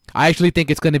Emmy. I actually think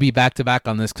it's going to be back to back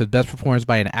on this because best performance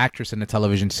by an actress in a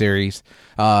television series: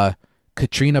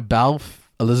 Katrina Balfe,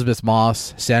 Elizabeth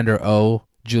Moss, Sandra Oh,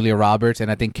 Julia Roberts,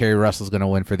 and I think Kerry Russell's going to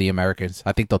win for the Americans.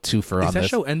 I think they'll two for Is on that this.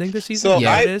 show ending this season? So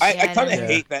Yeah. I It is? I Yeah, kind of yeah.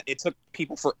 hate that it took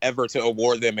people forever to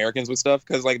award the Americans with stuff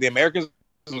because the Americans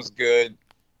was good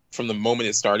from the moment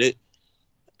it started,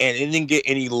 and it didn't get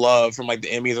any love from the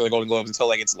Emmys or the Golden Globes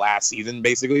until its last season,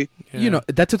 basically. Yeah. You know,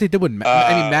 that's what they did with. I mean,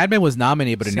 Uh, Mad Men was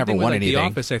nominated, but it Same never thing with, won The anything.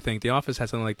 Office, I think. The Office had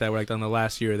something like that where on the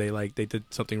last year they did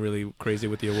something really crazy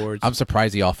with the awards. I'm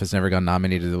surprised The Office never got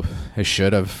nominated. It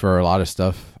should have for a lot of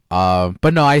stuff.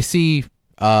 But no, I see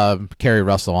Kerry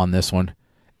Russell on this one.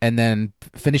 And then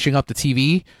finishing up the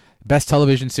TV, best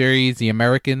television series: The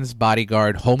Americans,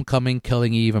 Bodyguard, Homecoming,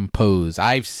 Killing Eve, and Pose.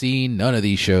 I've seen none of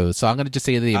these shows, so I'm gonna just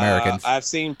say The Americans. I've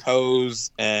seen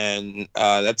Pose, and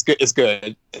that's good. It's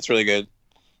good. It's really good.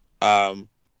 I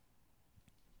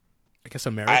guess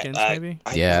Americans, maybe?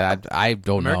 I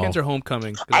don't Americans know. or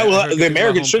Homecoming? 'Cause I heard will. good The things about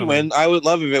Americans should Homecoming. win. I would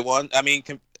love if it won. I mean,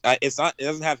 it's not. It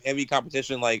doesn't have heavy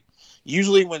competition.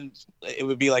 Usually when it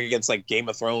would be against Game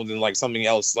of Thrones and something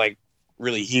else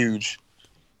really huge,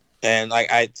 and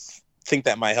I think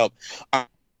that might help.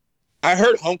 I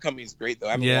heard Homecoming is great though.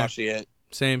 I haven't Yeah. watched it yet.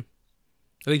 Same.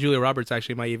 I think Julia Roberts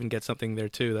actually might even get something there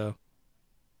too, though.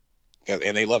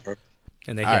 And they love her.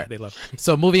 And they All right. they love her.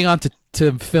 So moving on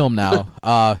to film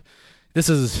now. This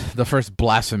is the first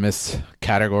blasphemous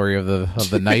category of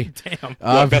the night.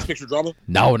 Damn. Best Picture Drama.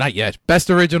 No, not yet. Best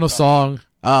original song.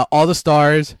 All the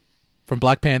Stars from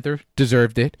Black Panther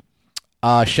deserved it.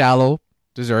 Shallow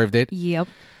deserved it. Yep.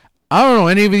 I don't know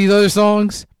any of these other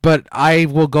songs, but I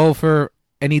will go for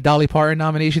any Dolly Parton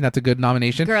nomination. That's a good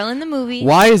nomination. Girl in the Movie.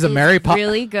 Why is a Mary Poppins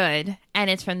really good, and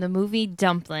it's from the movie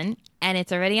Dumplin', and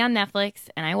it's already on Netflix,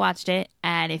 and I watched it.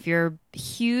 And if you're a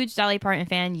huge Dolly Parton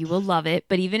fan, you will love it.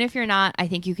 But even if you're not, I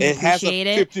think you can It has appreciate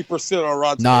a it. 50% on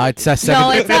Rotten. No, Tomatoes. it's at 70.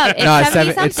 No, it's up. It's no, it's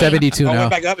 70 it's 72 Oh, it now.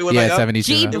 went back up? It went Yeah, back up? 72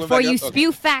 G, now. It went before back you up? Okay.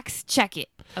 spew facts, check it.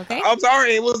 Okay. I'm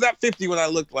sorry. It was at 50 when I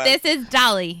looked last. This is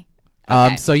Dolly.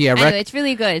 Okay. So yeah, Anyway, it's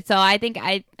really good. So I think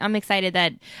I'm excited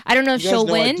that I don't know if You guys she'll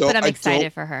know I win, don't- but I'm I excited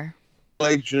don't- for her.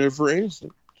 like Jennifer Aniston.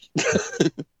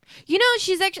 You know,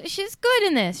 she's good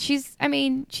in this. She's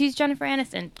Jennifer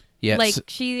Aniston. yeah,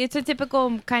 It's a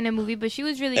typical kind of movie, but she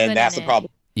was really good And that's in the it.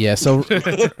 problem. yeah. So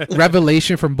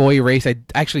Revelation from Boy Erased. I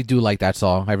actually do like that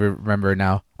song. I remember it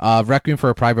now. Requiem for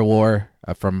a Private War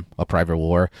from A Private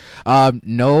War.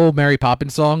 No Mary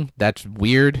Poppins song. That's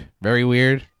weird. Very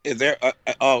weird. Is there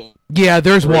Yeah,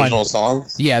 there's original one.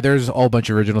 songs? Yeah, there's a whole bunch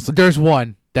of originals. There's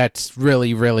one that's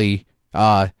really, really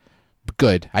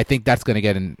good. I think that's gonna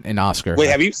get an Oscar. Wait,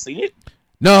 have you seen it?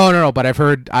 No. But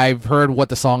I've heard what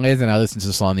the song is, and I listened to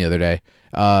the song the other day.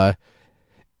 And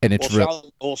it's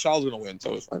Shaw's gonna win,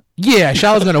 so it's fine. Yeah,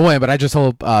 Shallow's gonna win, but I just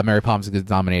hope Mary Poppins gets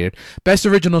nominated. Best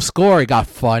original score, it got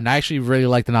fun. I actually really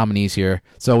like the nominees here.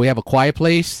 So we have A Quiet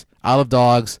Place, Isle of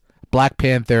Dogs, Black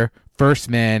Panther, First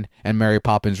Man, and Mary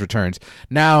Poppins Returns.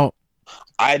 Now,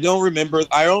 I don't remember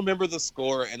the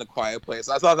score in A Quiet Place.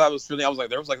 I thought that was funny. I was like,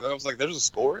 there's a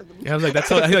score in the movie. Yeah, I was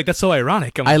like, that's so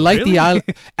ironic. I like really? the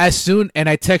island and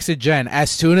I texted Jen as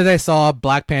soon as I saw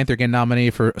Black Panther get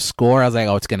nominated for score. I was like,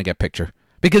 oh, it's gonna get picture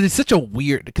because it's such a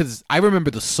weird. Because I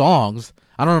remember the songs,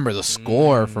 I don't remember the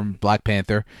score from Black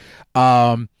Panther.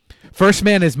 First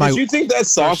Man is my. Did you think that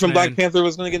song First from Man. Black Panther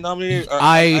was gonna get nominated?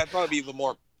 I thought it'd be the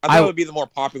more. I thought it would be the more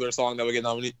popular song that would get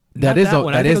nominated. That is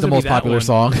the most popular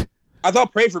song. I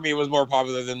thought "Pray for Me" was more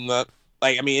popular than the.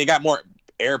 Like, I mean, it got more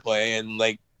airplay and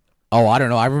like. Oh, I don't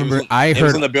know. I remember I it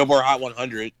was heard in the Billboard Hot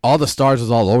 100. All the Stars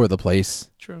was all over the place.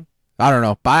 True. I don't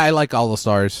know, but I like All the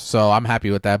Stars, so I'm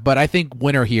happy with that. But I think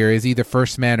winner here is either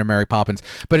First Man or Mary Poppins.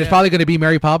 But it's probably going to be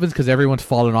Mary Poppins because everyone's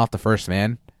fallen off the First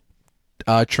Man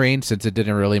train since it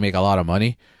didn't really make a lot of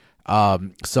money.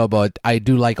 But I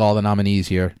do like all the nominees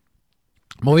here.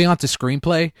 Moving on to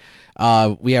screenplay,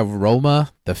 we have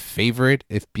Roma, The Favorite,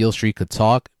 If Beale Street Could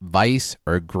Talk, Vice,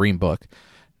 or Green Book.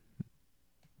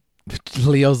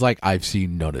 Leo's like, I've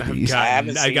seen none of these.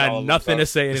 I got nothing to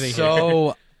say anything.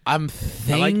 So I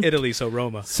like Italy, so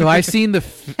Roma. So I've seen the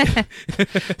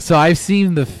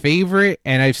Favorite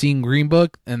and I've seen Green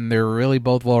Book, and they're really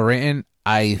both well written.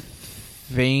 I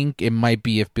think it might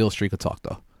be If Beale Street Could Talk,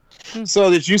 though.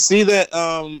 So did you see that?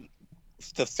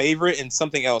 The Favorite and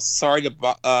something else. Sorry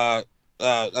to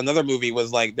another movie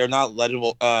was like they're not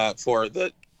legible for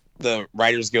the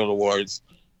Writers Guild Awards.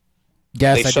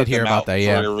 Yes, I did hear about that.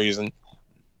 Yeah. For whatever reason.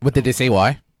 What did they say?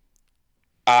 Why?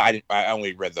 I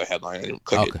only read the headline. I didn't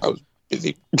click it. I was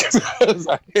busy.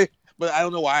 But I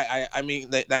don't know why. I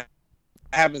mean that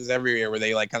happens every year where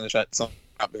they like kind of shut something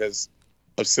out because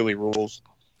of silly rules.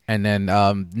 And then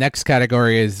next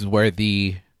category is where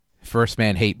the First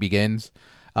Man hate begins.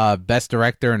 Best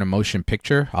Director in a Motion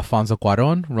Picture, Alfonso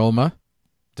Cuarón, Roma,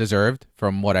 deserved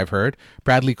from what I've heard.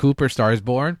 Bradley Cooper, Stars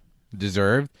Born,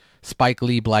 deserved. Spike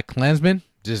Lee, Black Klansman,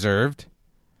 deserved.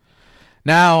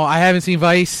 Now, I haven't seen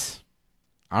Vice.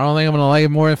 I don't think I'm going to like it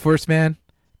more than First Man,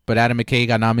 but Adam McKay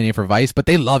got nominated for Vice, but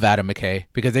they love Adam McKay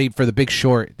because for The Big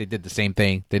Short, they did the same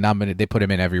thing. They put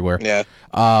him in everywhere. Yeah.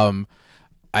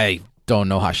 I don't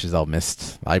know how Chazelle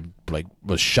missed. I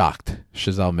was shocked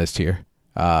Chazelle missed here.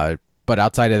 But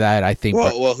outside of that, I think.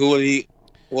 Well,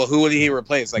 who would he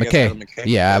replace? I guess Adam McKay.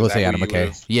 Yeah, I would say Adam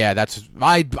McKay. Yeah,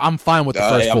 I'm fine with the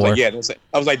first four.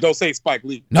 I was like, don't say Spike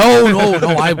Lee. No.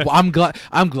 I'm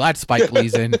glad Spike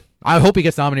Lee's in. I hope he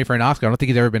gets nominated for an Oscar. I don't think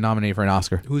he's ever been nominated for an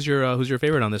Oscar. Who's your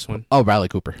favorite on this one? Oh, Bradley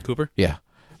Cooper. Cooper? Yeah.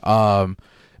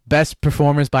 Best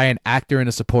performance by an actor in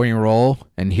a supporting role,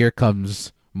 and here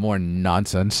comes more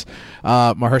nonsense.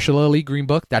 Mahershala Ali, Green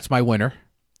Book. That's my winner.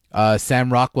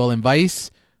 Sam Rockwell in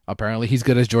Vice. Apparently, he's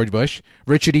good as George Bush.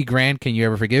 Richard E. Grant, Can You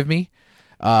Ever Forgive Me?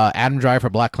 Adam Driver for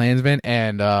Black Klansman,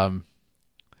 and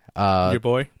your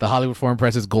boy, the Hollywood Foreign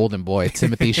Press's Golden Boy,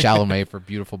 Timothy Chalamet for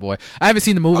Beautiful Boy. I haven't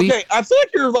seen the movie. Okay, I feel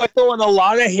like you're like throwing a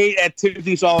lot of hate at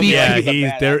Timothy Chalamet. Yeah,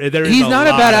 he's not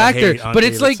a bad actor, but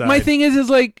it's like my thing is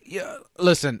like,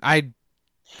 listen, And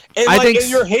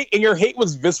your hate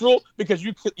was visceral because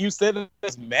you said it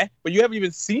was meh, but you haven't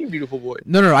even seen Beautiful Boy.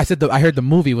 No. I heard the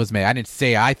movie was meh. I didn't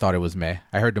say I thought it was meh.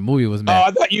 I heard the movie was meh. Oh,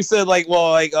 I thought you said he's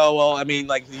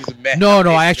a meh. No.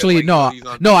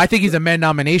 I think he's a meh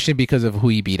nomination because of who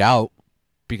he beat out.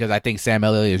 Because I think Sam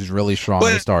Elliott is really strong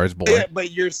in Star is Born. Yeah,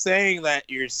 but you're saying that,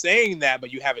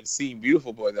 but you haven't seen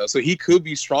Beautiful Boy though, so he could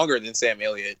be stronger than Sam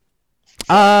Elliott.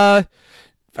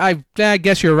 I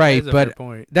guess you're right, but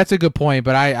that's a good point.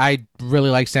 But I really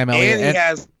like Sam Elliott,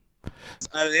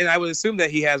 and I would assume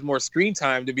that he has more screen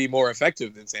time to be more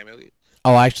effective than Sam Elliott.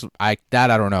 Oh, I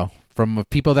don't know. From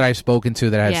people that I've spoken to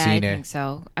that have seen it, I think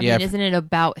so. I mean, isn't it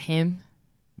about him?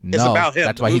 No, it's about him.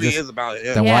 That's the why movie is about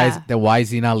him. Then why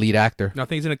is he not lead actor?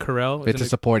 Nothing's in a Carell. It's a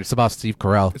support. It's about Steve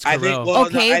Carell. It's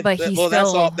Carell. But he's still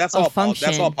that's all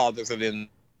politics. And then,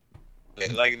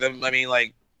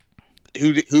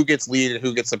 who gets lead and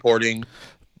who gets supporting?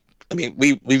 I mean,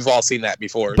 we've all seen that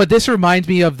before. But this reminds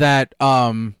me of that.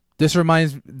 This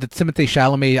reminds the Timothée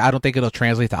Chalamet. I don't think it'll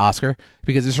translate to Oscar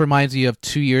because this reminds me of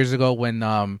 2 years ago when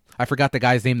I forgot the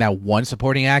guy's name that won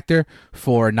supporting actor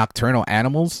for Nocturnal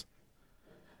Animals.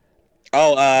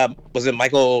 Oh, was it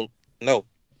Michael? No,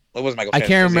 It was Michael I Shannon.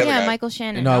 can't It was the remember- other Yeah, guy. Michael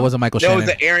Shannon. No, it wasn't Michael No, Shannon.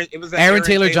 it was the Aaron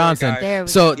Taylor Johnson. guy. There we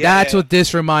So go. that's Yeah. what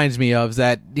this reminds me of. Is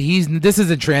that this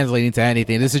isn't translating to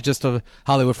anything. This is just a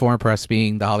Hollywood Foreign Press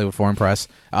being the Hollywood Foreign Press.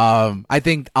 I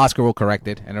think Oscar will correct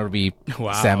it, and it'll be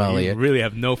Wow, Sam you Elliott. really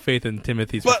have no faith in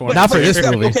Timothy's But, performance. Not for but this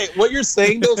you're- movie. Okay, what you're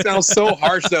saying though sounds so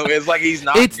harsh. Though it's like he's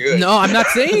not It's good. no, I'm not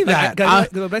saying that.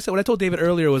 What I told David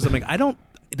earlier was, I'm like, I don't.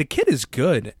 The kid is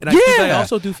good, and I think I Yeah.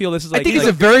 also do feel this is I like. think he's like-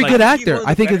 a very like- good I think he's actor. one of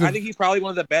the I think be- it's a- I think he's probably one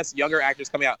of the best younger actors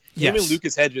coming out. Him Yes. and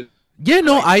Lucas Hedges. Yeah,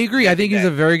 no, I agree. I think he's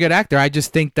a very good actor. I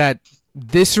just think that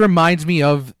this reminds me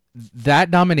of that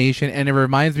nomination, and it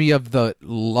reminds me of the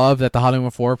love that the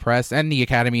Hollywood Foreign Press and the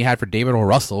Academy had for David O.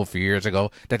 Russell a few years ago,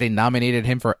 that they nominated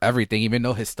him for everything, even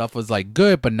though his stuff was like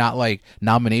good, but not like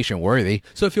nomination worthy.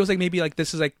 So it feels like maybe like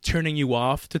this is like turning you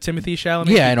off to Timothy Chalamet.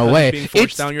 Yeah, in a because way, it's being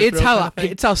forced down your it's throat how kind of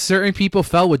thing? it's how certain people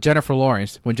felt with Jennifer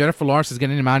Lawrence when Jennifer Lawrence is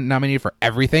getting nominated for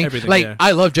everything. Everything, yeah.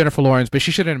 I love Jennifer Lawrence, but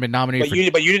she shouldn't have been nominated But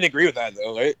for you didn't agree with that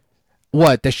though, right?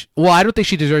 what? Well, I don't think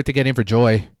she deserved to get in for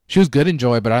Joy. She was good in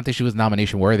Joy, but I don't think she was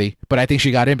nomination worthy. But I think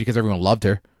she got in because everyone loved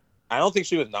her. I don't think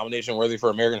she was nomination worthy for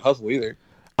American Hustle either.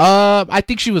 I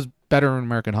think she was better in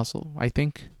American Hustle, I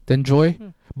think, than Joy.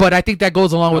 But I think that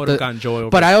goes along I with would have the. gotten Joy over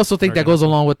But I also think that American goes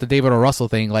along with the David O. Russell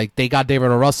thing. Like they got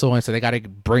David O. Russell, and so they got to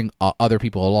bring other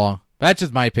people along. That's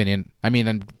just my opinion. I mean,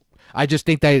 and I just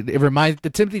think that it reminds the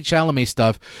Timothy Chalamet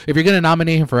stuff. If you're gonna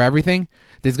nominate him for everything,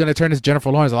 there's gonna turn to Jennifer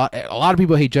Lawrence. A lot of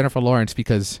people hate Jennifer Lawrence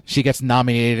because she gets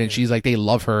nominated and she's like they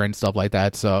love her and stuff like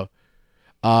that. So,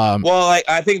 Well,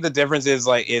 I think the difference is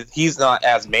like he's not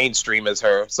as mainstream as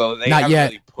her, so they Not haven't yet.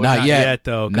 really pushed Not Not yet. yet,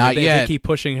 though. 'cause Not if they yet. keep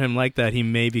pushing him like that, he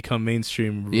may become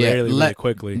mainstream Yeah, really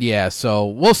quickly. yeah. So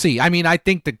we'll see. I mean, I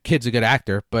think the kid's a good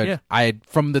actor, but Yeah.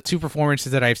 from the two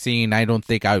performances that I've seen, I don't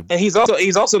think I. And he's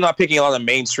also not picking a lot of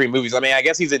mainstream movies. I mean, I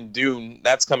guess he's in Dune.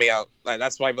 That's coming out. Like,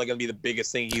 that's probably like, gonna be the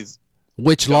biggest thing he's.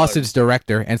 Which lost Done. its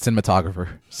director and cinematographer.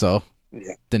 So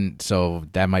Yeah. so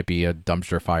that might be a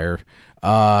dumpster fire.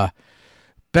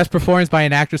 Best performance by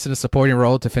an actress in a supporting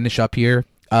role to finish up here.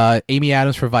 Amy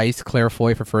Adams for Vice, Claire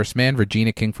Foy for First Man,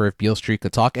 Regina King for If Beale Street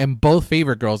Could Talk, and both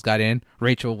favorite girls got in.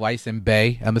 Rachel Weisz and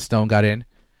Bay, Emma Stone got in.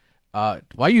 Why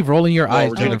are you rolling your eyes?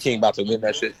 Regina Jacob? King about to win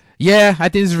that shit. Yeah, I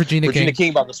think this is Regina Regina King. King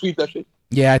about to sweep that shit.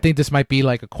 Yeah, I think this might be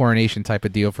like a coronation type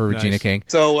of deal for Regina Nice. King.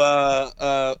 So,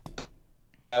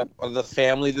 the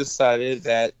family decided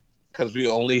that because we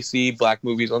only see black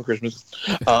movies on Christmas,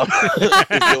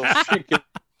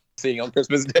 seeing on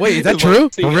Christmas Day. Wait, is that true?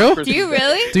 Seeing For on real? Christmas Do you Day.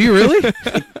 really? Do you really?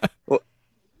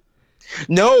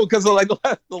 No, because like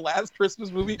the last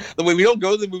Christmas movie, the way we don't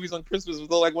go to the movies on Christmas,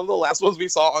 like one of the last ones we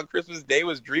saw on Christmas Day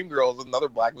was Dreamgirls, another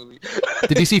black movie.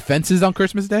 Did you see Fences on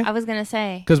Christmas Day? I was gonna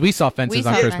say. Because we saw Fences We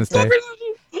on saw Christmas Fences.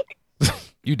 Day.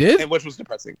 You did? And which was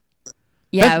depressing.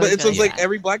 Yeah, But it it's was just really like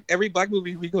bad. every black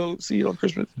movie we go see it on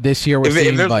Christmas. This year we're If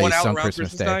seeing there's one Vice out on around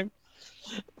Christmas Day. time,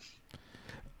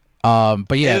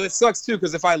 But yeah, and it sucks too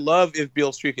because if I love If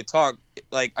Beale Street Could Talk,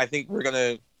 like I think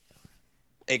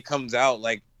it comes out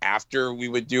like after we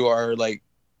would do our like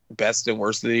best and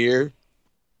worst of the year.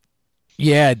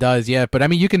 yeah, it does. Yeah, but I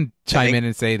mean, you can chime think- in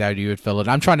and say that you would fill it.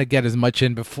 I'm trying to get as much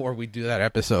in before we do that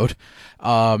episode.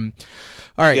 All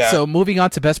right, Yeah. so moving on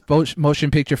to best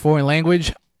motion picture foreign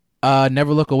language.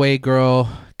 Never Look Away, Girl,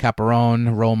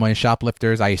 Caperone, Roma, and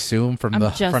Shoplifters. I assume from I'm the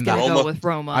just from the. gonna Roma. go with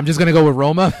Roma. I'm just gonna go with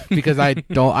Roma because I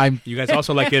don't. I'm You guys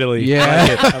also like Italy.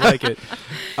 Yeah. I like it.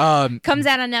 Comes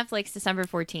out on Netflix December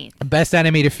 14th. Best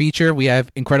animated feature. We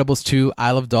have Incredibles 2,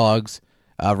 Isle of Dogs,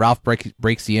 Ralph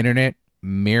Breaks the Internet,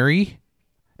 Mary,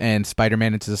 and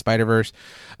Spider-Man Into the Spider-Verse.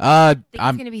 I think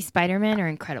I'm it's gonna be Spider-Man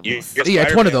or Incredibles. Yeah. it's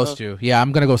one of Spider-Man, those huh? two. Yeah,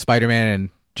 I'm gonna go Spider-Man and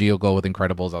Gio go with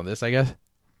Incredibles on this, I guess.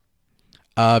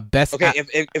 Best. Okay,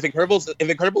 if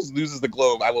Incredibles loses the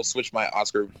Globe, I will switch my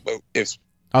Oscar vote if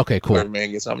Okay, cool.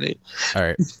 Spider-Man gets nominated. All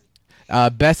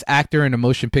right. Best actor in a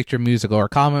motion picture, musical, or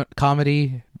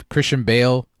comedy: Christian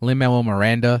Bale, Lin-Manuel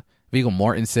Miranda, Viggo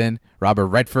Mortensen, Robert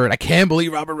Redford. I can't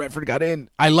believe Robert Redford got in.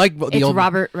 I like the It's old.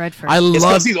 Robert Redford. I It's love.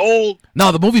 because he's old.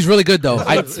 No, the movie's really good though.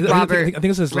 It's Robert I think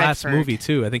it's his last Redford. movie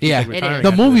too. I think Yeah. he's like, It retiring is. The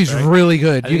after this, movie's right? really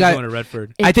good. I You think he's got. going to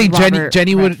Redford. I It's think Robert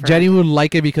Jenny Redford. would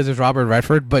like it because it's Robert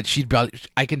Redford, but she'd be,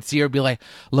 I can see her be like,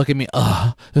 look at me,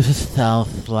 this is so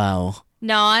slow.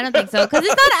 No, I don't think so. Because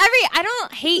it's not every. I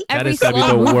don't hate That every is gotta slow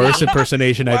be the movie. worst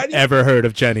impersonation Why I've do you- ever heard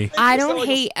of Jenny. I You sound don't like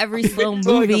a- hate every you slow sound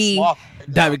like a movie. sloth.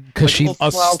 That because she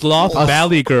A sloth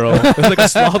valley girl. It's like a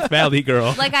sloth valley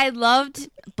girl. Like I loved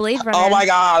Blade Runner. Oh my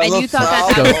god! And I you love thought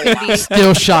that Sloth. was gonna be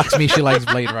still shocks me. She likes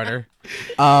Blade Runner.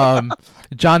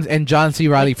 John C.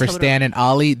 Riley for Totally. Stan and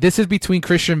Ollie. This is between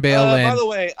Christian Bale By and. the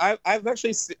way, I've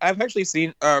actually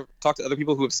seen talked to other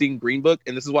people who have seen Green Book,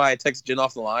 and this is why I text Jen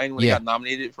off the line when Yeah. he got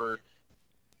nominated for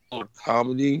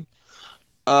comedy.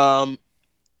 Um,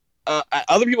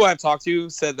 Other people I've talked to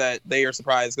said that they are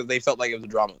surprised because they felt like it was a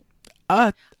drama.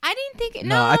 Uh, I didn't think.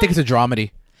 no, I think it's a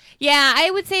dramedy. Yeah, I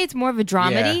would say it's more of a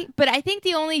dramedy, Yeah. but I think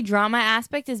the only drama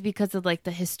aspect is because of like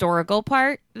the historical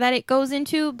part that it goes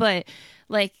into, but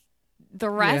like the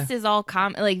rest is all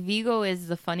like Vigo is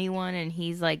the funny one and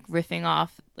he's like riffing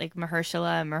off like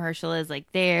Mahershala, and Mahershala is like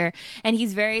there and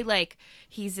he's very like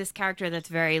he's this character that's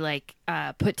very like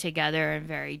put together and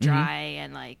very dry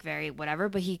and like very whatever,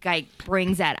 but he like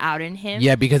brings that out in him.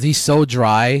 Yeah, because he's so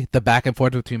dry. The back and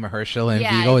forth between Mahershala and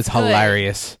Yeah, Vigo is it's good.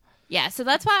 hilarious. Yeah, so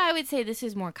that's why I would say this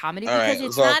is more comedy All because right,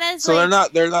 it's so, not as so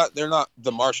like, they're not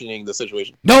the Martianing the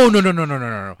situation. No.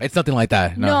 It's nothing like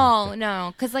that.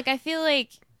 No, because like I feel like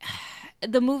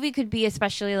the movie could be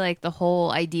especially like the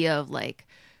whole idea of like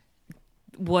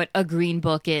what a green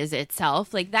book is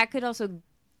itself. Like that could also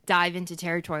dive into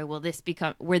territory. Will this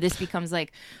become where this becomes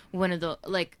like one of the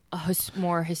like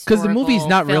more historical? Because the movie's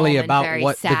not really film and about very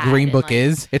what the sad Green and, Book like-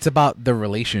 is. It's about the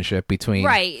relationship between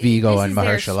Right, Vigo this and is their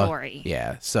Mahershala. story.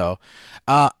 Yeah. So,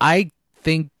 I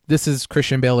think this is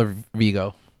Christian Bale or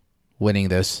Vigo winning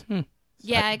this.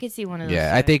 Yeah, I could see one of those.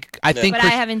 Yeah, two. I think But I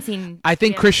haven't seen. I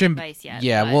think we haven't Christian. seen Vice yet,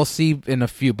 yeah, but- we'll see in a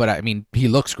few. But I mean, he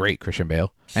looks great, Christian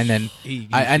Bale. And then He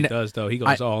I does though. He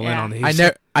goes all in yeah. on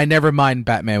these. I never mind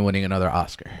Batman winning another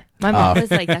Oscar. My mom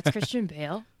was like, "That's Christian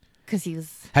Bale," because he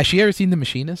was. Has she ever seen The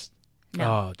Machinist? No.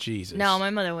 Oh Jesus! No, my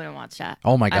mother wouldn't watch that.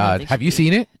 Oh my I don't God, think have she you did.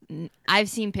 seen it? I've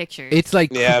seen pictures. It's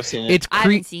like Yeah, I've seen it. It's I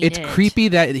haven't seen it's it. creepy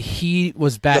that he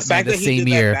was The Batman fact the that he same did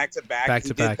year, that back to back, Back he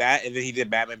to did back. that, and then he did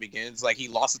Batman Begins. Like he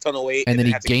lost a ton of weight, and then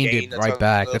he had to gained gain it a right ton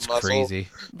back. of That's muscle. crazy.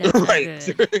 That's not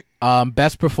Right. good.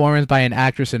 Best performance by an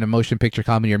actress in a motion picture,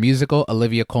 comedy, or musical.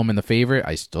 Olivia Colman, The Favorite.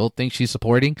 I still think she's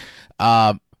supporting.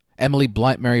 Emily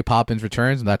Blunt, Mary Poppins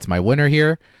Returns, and that's my winner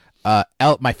here.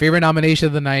 My favorite nomination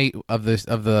of the night of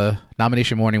the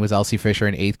nomination morning was Elsie Fisher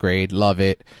in 8th Grade. Love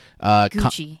it.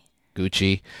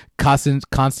 Gucci.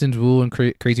 Constance Wu and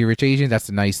Crazy Rich Asians. That's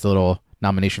a nice little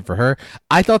nomination for her.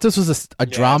 I thought this was a Yeah,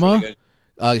 drama. that's really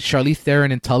good. Charlize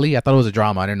Theron and Tully. I thought it was a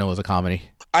drama. I didn't know it was a comedy.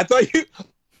 I thought you.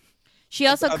 She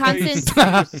also I thought you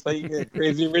Constance. just saying that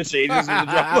Crazy Rich Asians was a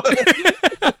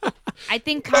drama. I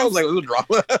think I was like, it was a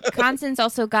drama. Constance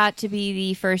also got to be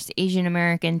the first Asian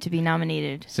American to be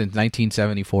nominated, Since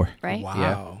 1974. right?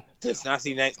 Wow. It's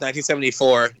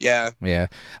 1974. Yeah, Yeah.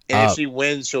 and Uh, if she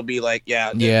wins, she'll be like,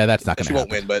 yeah, Yeah, that's not She gonna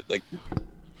won't happen. win, but like,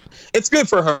 it's good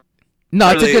for her. No,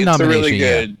 it's a Really, good nomination. It's a really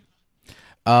good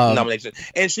yeah. nomination,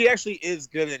 and she actually is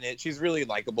good in it. She's really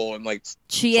likable and like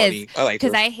She funny. is I like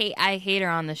because her. I hate her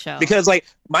on the show. Because like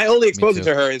my only exposure too.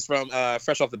 to her is from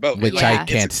Fresh Off the Boat, Which Yeah. I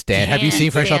can't stand. Have you Can't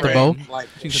seen Fresh Off the stand Boat? it. Like,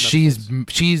 She's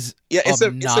yeah, it's a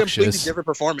completely obnoxious. different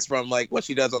performance from like what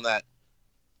she does on that.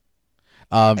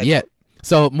 Yeah.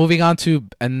 So moving on to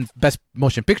best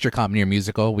motion picture, comedy, or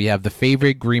musical, we have The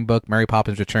Favorite, Green Book, Mary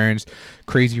Poppins Returns,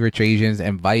 Crazy Rich Asians,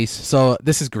 and Vice. So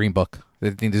this is Green Book.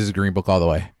 I think this is Green Book all the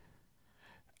way.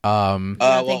 don't think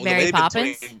The Mary way they've been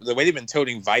Poppins? the way they've been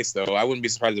toting Vice though, I wouldn't be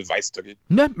surprised if Vice took it.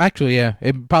 No, actually, yeah,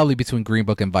 it probably between Green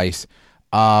Book and Vice.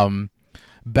 But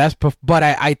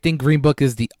I think Green Book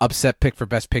is the upset pick for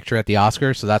best picture at the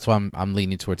Oscars, so that's why I'm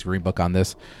leaning towards Green Book on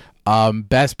this.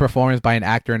 Best performance by an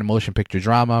actor in a motion picture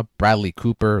drama: Bradley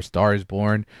Cooper, A Star Is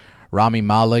Born; Rami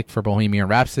Malek for Bohemian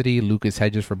Rhapsody; Lucas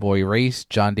Hedges for Boy Erased;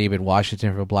 John David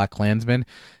Washington for Black Klansman;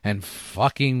 and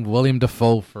fucking William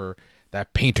Dafoe for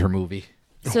that Painter movie.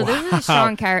 So this is a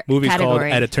strong Movie's category.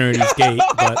 called At Eternity's Gate,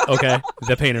 but okay,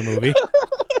 the Painter movie.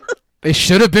 It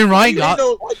should have been Ryan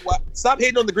Gosling, Stop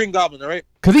hating on the Green Goblin, all right?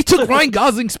 because he took Ryan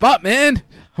Gosling's spot, man.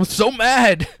 I'm so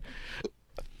mad.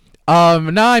 No,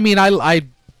 I mean I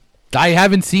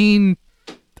haven't seen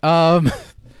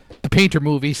the Painter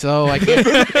movie, so I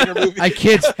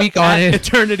can't speak on At it.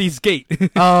 Eternity's Gate.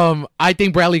 I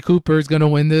think Bradley Cooper is gonna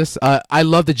win this. I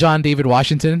love the John David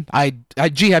Washington.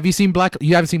 Have you seen Black?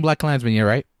 You haven't seen Black Klansman yet,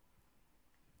 right?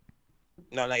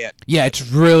 No, not yet. Yeah, it's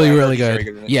really, Yeah, I heard really he's very good.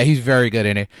 good in it. Yeah, he's very good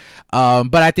in it.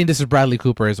 But I think this is Bradley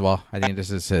Cooper as well. I think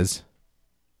this is his.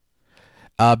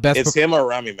 Best. It's him or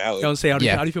Rami Malek. I was say, how do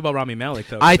Yeah. you feel about Rami Malek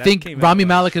though? I That think came out Rami really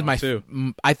Malek is strong, my.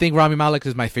 too. I think Rami Malek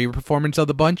is my favorite performance of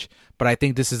the bunch. But I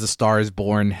think this is a Star Is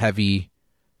Born heavy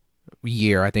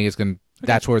year. I think it's gonna.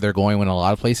 That's where they're going in a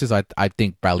lot of places. I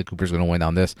think Bradley Cooper's gonna win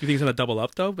on this. You think he's gonna double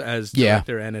up though as Yeah.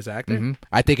 director and as actor? hmm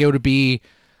I think it would be.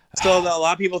 So a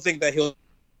lot of people think that he'll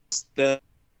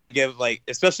give like,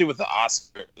 especially with the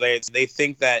Oscar, they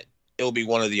think that it'll be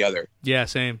one or the other. Yeah,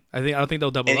 same. I don't think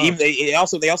they'll double And up. even they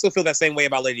also feel that same way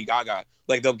about Lady Gaga.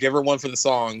 Like they'll give her one for the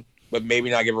song, but maybe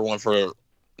not give her one for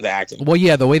the acting. Well,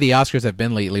 yeah, the way the Oscars have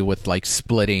been lately with like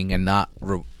splitting and not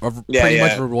pretty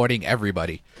much rewarding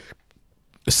everybody.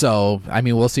 So, I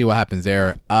mean, we'll see what happens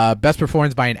there. Best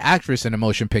performance by an actress in a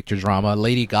motion picture drama: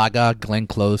 Lady Gaga, Glenn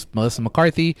Close, Melissa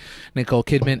McCarthy, Nicole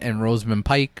Kidman, and Rosamund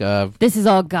Pike. This is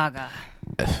all Gaga.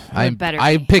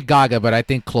 I picked Gaga, but I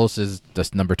think Close is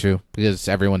just number 2 because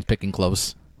everyone's picking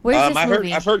Close. Where's this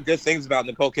movie? I've heard good things about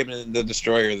Nicole Kidman and The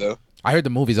Destroyer, though. I heard the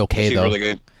movie's okay, She's though. really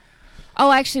good.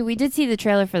 Oh, actually, we did see the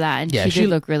trailer for that, and Yeah, she did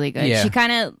look really good. yeah. She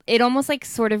kind of, it almost like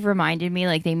sort of reminded me,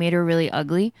 like they made her really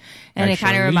ugly, and it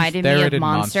kind of Charlize reminded me Theron of in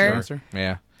Monster.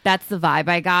 Yeah. That's the vibe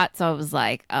I got, so I was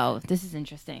like, oh, this is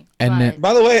interesting. And But- then-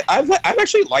 By the way, I've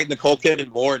actually liked Nicole Kidman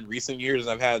more in recent years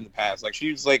than I've had in the past. Like,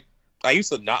 she's like, I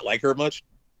used to not like her much,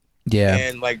 Yeah.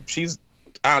 and like she's,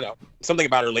 I don't know, something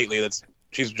about her lately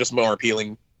she's just more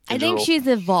appealing. I think she's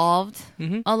evolved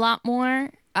Mhm. a lot more,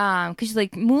 because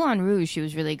like Moulin Rouge, she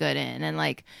was really good in, and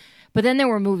like, but then there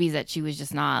were movies that she was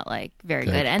just not like very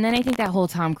Good. good. And then I think that whole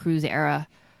Tom Cruise era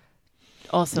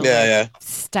also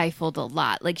stifled a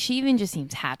lot. Like she even just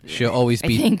seems happy. with She'll it, always I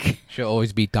be think. she'll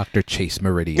always be Dr. Chase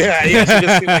Meridian. Yeah, she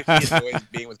just seems like she enjoys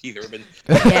being with Keith Urban.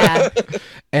 Yeah.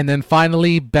 And then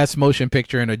finally, best motion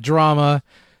picture in a drama.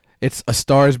 It's A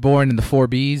Star Is Born and the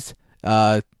 4Bs.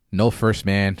 No First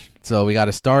Man. So we got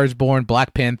A Star Is Born,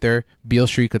 Black Panther, Beale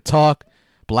Street Could Talk,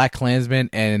 Black Klansman,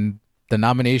 and the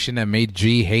nomination that made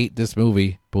G hate this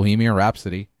movie, Bohemian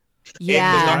Rhapsody.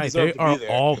 Yeah. Right, they deserve to be are there.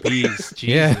 all B's.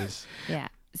 Yeah. Jesus. Yeah.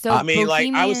 So I mean,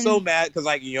 like, I was so Bohemian- mad because,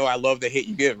 like, I love the hit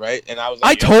you give, right? And I was I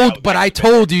like, I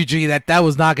told you, G, that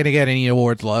was not going to get any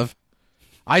awards love.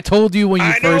 I told you when you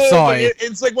I know, first saw but it.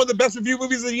 It's like one of the best review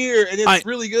movies of the year, and it's I-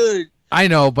 really good. I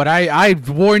know, but I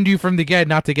warned you from the get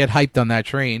not to get hyped on that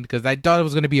train because I thought it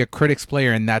was going to be a critics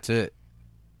player and that's it.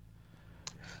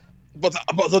 But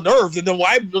the nerves, and then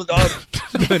why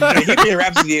Bohemian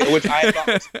Rhapsody, which I thought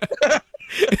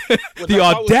which The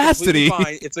I thought was audacity. completely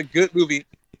fine. It's a good movie.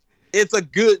 It's a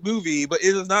good movie, but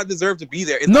it does not deserve to be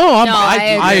there. It's No,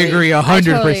 I agree I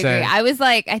totally 100%. agree. I was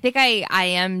like, I think I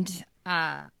IM'd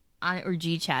or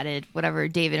G chatted, whatever,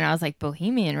 David, and I was like,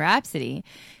 Bohemian Rhapsody.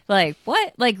 Like,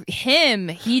 what? Like,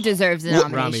 he deserves a Well,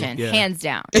 nomination, Rami, yeah. hands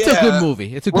down. It's a Yeah. good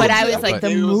movie. It's a good But movie. I was like, but- the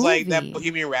it was like that movie.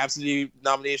 Bohemian Rhapsody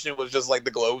nomination was just like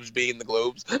the Globes being the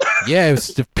Globes. yeah, it was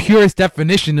the purest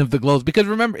definition of the Globes because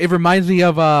remember, it reminds me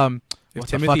of If what the fuck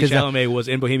Timothy is that? Chalamet was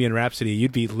in Bohemian Rhapsody,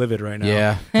 you'd be livid right now.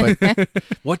 Yeah, but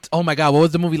what? Oh my God, what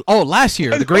was the movie? Oh, last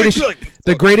year, the greatest, Like,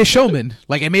 the Greatest Showman.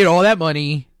 Like it made all that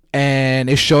money and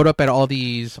it showed up at all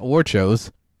these award shows.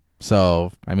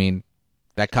 So I mean,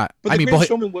 that kind. But I the mean, Greatest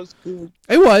Showman was good.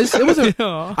 it was. A,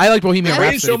 Aw. I like Bohemian The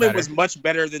Greatest Rhapsody Showman better. was much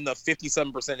better than the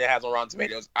 57% it has on Rotten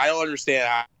Tomatoes. I don't understand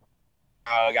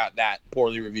how I got that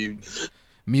poorly reviewed.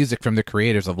 Music from the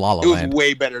creators of La La It was Land.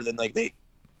 way better than like they.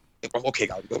 Okay,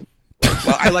 guys, go.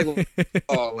 Well, I like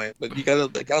oh man, but you gotta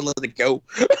let it go.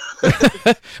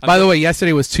 By the way,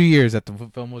 yesterday was 2 years that the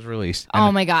film was released. And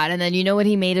Oh my God. And then you know what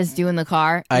he made us do in the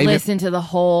car? I even- Listen to the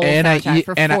whole And I- soundtrack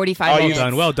for and I- 45 Oh, you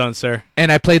minutes. Well done, sir.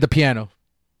 and I played the piano.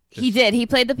 He did. He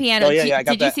played the piano. Oh, yeah, I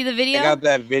got Did you that. see the I video? got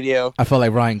that video. I felt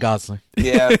like Ryan Gosling.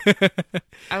 Yeah,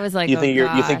 I was like, you oh think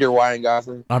God. you're Ryan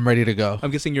Gosling? I'm ready to go.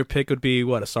 I'm guessing your pick would be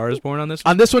what? A Star Is Born on this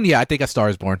one? On this one, yeah, I think A Star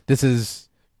Is Born.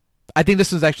 I think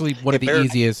this is actually one of the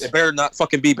easiest. It better not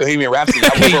fucking be Bohemian Rhapsody. I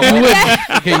Can will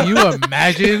you, can you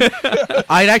imagine?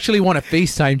 I'd actually want to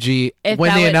FaceTime G If when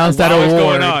that they was- announce that What was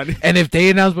award. going on? And if they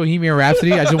announce Bohemian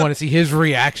Rhapsody, I just want to see his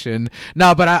reaction.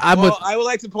 No, but I'm with. I would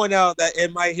like to point out that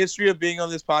in my history of being on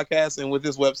this podcast and with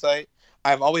this website,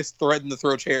 I've always threatened to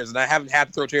throw chairs, and I haven't had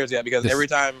to throw chairs yet because This- every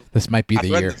time This might be I the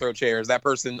threaten year. to throw chairs, that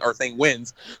person or thing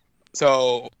wins.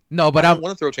 So No, but I I don't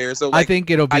want to throw chairs. So I like, think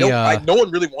it'll be. no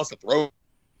one really wants to throw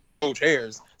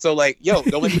chairs. So like, yo,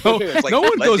 don't let me throw No, chairs. Like, no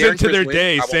one let goes Darren into Criss their win.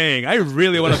 day I won't. saying, I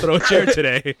really want to throw a chair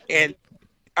today. And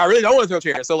I really don't want to throw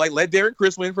chairs. So like, let Darren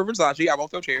Criss win for Versace. I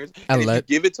won't throw chairs. And And if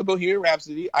you give it to Bohemian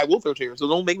Rhapsody, I will throw chairs. So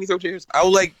don't make me throw chairs. I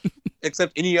will like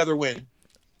accept any other win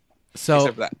So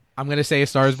except for that. I'm gonna say A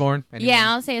Star Is Born. Anyone,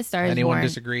 Yeah, I'll say A Star Is anyone Born.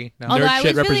 disagree? No. Although Nerd I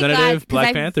shit was really glad, representative, 'cause Black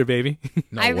I- Panther, baby.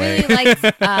 No I way. really liked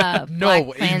No, Black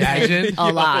Klansman imagine.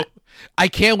 a lot. I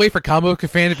can't wait for comic book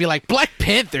fans to be like, Black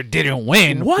Panther didn't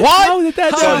win. What? How did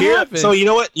that So happen? so you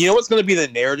know what? You know what's going to be the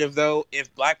narrative though?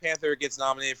 If Black Panther gets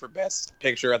nominated for Best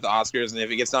Picture at the Oscars, and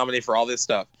if it gets nominated for all this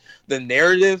stuff, the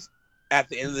narrative at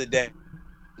the end of the day,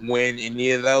 when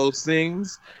any of those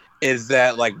things, is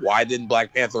that like, why didn't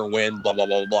Black Panther win? Blah blah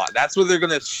blah blah. That's what they're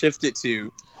going to shift it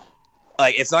to.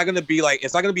 Like, it's not going to be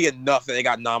enough that they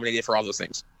got nominated for all those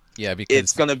things. Yeah, because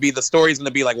It's going to be the story's going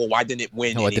to be like, well, why didn't it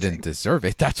win? no, it anything? didn't deserve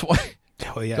it. That's why.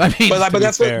 Oh, yeah. I mean, But to be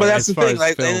that's fair, the as far thing. as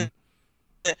Like, film.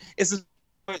 and it's the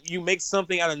you make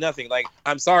something out of nothing. Like,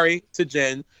 I'm sorry to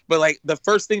Jen, but like the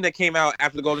first thing that came out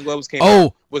after the Golden Globes came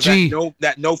out was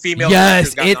that no female.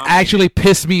 Yes, got it nominated. actually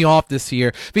pissed me off this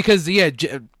year because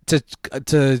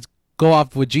to go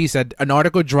off what G said, an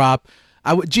article dropped.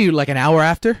 Like an hour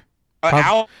after.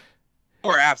 An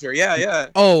hour after, yeah.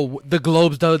 Oh, the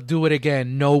Globes do it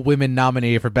again. No women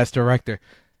nominated for Best Director.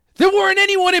 There weren't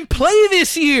anyone in play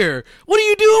this year. What are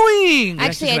you doing?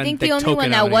 Actually, I think the only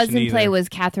one that was in play was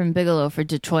Catherine Bigelow for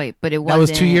Detroit, but it wasn't.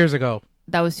 That was 2 years ago.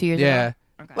 That was 2 years ago? Yeah.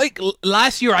 Okay. Like,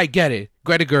 last year, I get it.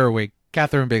 Greta Gerwig,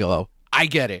 Catherine Bigelow. I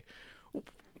get it.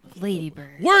 Lady Bird.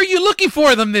 Where are you looking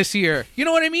for them this year? You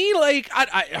know what I mean? Like,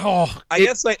 I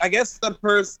guess the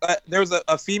person there was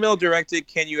a female directed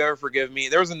Can You Ever Forgive Me?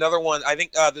 There was another one. I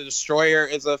think The Destroyer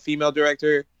is a female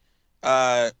director.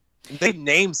 They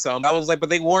named some. I was like, but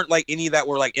they weren't like any that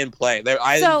were like in play.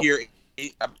 Didn't hear.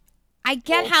 I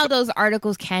get how those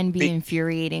articles can be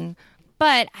infuriating,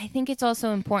 but I think it's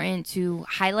also important to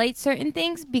highlight certain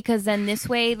things because then this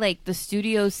way, like the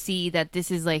studios see that this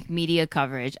is like media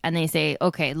coverage and they say,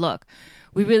 okay, look,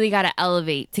 we really got to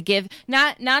elevate to give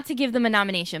not to give them a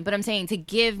nomination, but I'm saying to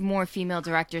give more female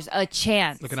directors a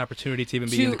chance, like an opportunity to even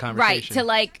be in the conversation, right? To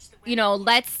like, you know,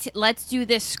 let's do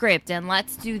this script and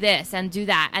let's do this and do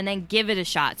that and then give it a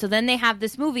shot. So then they have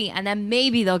this movie and then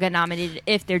maybe they'll get nominated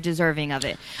if they're deserving of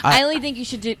it. I only think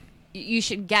you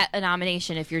should get a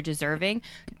nomination if you're deserving,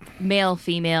 male,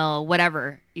 female,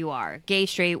 whatever you are, gay,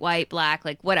 straight, white, black,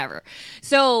 like whatever.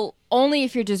 So only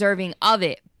if you're deserving of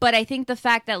it. But I think the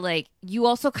fact that like you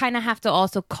also kind of have to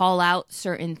also call out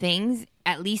certain things,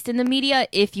 at least in the media,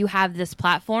 if you have this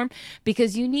platform,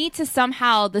 because you need to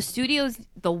somehow, the studios,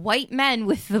 the white men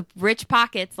with the rich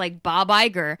pockets like Bob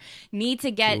Iger need to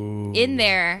get in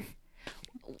there.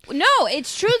 No,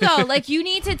 it's true though. Like you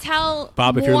need to tell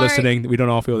Bob, if you're listening, we don't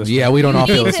all feel this way. Yeah, we don't all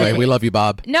feel this way. We love you,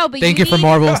 Bob. No, but thank you for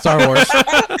Marvel and Star Wars.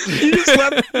 you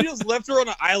just left her on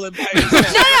an island by herself.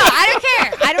 No, I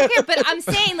don't care. But I'm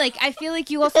saying, like, I feel like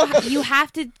you also you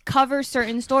have to cover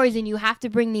certain stories and you have to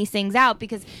bring these things out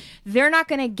because they're not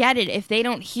going to get it if they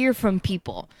don't hear from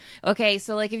people. Okay,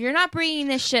 so like if you're not bringing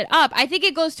this shit up, I think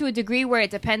it goes to a degree where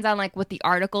it depends on like what the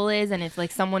article is and if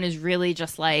like someone is really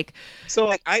just like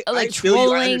I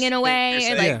trolling in a way,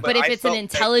 and, like, but if it's an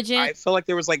intelligent, I felt like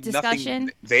there was like discussion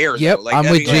nothing there. Yep, like,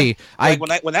 I'm with G.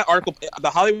 When that article, the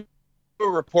Hollywood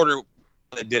Reporter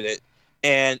did it,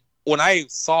 and when I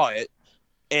saw it,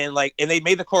 and they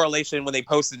made the correlation when they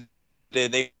posted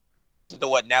it, they to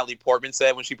what Natalie Portman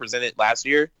said when she presented last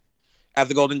year at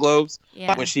the Golden Globes,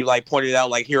 when she like pointed out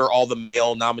like here are all the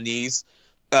male nominees,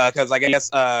 because like I guess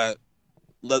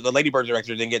the Lady Bird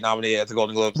director didn't get nominated at the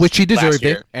Golden Globes, which she deserved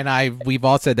it, and we've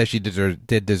all said that she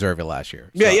did deserve it last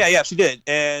year. So. Yeah, she did,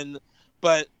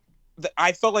 but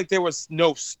I felt like there was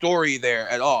no story there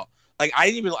at all. Like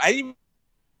I didn't even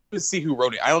see who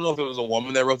wrote it. I don't know if it was a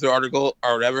woman that wrote the article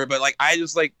or whatever, but like I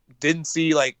just like didn't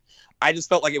see like I just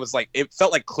felt like it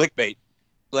felt like clickbait.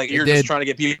 Like you're just trying to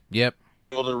get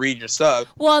people to read your stuff.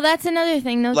 Well, that's another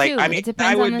thing though too. I mean, it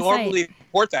depends I would on the normally site.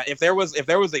 support that if there was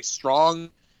a strong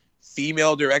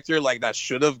female director like that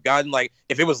should have gotten like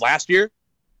if it was last year,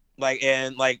 like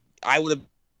and like I would have.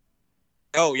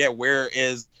 Oh yeah, where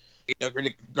is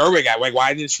Gerwig at? Like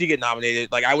why didn't she get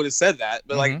nominated? Like I would have said that,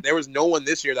 but like there was no one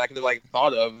this year that I could have like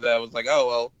thought of that was like oh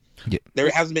well. There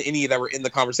hasn't been any that were in the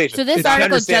conversation. So this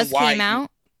article just came out?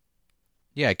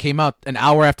 Yeah, it came out an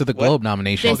hour after the Globe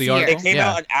nomination. This year? It came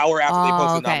out an hour after they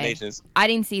posted nominations. I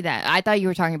didn't see that. I thought you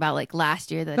were talking about like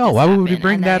last year. No, why would we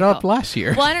bring that up last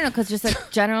year? Well, I don't know, because just a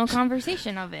general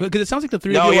conversation of it. Because it sounds like the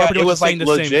three of you are was saying like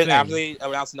the legit same thing. after they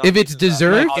announced if it's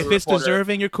deserved, if it's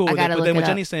deserving, you're cool with it. But then what it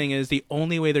Jenny's saying is the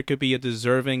only way there could be a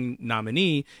deserving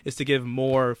nominee is to give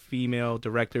more female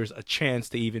directors a chance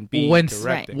to even be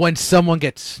directing. When someone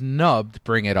gets snubbed,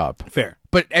 bring it up. Fair.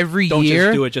 But every Don't year,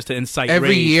 just do it just to incite every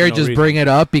rage year, for no just reason. bring it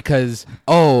up because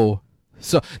so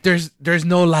there's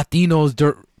no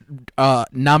Latinos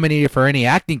nominated for any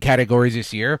acting categories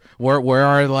this year. Where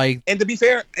are like? And to be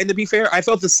fair, I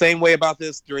felt the same way about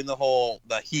this during the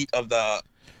heat of the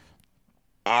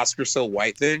Oscar so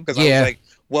white thing because I was like,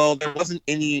 well, there wasn't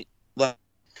any like.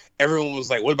 Everyone was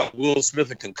like, "What about Will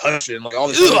Smith and Concussion?" Like all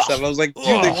this other stuff. I was like,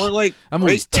 "Dude, they weren't like that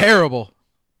movie's terrible."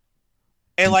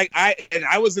 And like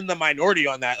I was in the minority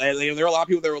on that. Like, there were a lot of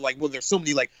people that were like, "Well, there's so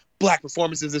many like black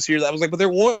performances this year." That I was like, "But there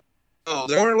weren't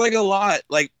like a lot."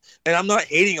 Like, and I'm not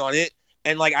hating on it.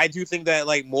 And like I do think that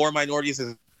like more minorities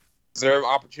deserve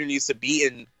opportunities to be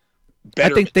in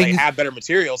better, have better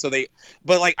material. So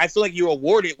but like I feel like you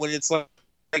award it when it's like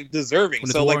deserving.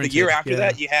 So like the year after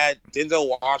that, you had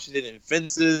Denzel Washington in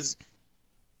Fences,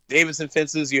 Davis in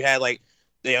Fences. You had like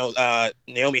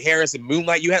Naomi Harris and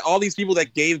Moonlight. You had all these people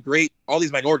that gave all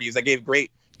these minorities that gave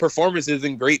great performances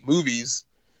in great movies.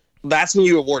 That's when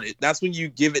you award it. That's when you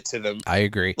give it to them. I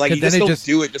agree. Like, you then just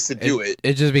don't do it just to do it.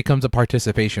 It just becomes a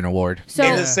participation award. So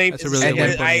And the same, that's a really good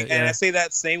way of putting it, and I say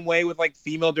that same way with like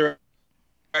female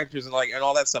directors and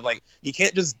all that stuff. Like, you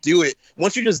can't just do it.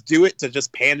 Once you just do it to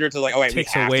just pander to like, It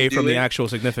takes away from the actual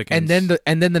significance.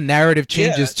 And then the narrative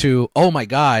changes to, oh my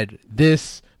God,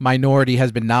 this minority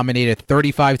has been nominated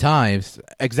 35 times,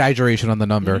 exaggeration on the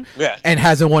number, and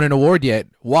hasn't won an award yet.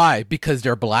 Why? Because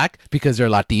they're black? Because they're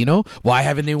Latino? Why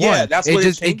haven't they won? Yeah, that's what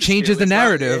it changes the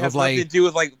narrative it has of like nothing to do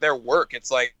with like their work.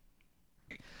 It's like,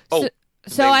 so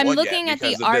I'm looking at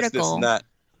the article. This,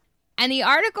 and the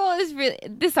article is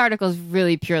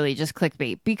really purely just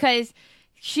clickbait, because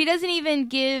she doesn't even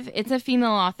give, it's a female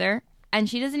author, and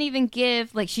she doesn't even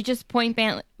give, like, she just points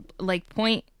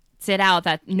it out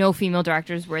that no female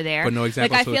directors were there. But no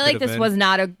examples. Like, I feel like this was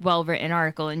not a well-written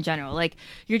article in general. Like,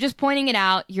 you're just pointing it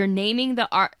out, you're naming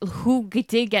who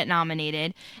did get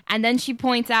nominated, and then she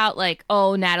points out, like,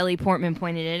 oh, Natalie Portman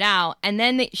pointed it out, and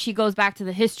then she goes back to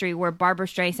the history where Barbara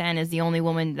Streisand is the only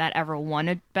woman that ever won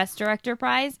a Best Director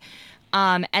prize.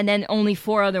 And then only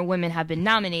 4 other women have been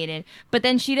nominated. But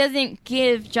then she doesn't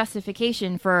give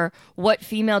justification for what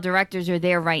female directors are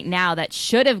there right now that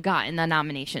should have gotten the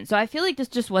nomination. So I feel like this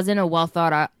just wasn't a well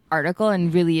thought out article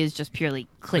and really is just purely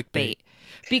clickbait.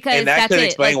 Because and that that's could it.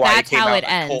 explain Like, why that's it came how out it a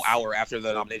ends. whole hour after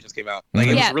the nominations came out. Like,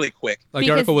 it was really quick. Like,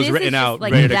 the article was Because this written is out, just,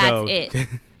 like, ready to that's go. It.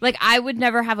 Like, I would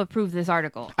never have approved this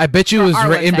article. I bet you it was Our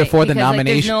written website, before the because, like,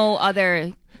 nomination. there's no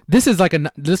other. This looks like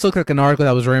an article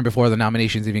that was written before the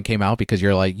nominations even came out, because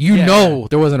you're like, Yeah.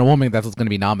 there wasn't a woman that was going to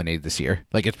be nominated this year.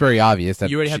 Like, it's very obvious that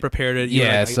You already had prepared it. You were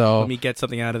Yeah, like, so- let me get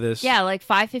something out of this. Yeah, like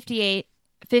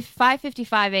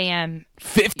 5:55 a.m.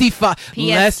 55 PST.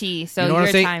 less. So You know what your I'm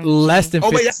saying? time. Less than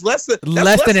Oh, 50, wait, that's less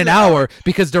than an hour,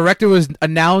 because director was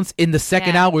announced in the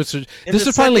second Yeah. hour. So In this the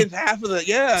was probably second half of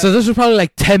so this was probably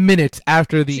like 10 minutes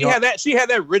after the. She had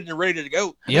that written and ready to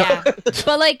go. Yep. Yeah.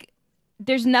 But like,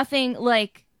 there's nothing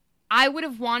like. I would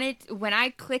have wanted, when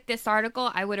I clicked this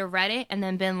article, I would have read it and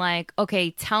then been like,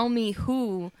 okay, tell me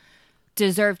who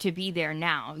deserved to be there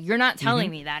now. You're not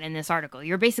telling me that in this article.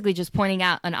 You're basically just pointing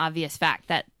out an obvious fact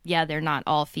that, yeah, they're not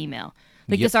all female.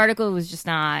 Like, Yep. this article was just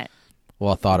not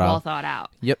well thought well out. thought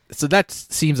out. Yep. So that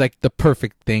seems like the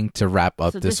perfect thing to wrap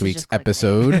up So this this is week's just clickbait.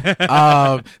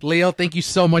 episode. Leo, thank you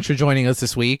so much for joining us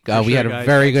this week. For We sure, had a guys.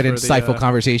 very good, Thanks for insightful the,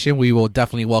 conversation. We will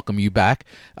definitely welcome you back.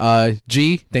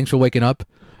 G, thanks for waking up.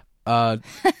 You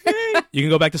can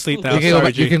go back to sleep now.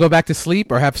 You can go back to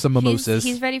sleep or have some mimosas.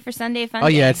 He's ready for Sunday Fun Oh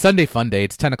Day. yeah, it's Sunday Fun Day.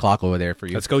 It's 10 o'clock over there for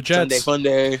you. Let's go Jets. Sunday fun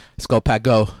day. Let's go, Pat.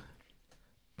 Go.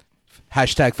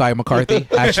 Hashtag fire McCarthy.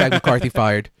 Hashtag McCarthy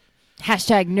fired.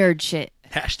 Hashtag nerd shit.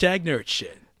 Hashtag nerd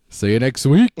shit. See you next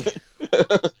week.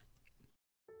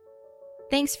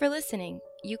 Thanks for listening.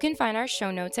 You can find our show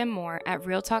notes and more at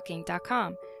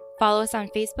realtalking.com. Follow us on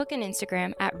Facebook and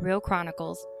Instagram at Real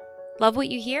Chronicles. Love what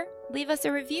you hear? Leave us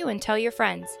a review and tell your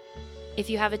friends. If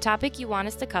you have a topic you want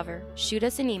us to cover, shoot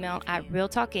us an email at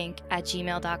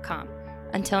realtalkinc@gmail.com.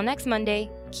 Until next Monday,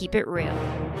 keep it real.